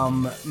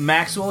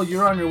 Maxwell,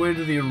 you're on your way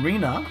to the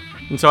arena.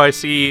 And so I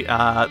see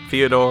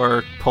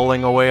Theodore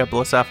pulling away a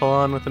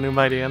Blacephalon with the new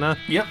Mightyena.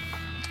 Yep.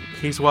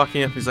 He's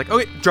walking up. He's like,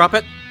 okay, drop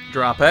it.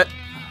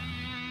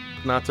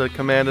 Not to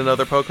command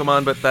another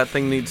Pokemon, but that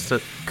thing needs to...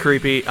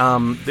 Creepy.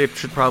 It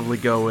should probably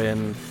go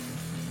in...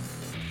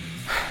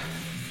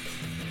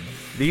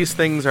 These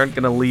things aren't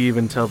going to leave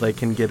until they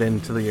can get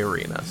into the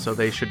arena, so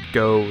they should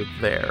go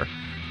there.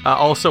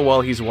 Also,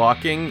 while he's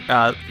walking,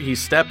 he's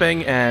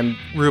stepping, and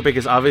Rubik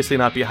is obviously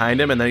not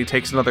behind him, and then he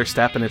takes another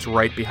step, and it's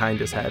right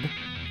behind his head.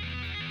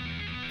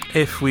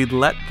 If we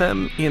let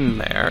them in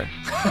there,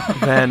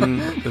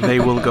 then they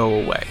will go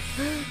away.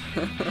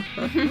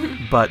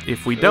 But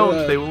if we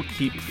don't, they will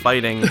keep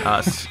fighting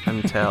us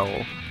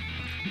until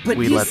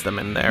we let them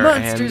in there.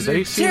 Monsters and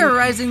they are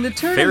terrorizing the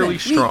tournament. fairly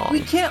strong.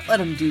 We can't let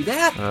them do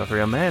that. For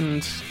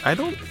amend, I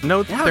don't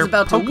know that I they're was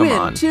about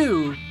Pokemon. to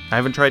win, too. I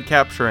haven't tried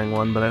capturing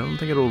one, but I don't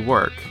think it would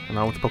work.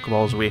 Not with the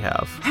Pokeballs we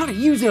have. How do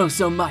you know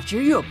so much?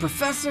 Are you a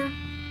professor?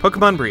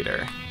 Pokemon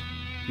breeder.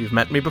 You've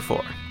met me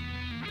before.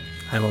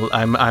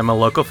 I'm a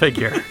local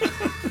figure.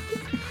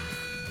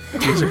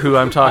 These are who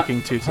I'm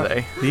talking to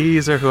today.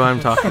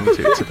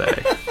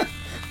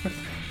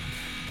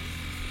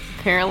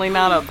 Apparently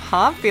not a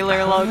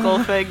popular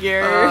local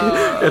figure.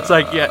 It's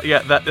like,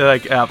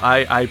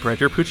 I bred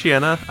your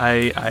Poochyena.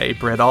 I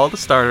bred all the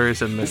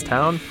starters in this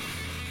town.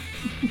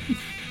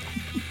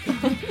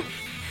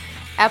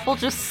 Apple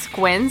just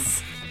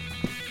squints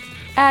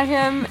at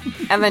him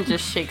and then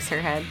just shakes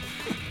her head.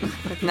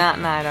 Like, nah,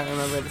 I don't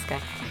remember this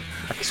guy.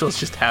 Maxwell's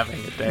just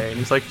having a day, and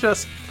he's like,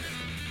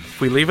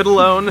 if we leave it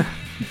alone,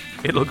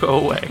 it'll go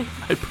away.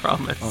 I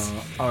promise.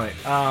 All right.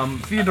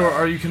 Theodore,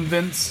 are you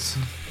convinced?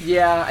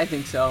 Yeah, I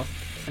think so.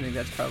 I think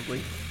that's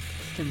probably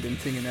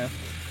convincing enough.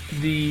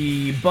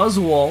 The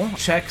Buzzwole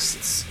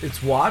checks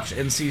its watch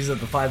and sees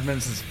that the 5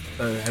 minutes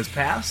has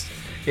passed.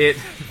 It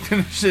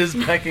finishes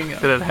pecking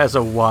up. That it has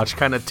a watch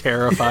kind of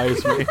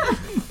terrifies me.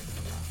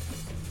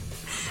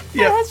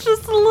 Yeah. That's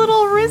just a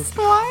little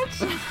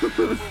wristwatch.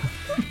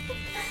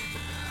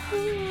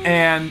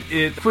 And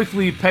it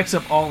quickly pecks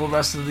up all the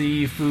rest of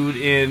the food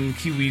in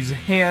Kiwi's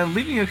hand,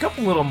 leaving a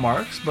couple little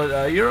marks,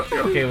 but you're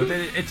okay with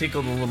it. It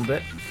tickled a little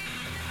bit.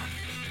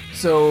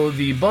 So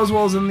the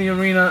Buzzwole's in the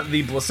arena,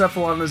 the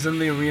Blacephalon is in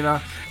the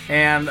arena,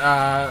 and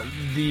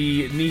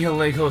the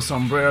Nihilego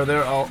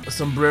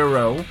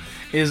Sombrero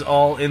is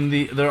all in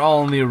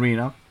the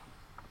arena.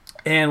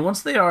 And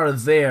once they are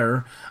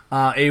there,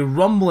 a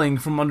rumbling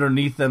from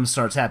underneath them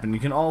starts happening. You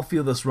can all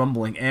feel this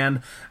rumbling,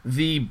 and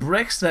the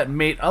bricks that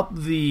made up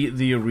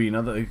the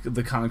arena,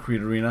 the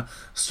concrete arena,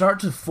 start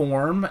to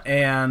form,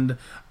 and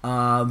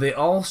they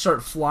all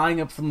start flying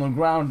up from the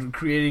ground,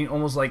 creating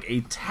almost like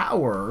a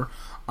tower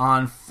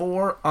on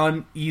 4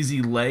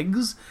 uneasy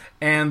legs,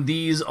 and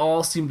these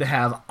all seem to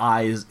have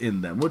eyes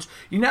in them, which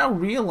you now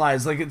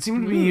realize, like, it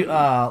seemed to be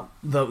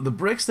the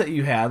bricks that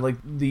you had, like,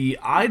 the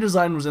eye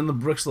design was in the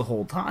bricks the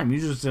whole time. You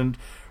just didn't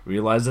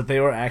realize that they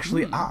were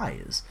actually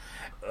eyes.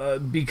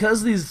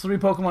 Because these 3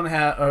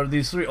 Pokemon or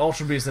these 3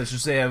 Ultra Beasts, I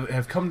should say,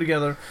 have come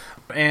together,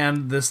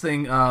 and this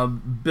thing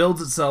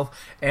builds itself,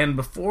 and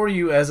before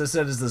you, as I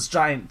said, is this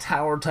giant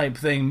tower type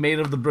thing made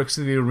of the bricks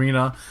of the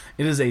arena.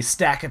 It is a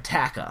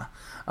Stakataka.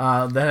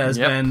 that has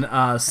been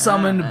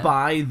summoned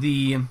by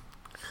these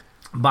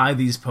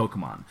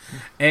Pokemon,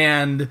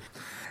 and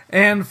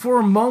for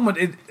a moment,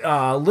 it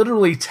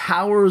literally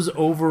towers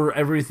over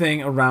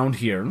everything around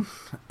here,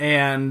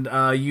 and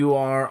you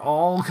are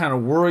all kind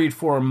of worried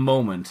for a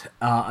moment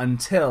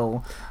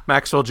until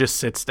Maxwell just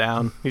sits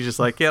down. He's just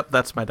like, "Yep,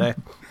 that's my day."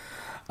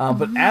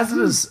 But as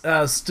it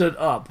has stood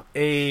up,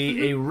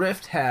 a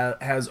rift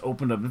has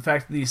opened up. In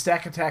fact, the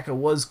Stakataka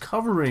was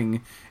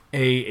covering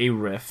a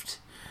rift,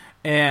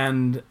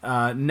 and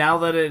now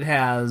that it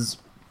has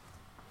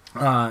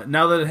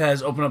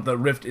opened up, the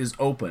rift is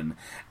open,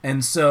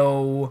 and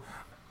so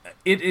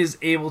it is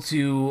able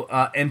to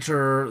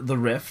enter the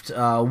rift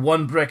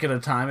one brick at a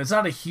time. It's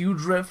not a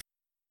huge rift,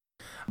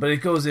 but it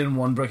goes in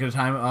one brick at a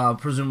time,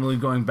 presumably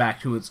going back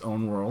to its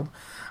own world.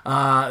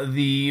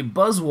 The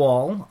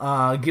Buzzwole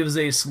gives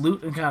a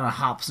salute and kind of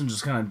hops and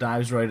just kind of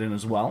dives right in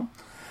as well.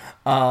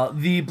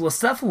 The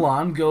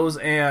Blacephalon goes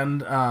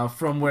and,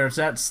 from where it's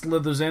at,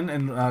 slithers in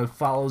and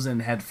follows in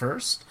head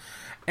first.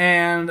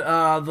 And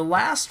the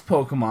last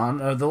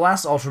Pokemon, the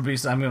last Ultra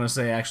Beast I'm going to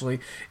say actually,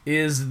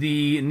 is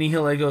the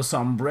Nihilego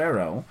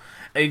Sombrero.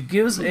 It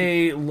gives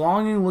a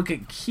longing look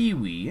at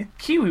Kiwi.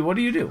 Kiwi, what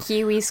do you do?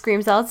 Kiwi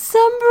screams out,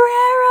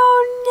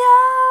 "Sombrero,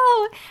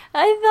 no!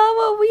 I thought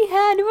what we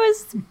had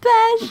was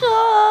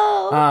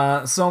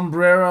special!"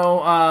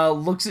 Sombrero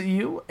looks at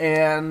you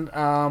and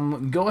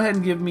go ahead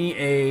and give me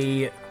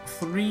a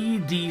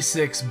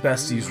 3d6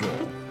 besties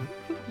roll.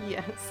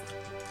 Yes.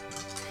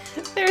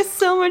 There's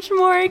so much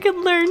more I could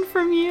learn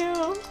from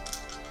you.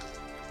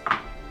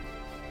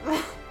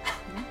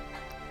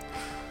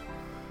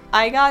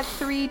 I got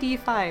 3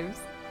 d5s.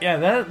 Yeah,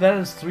 that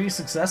is 3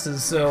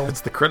 successes. So It's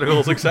the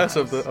critical success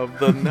of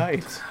the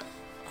night.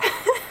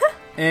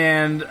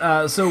 And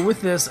so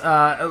with this,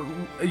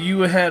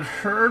 you had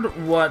heard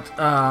what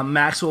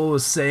Maxwell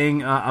was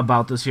saying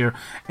about this here,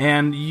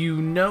 and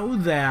you know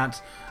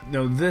that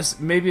this,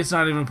 maybe it's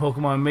not even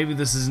Pokemon, maybe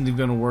this isn't even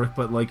going to work,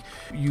 but like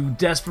you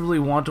desperately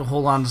want to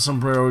hold on to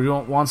Sombrero. You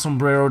don't want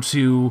Sombrero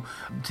to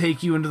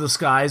take you into the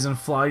skies and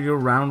fly you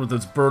around with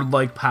its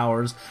bird-like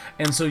powers,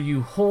 and so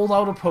you hold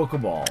out a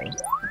Pokeball.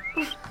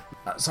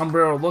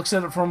 Sombrero looks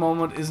at it for a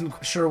moment, isn't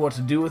sure what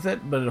to do with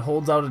it, but it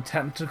holds out a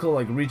tentacle,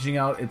 like reaching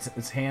out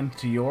its hand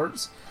to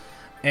yours,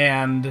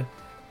 and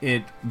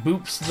it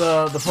boops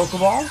the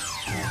Pokeball,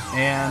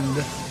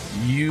 and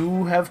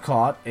you have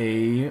caught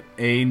a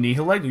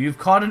Nihilego. You've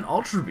caught an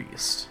Ultra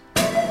Beast.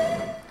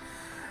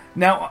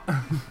 Now,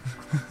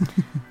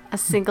 A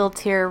single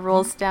tear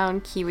rolls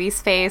down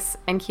Kiwi's face,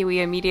 and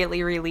Kiwi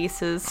immediately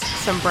releases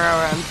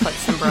Sombrero and puts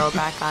Sombrero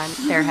back on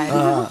their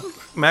head.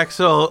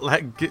 Maxwell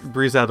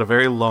breathes out a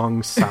very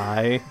long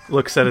sigh,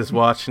 looks at his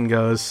watch, and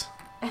goes,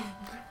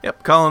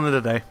 "Yep, calling it a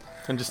day,"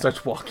 and just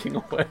starts walking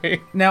away.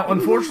 Now,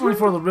 unfortunately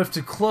for the rift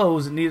to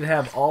close, it needed to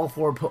have all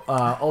 4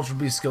 Ultra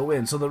Beasts go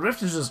in, so the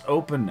rift is just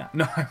open now.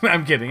 No,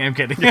 I'm kidding.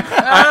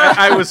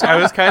 I was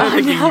kind of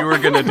thinking you were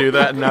gonna do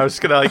that, and I was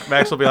gonna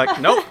Maxwell be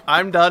like, "Nope,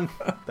 I'm done.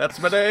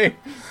 That's my day."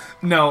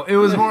 No, it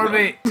was more of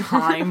a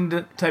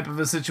timed type of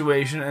a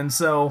situation, and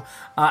so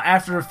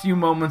after a few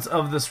moments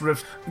of this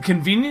rift,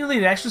 conveniently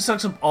it actually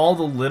sucks up all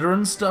the litter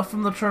and stuff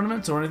from the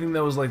tournament, so anything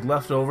that was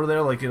left over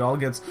there, it all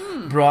gets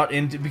brought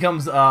into, it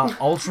becomes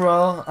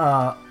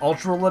ultra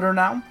litter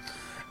now.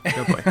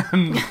 Good boy.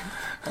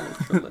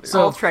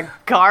 So Ultra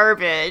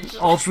garbage.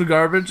 Ultra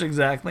garbage,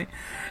 exactly.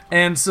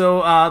 And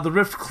so the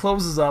rift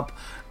closes up.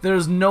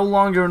 There's no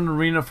longer an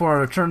arena for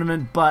our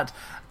tournament, but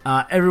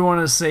everyone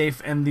is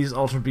safe, and these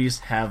Ultra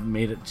Beasts have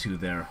made it to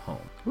their home.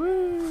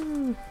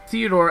 Woo!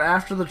 Theodore,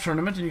 after the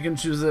tournament, and you can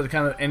choose it at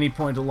kind of any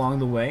point along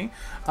the way,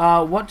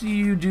 what do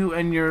you do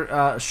in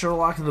your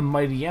Sherlock of the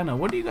Mightyena?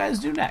 What do you guys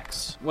do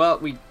next? Well,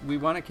 we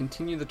want to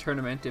continue the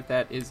tournament if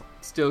that is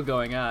still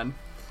going on.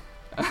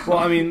 Well,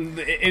 I mean,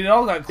 it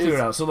all got cleared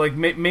out, so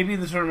maybe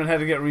the tournament had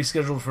to get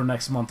rescheduled for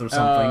next month or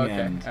something.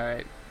 Okay. And, all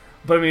right.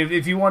 But I mean,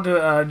 if you want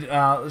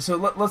to, so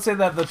let's say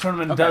that the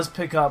tournament does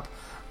pick up.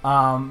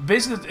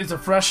 Basically, it's a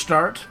fresh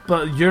start,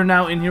 but you're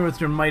now in here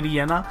with your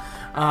Mightyena,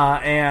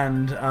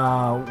 and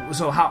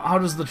so how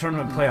does the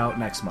tournament play out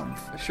next month?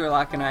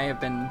 Sherlock and I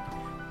have been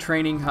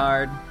training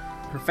hard,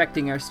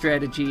 perfecting our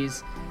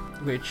strategies,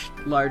 which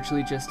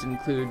largely just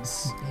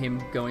includes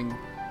him going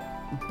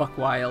buck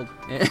wild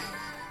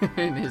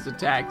in his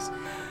attacks,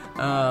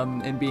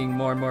 and being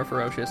more and more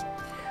ferocious.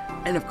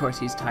 And of course,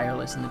 he's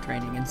tireless in the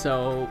training. And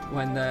so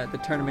when the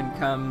tournament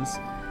comes,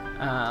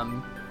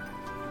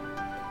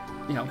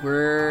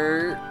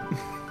 we're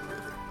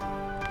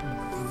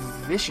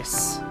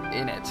vicious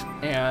in it,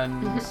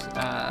 and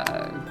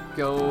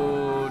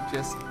go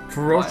just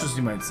Ferocious,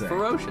 you might say.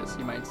 Ferocious,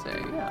 you might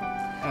say.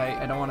 Yeah.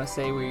 I don't want to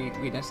say we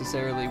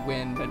necessarily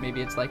win, but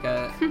maybe it's like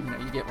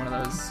you get one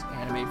of those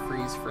anime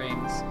freeze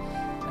frames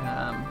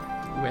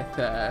with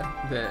the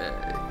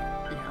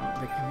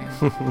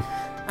command.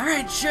 All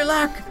right,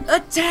 Sherlock,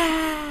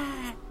 attack!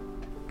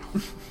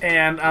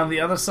 And on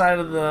the other side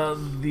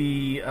of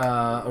the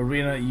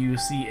arena, you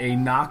see a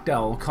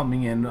Noctowl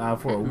coming in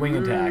for a wing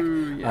attack,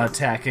 yes.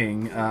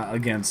 attacking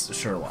against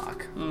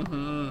Sherlock.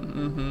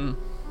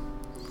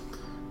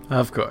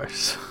 Of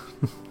course.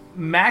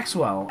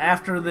 Maxwell,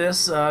 after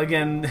this,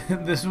 again,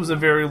 this was a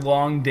very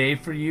long day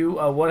for you.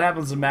 What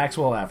happens to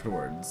Maxwell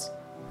afterwards?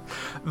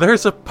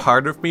 There's a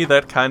part of me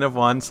that kind of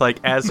wants, like,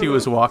 as he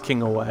was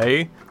walking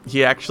away,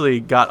 he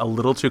actually got a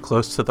little too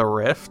close to the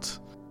rift.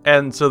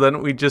 And so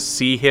then we just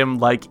see him,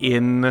 like,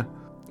 in,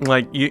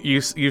 like,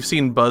 you've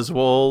seen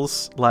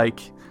Buzzwole's,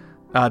 like,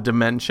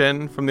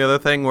 dimension from the other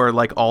thing, where,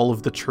 like, all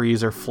of the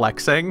trees are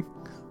flexing.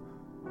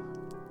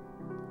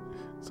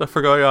 Stuff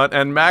are going on.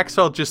 And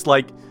Maxwell just,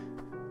 like,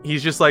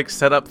 he's just, like,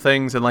 set up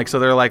things, and, like, so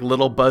they're, like,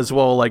 little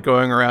Buzzwole, like,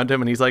 going around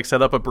him, and he's, like,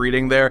 set up a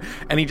breeding there,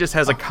 and he just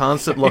has a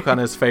constant look on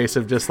his face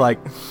of just, like,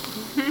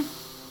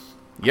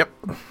 yep,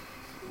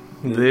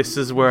 this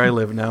is where I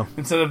live now.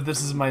 Instead of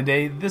this is my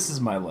day, this is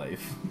my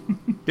life.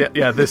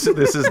 Yeah, this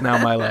is now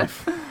my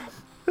life.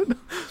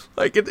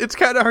 Like, it's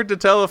kind of hard to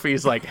tell if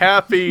he's, like,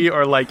 happy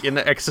or, like, in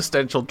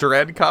existential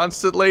dread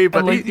constantly.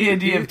 But I like the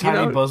idea of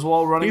Tiny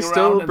Buzzwole running he's around.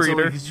 Still a breeder. And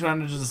so, like, he's trying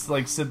to just,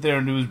 like, sit there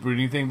and do his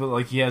breeding thing, but,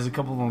 like, he has a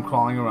couple of them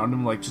crawling around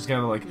him, like, just kind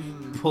of, like,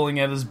 pulling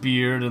at his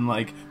beard and,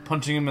 like,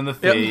 punching him in the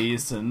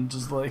face and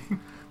just, like,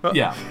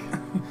 yeah.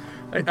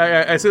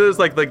 I see there's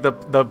like the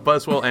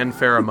Buzzwole and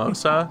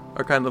Pheromosa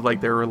are kind of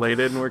like they're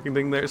related and working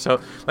thing there. So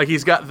like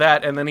he's got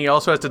that, and then he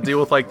also has to deal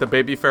with like the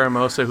baby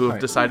Pheromosa who have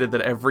decided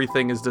that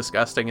everything is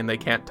disgusting and they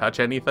can't touch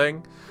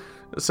anything.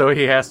 So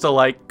he has to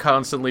like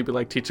constantly be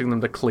like teaching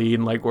them to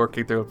clean, like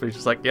working through it. But he's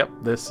just like, yep,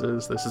 this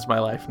is my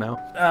life now.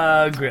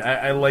 Great.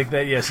 I like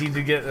that. Yes, he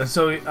did get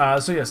so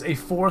yes, a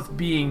fourth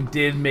being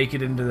did make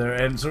it into there,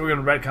 and so we're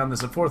gonna retcon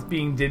this. A fourth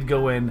being did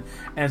go in,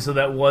 and so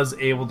that was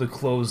able to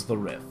close the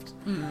rift.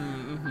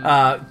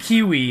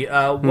 Kiwi,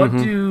 what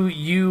do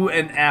you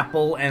and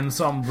Apple and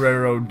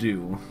Sombrero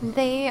do?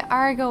 They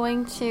are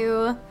going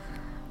to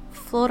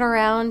float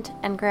around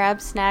and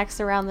grab snacks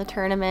around the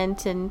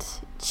tournament and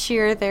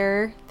cheer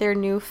their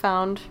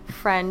newfound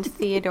friend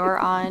Theodore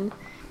on.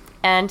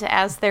 And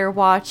as they're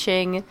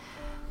watching,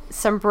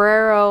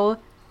 Sombrero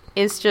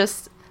is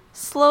just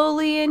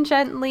slowly and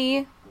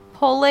gently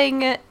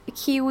pulling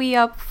Kiwi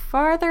up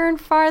farther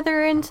and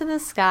farther into the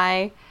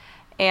sky,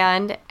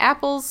 and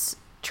Apple's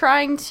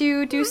trying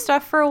to do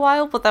stuff for a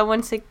while, but then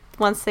once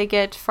they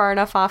get far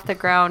enough off the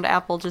ground,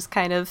 Apple just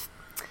kind of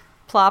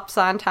plops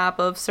on top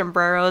of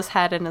Sombrero's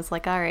head and is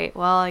like, all right,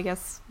 well, I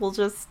guess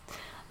let's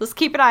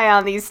keep an eye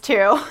on these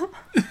two.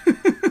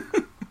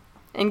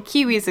 And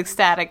Kiwi's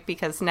ecstatic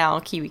because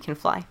now Kiwi can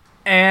fly.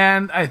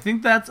 And I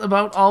think that's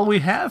about all we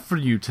have for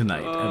you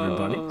tonight,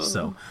 everybody.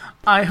 So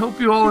I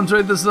hope you all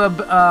enjoyed this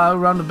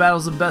round of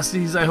Battles of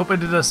Besties. I hope I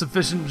did a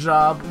sufficient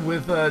job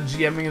with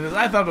GMing this.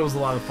 I thought it was a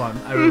lot of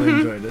fun. I really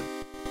enjoyed it.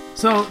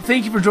 So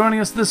thank you for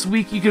joining us this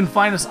week. You can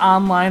find us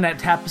online at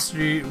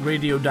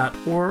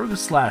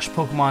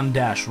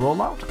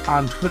tapestryradio.org/Pokemon-rollout.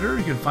 On Twitter,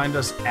 you can find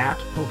us at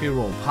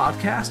PokeRoll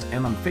Podcast,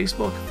 and on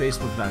Facebook,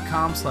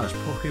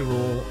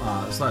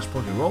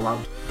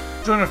 facebook.com/PokeRoll/PokeRollout.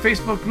 Join our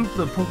Facebook group,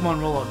 the Pokemon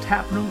Rollout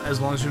Tap Room.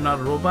 As long as you're not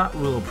a robot,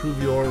 we'll approve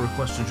your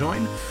request to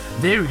join.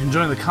 There, you can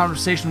join the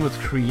conversation with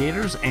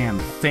creators and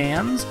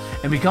fans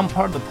and become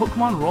part of the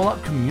Pokemon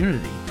Rollout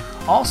community.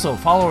 Also,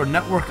 follow our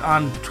network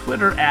on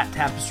Twitter at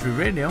Tapestry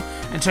Radio,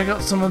 and check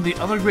out some of the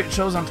other great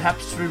shows on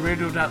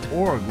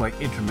tapestryradio.org, like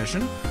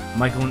Intermission,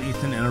 Michael and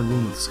Ethan in a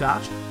Room with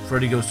Scotch,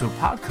 Freddy Goes to a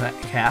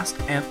Podcast,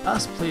 and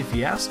Us Play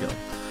Fiasco.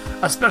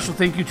 A special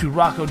thank you to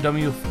Rocco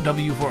W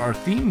for our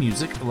theme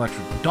music,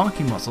 Electric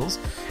Donkey Muscles,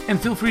 and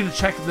feel free to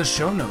check the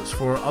show notes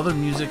for other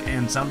music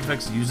and sound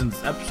effects used in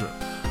this episode.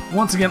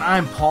 Once again,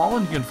 I'm Paul,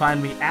 and you can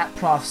find me at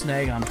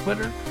ProfSnag on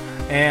Twitter,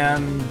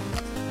 and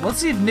let's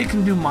see if Nick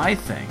can do my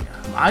thing.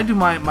 I do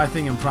my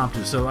thing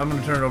impromptu, so I'm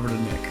going to turn it over to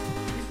Nick.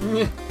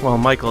 Well,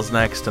 Michael's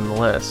next in the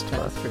list.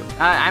 That's true.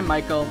 I'm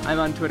Michael. I'm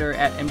on Twitter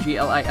at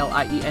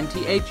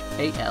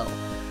MGLILIENTHAL,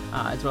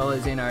 as well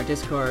as in our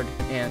Discord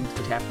and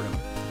the Tap Room.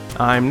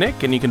 I'm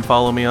Nick, and you can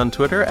follow me on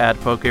Twitter at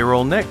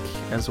PokeRollNick,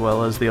 as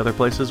well as the other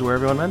places where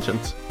everyone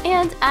mentions.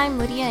 And I'm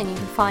Lydia, and you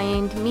can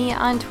find me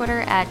on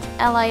Twitter at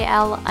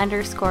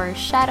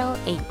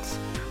LIL_Shadow8.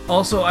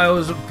 Also, I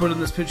always put in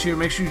this pitch here,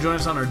 make sure you join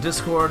us on our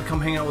Discord,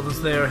 come hang out with us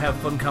there, have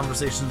fun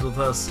conversations with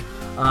us,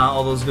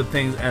 all those good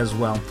things as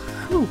well.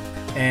 Ooh.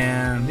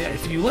 And yeah,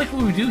 if you like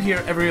what we do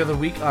here every other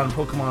week on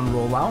Pokemon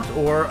Rollout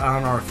or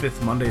on our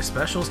 5th Monday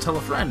specials, tell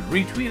a friend,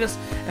 retweet us,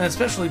 and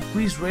especially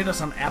please rate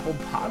us on Apple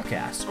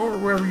Podcasts or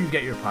wherever you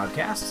get your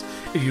podcasts.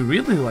 If you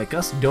really like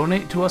us,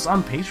 donate to us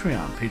on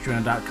Patreon,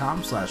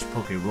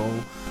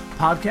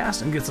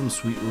 patreon.com/PokeRollPodcast, and get some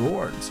sweet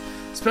rewards.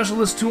 Special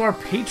list to our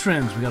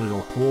patrons. We got a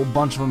whole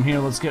bunch of them here.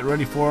 Let's get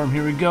ready for them.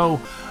 Here we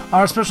go.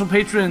 Our special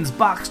patrons: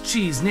 Box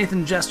Cheese,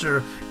 Nathan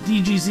Jester,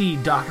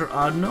 DGZ, Dr.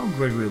 Odno,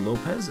 Gregory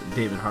Lopez,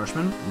 David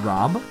Harshman,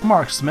 Rob,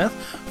 Mark Smith,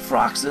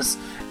 Froxus,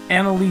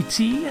 Annalie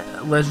T,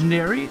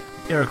 Legendary,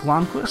 Eric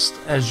Lundquist,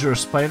 Azure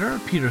Spider,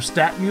 Peter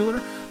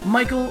Statmuller,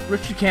 Michael,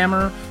 Richard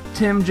Kammer,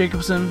 Tim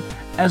Jacobson,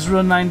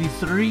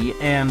 Ezra93,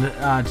 and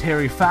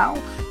Terry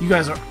Fowl. You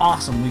guys are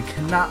awesome. We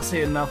cannot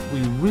say enough.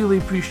 We really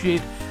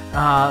appreciate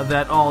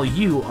that all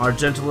you, our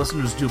gentle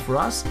listeners, do for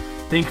us.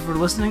 Thank you for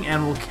listening,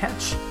 and we'll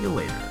catch you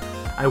later.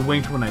 I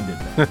winked when I did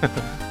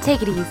that.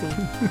 Take it easy.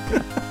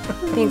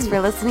 Thanks for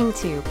listening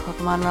to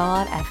Pokemon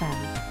Rollout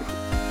FM.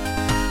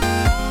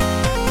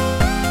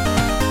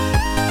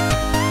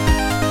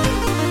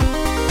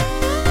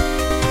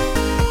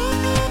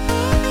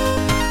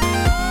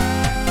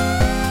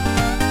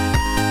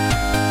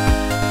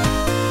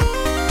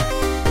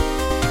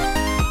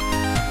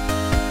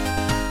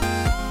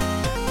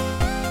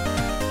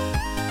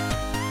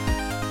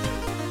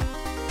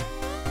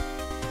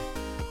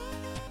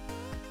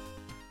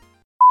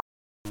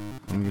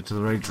 Get to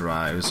the right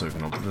drive so I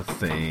can open the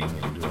thing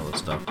and do all this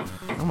stuff.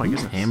 Oh my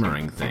goodness.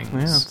 Hammering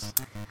things.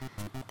 Yeah.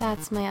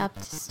 That's my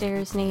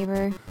upstairs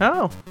neighbor.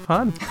 Oh,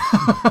 fun.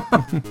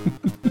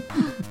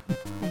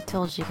 I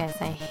told you guys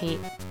I hate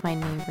my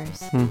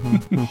neighbors. I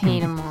hate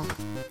them all.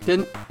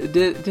 Didn't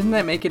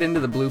that make it into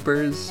the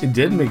bloopers? It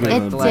did make it. It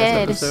into The the last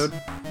did. episode.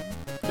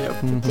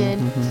 Yep. Did.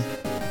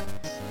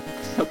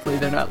 Hopefully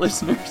they're not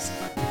listeners.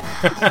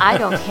 I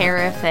don't care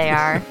if they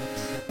are.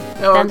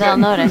 Oh, Then they'll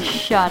okay. know to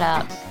shut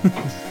up.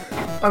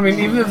 I mean,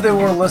 even if they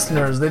were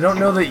listeners, they don't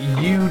know that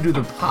you do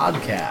the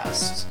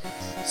podcast.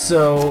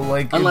 So,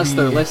 like, Unless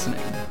they're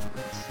listening.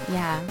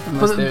 Yeah.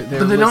 Unless But, they're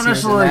but they don't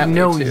listeners in necessarily that way,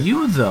 know too.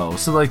 you though.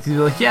 So like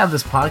you're like, yeah,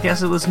 this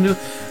podcast I listen to,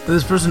 but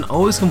this person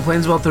always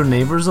complains about their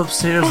neighbors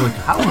upstairs. Like,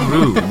 how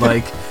rude!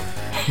 Like,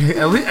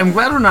 at least, I'm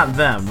glad we're not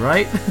them,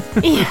 right?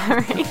 Yeah,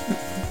 right.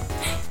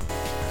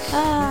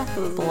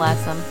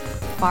 Bless them.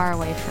 Far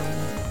away from me.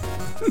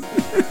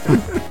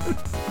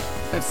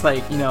 It's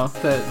like,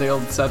 the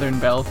old Southern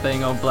Belle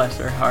thing, oh bless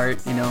her heart,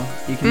 you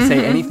can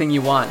say anything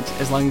you want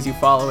as long as you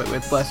follow it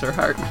with bless her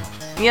heart.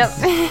 Yep.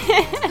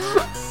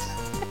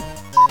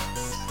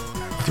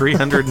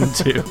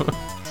 302.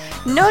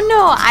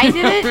 No, I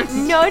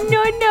didn't. No.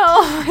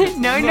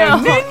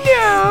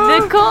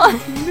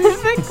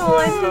 The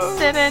colon just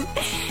didn't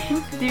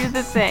do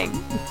the thing.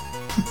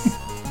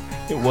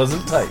 It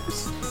wasn't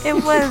types. It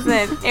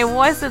wasn't. It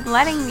wasn't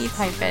letting me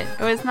type it.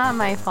 It was not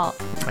my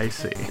fault. I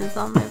see. It's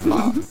not my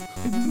fault.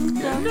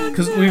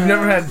 Because we've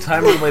never had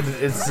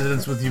time-related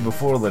incidents with you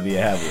before,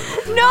 Lydia, have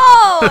we?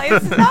 No,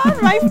 it's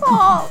not my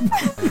fault.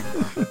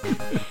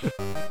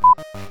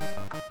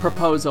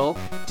 Proposal.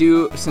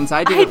 Since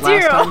I did I it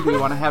last do. time, do we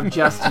want to have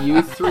just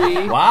you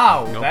three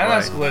Wow, Oh, that boy.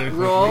 escalated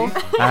roll?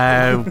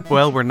 quickly.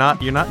 Well, you're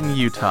not in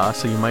Utah,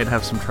 so you might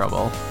have some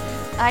trouble.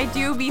 I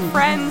do be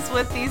friends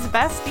with these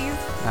besties.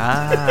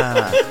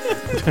 Ah.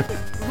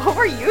 What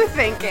were you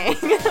thinking?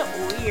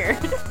 Weird.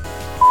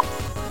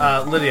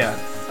 Lydia,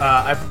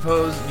 I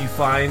propose you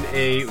find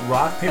a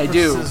rock, paper, I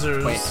do.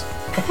 scissors. Wait.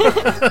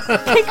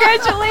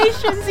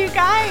 Congratulations, you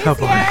guys! Oh,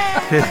 boy.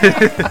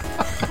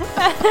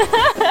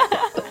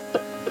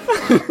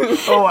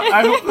 Oh,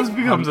 I hope this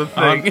becomes a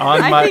thing.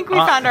 I think we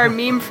found our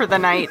meme for the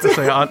night.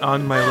 Say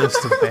on my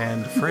list of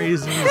banned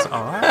phrases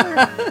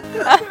are.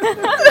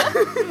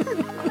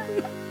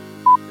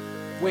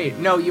 Wait,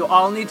 no, you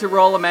all need to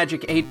roll a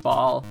magic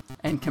 8-ball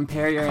and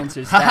compare your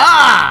answers back.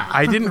 Ha!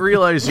 I didn't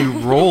realize you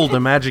rolled a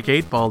magic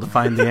 8-ball to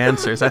find the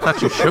answers. I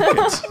thought you shook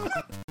it.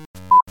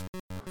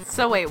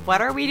 So wait, what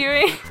are we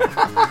doing?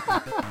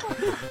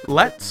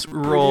 Let's We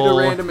need roll.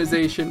 a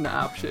randomization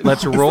option.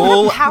 Let's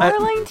roll.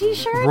 Powerline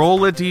t-shirt?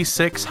 Roll a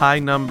d6, high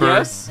number.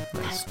 Yes.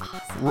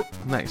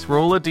 Nice.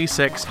 Roll a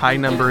d6, high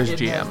number is It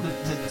GM.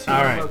 has the two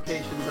All right.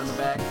 locations on the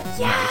back.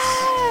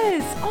 Yes!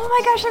 Oh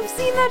my gosh, I've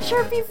seen that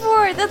shirt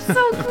before. That's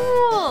so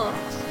cool.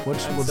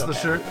 What's so the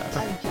shirt?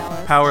 I'm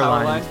jealous.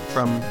 Powerline Powerline.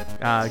 from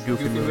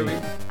Goofy Goofy Movie.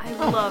 movie. I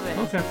love it.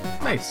 Okay,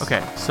 nice.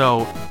 Okay,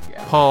 so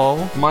Yeah.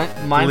 Paul. Mine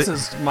Li-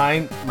 says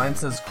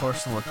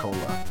Corsola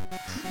Cola.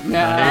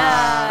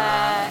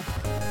 Nah.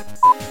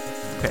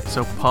 Okay,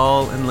 so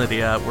Paul and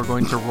Lydia, we're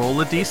going to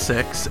roll a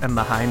d6, and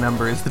the high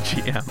number is the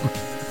GM.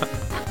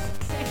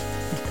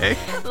 Okay.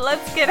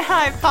 Let's get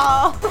high,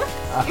 Paul.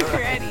 You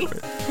ready?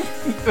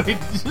 Wait,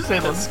 did you say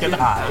let's get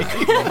high?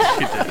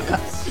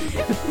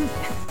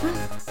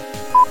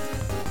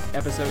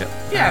 Episode.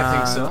 Yeah, I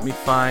think so. Let me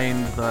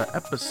find the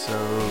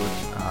episode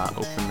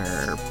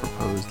opener,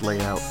 proposed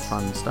layout,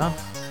 fun stuff.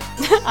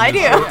 I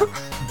do.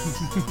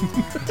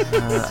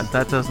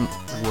 That doesn't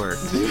work.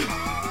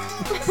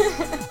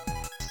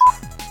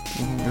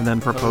 And then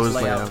proposed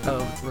layout.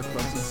 of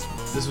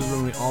Rookboxes. This was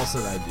when we all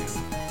said I do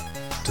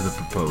to the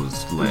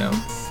proposed layout.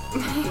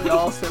 We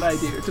all said I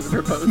do to the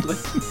proposed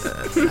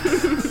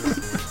list.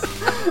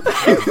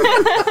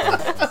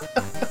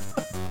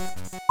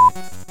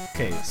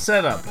 Okay,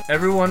 set up.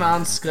 Everyone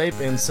on Skype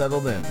and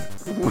settled in.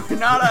 We're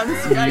not on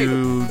Skype.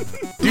 You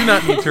do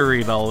not need to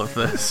read all of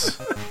this.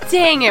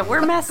 Dang it,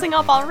 we're messing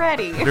up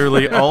already.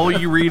 Literally, all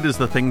you read is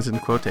the things in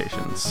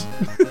quotations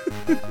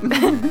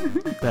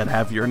that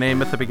have your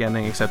name at the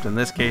beginning. Except in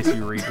this case,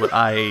 you read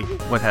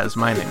what has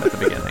my name at the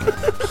beginning,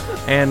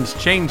 and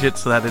change it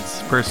so that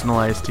it's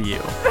personalized to you.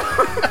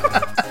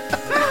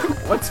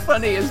 What's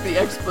funny is the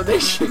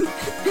explanation.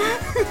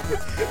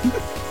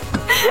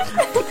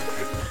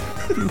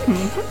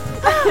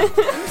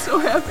 I'm so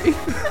happy.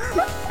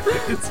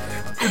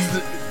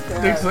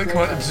 It's like, come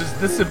on, it's just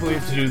this simple. You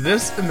have to do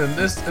this, and then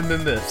this, and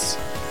then this.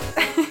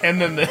 And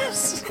then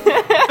this.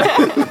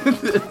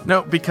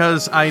 No,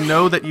 because I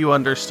know that you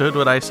understood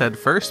what I said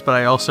first, but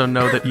I also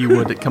know that you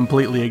would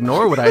completely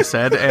ignore what I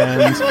said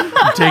and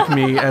take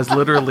me as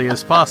literally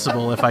as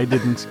possible if I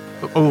didn't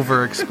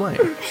over-explain.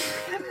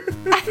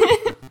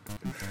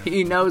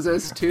 He knows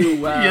us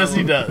too well. Yes,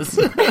 he does.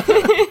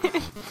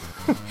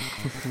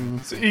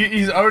 So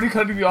he's already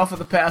cutting me off at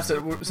the pass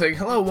and saying,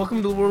 "Hello,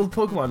 welcome to the world of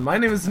Pokemon. My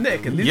name is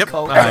Nick, and these Yep,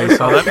 call I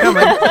saw that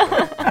coming.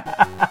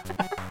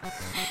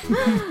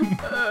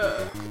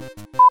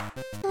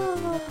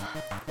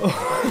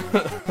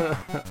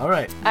 All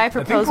right. I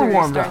propose we're we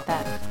warmed restart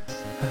up.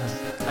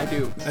 that. I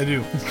do. I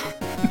do.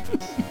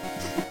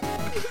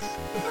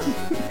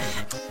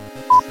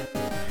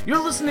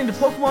 You're listening to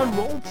Pokemon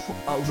Roll.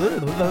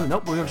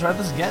 Nope, we're gonna try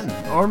this again,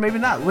 or maybe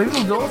not. Maybe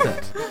we'll go with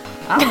it.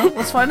 I don't know.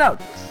 Let's find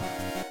out.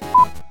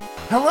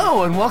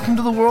 Hello and welcome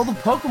to the world of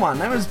Pokemon.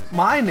 That was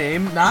my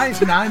name,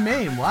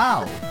 Name.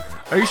 Wow.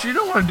 Are you sure you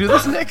don't want to do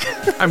this, Nick?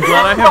 I'm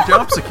glad I have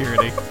job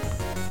security.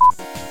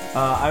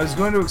 I was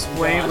going to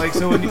explain, like,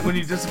 so when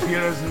you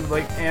disappeared, I was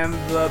like, and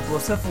the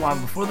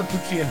Blacephalon, before the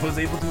Poochyena was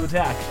able to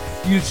attack,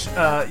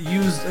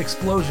 used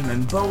explosion,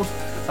 and both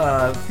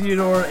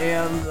Theodore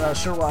and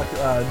Sherlock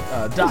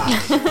died.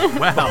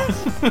 Wow.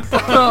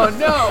 Oh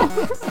no!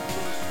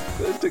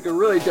 This took a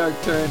really dark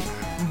turn.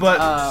 But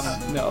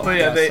no. but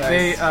yeah,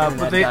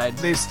 sorry.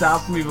 they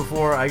stopped me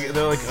before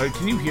they're like,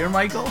 "Can you hear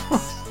Michael?"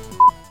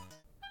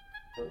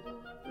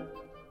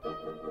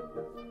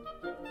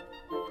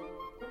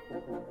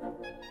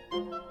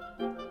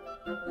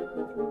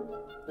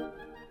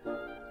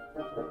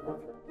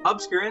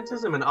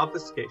 Obscurantism and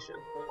obfuscation.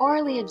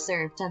 Orally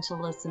observed, gentle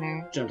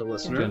listener. Gentle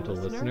listener. Gentle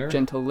listener.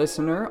 Gentle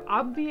listener.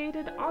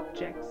 Obviated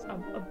objects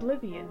of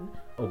oblivion.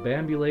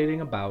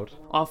 Obambulating about.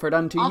 Offered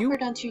unto you.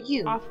 Offered unto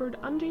you. Offered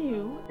unto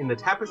you. In the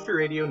Tapestry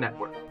Radio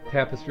Network.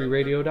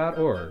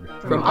 TapestryRadio.org.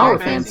 From our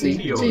fancy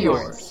to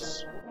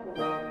yours.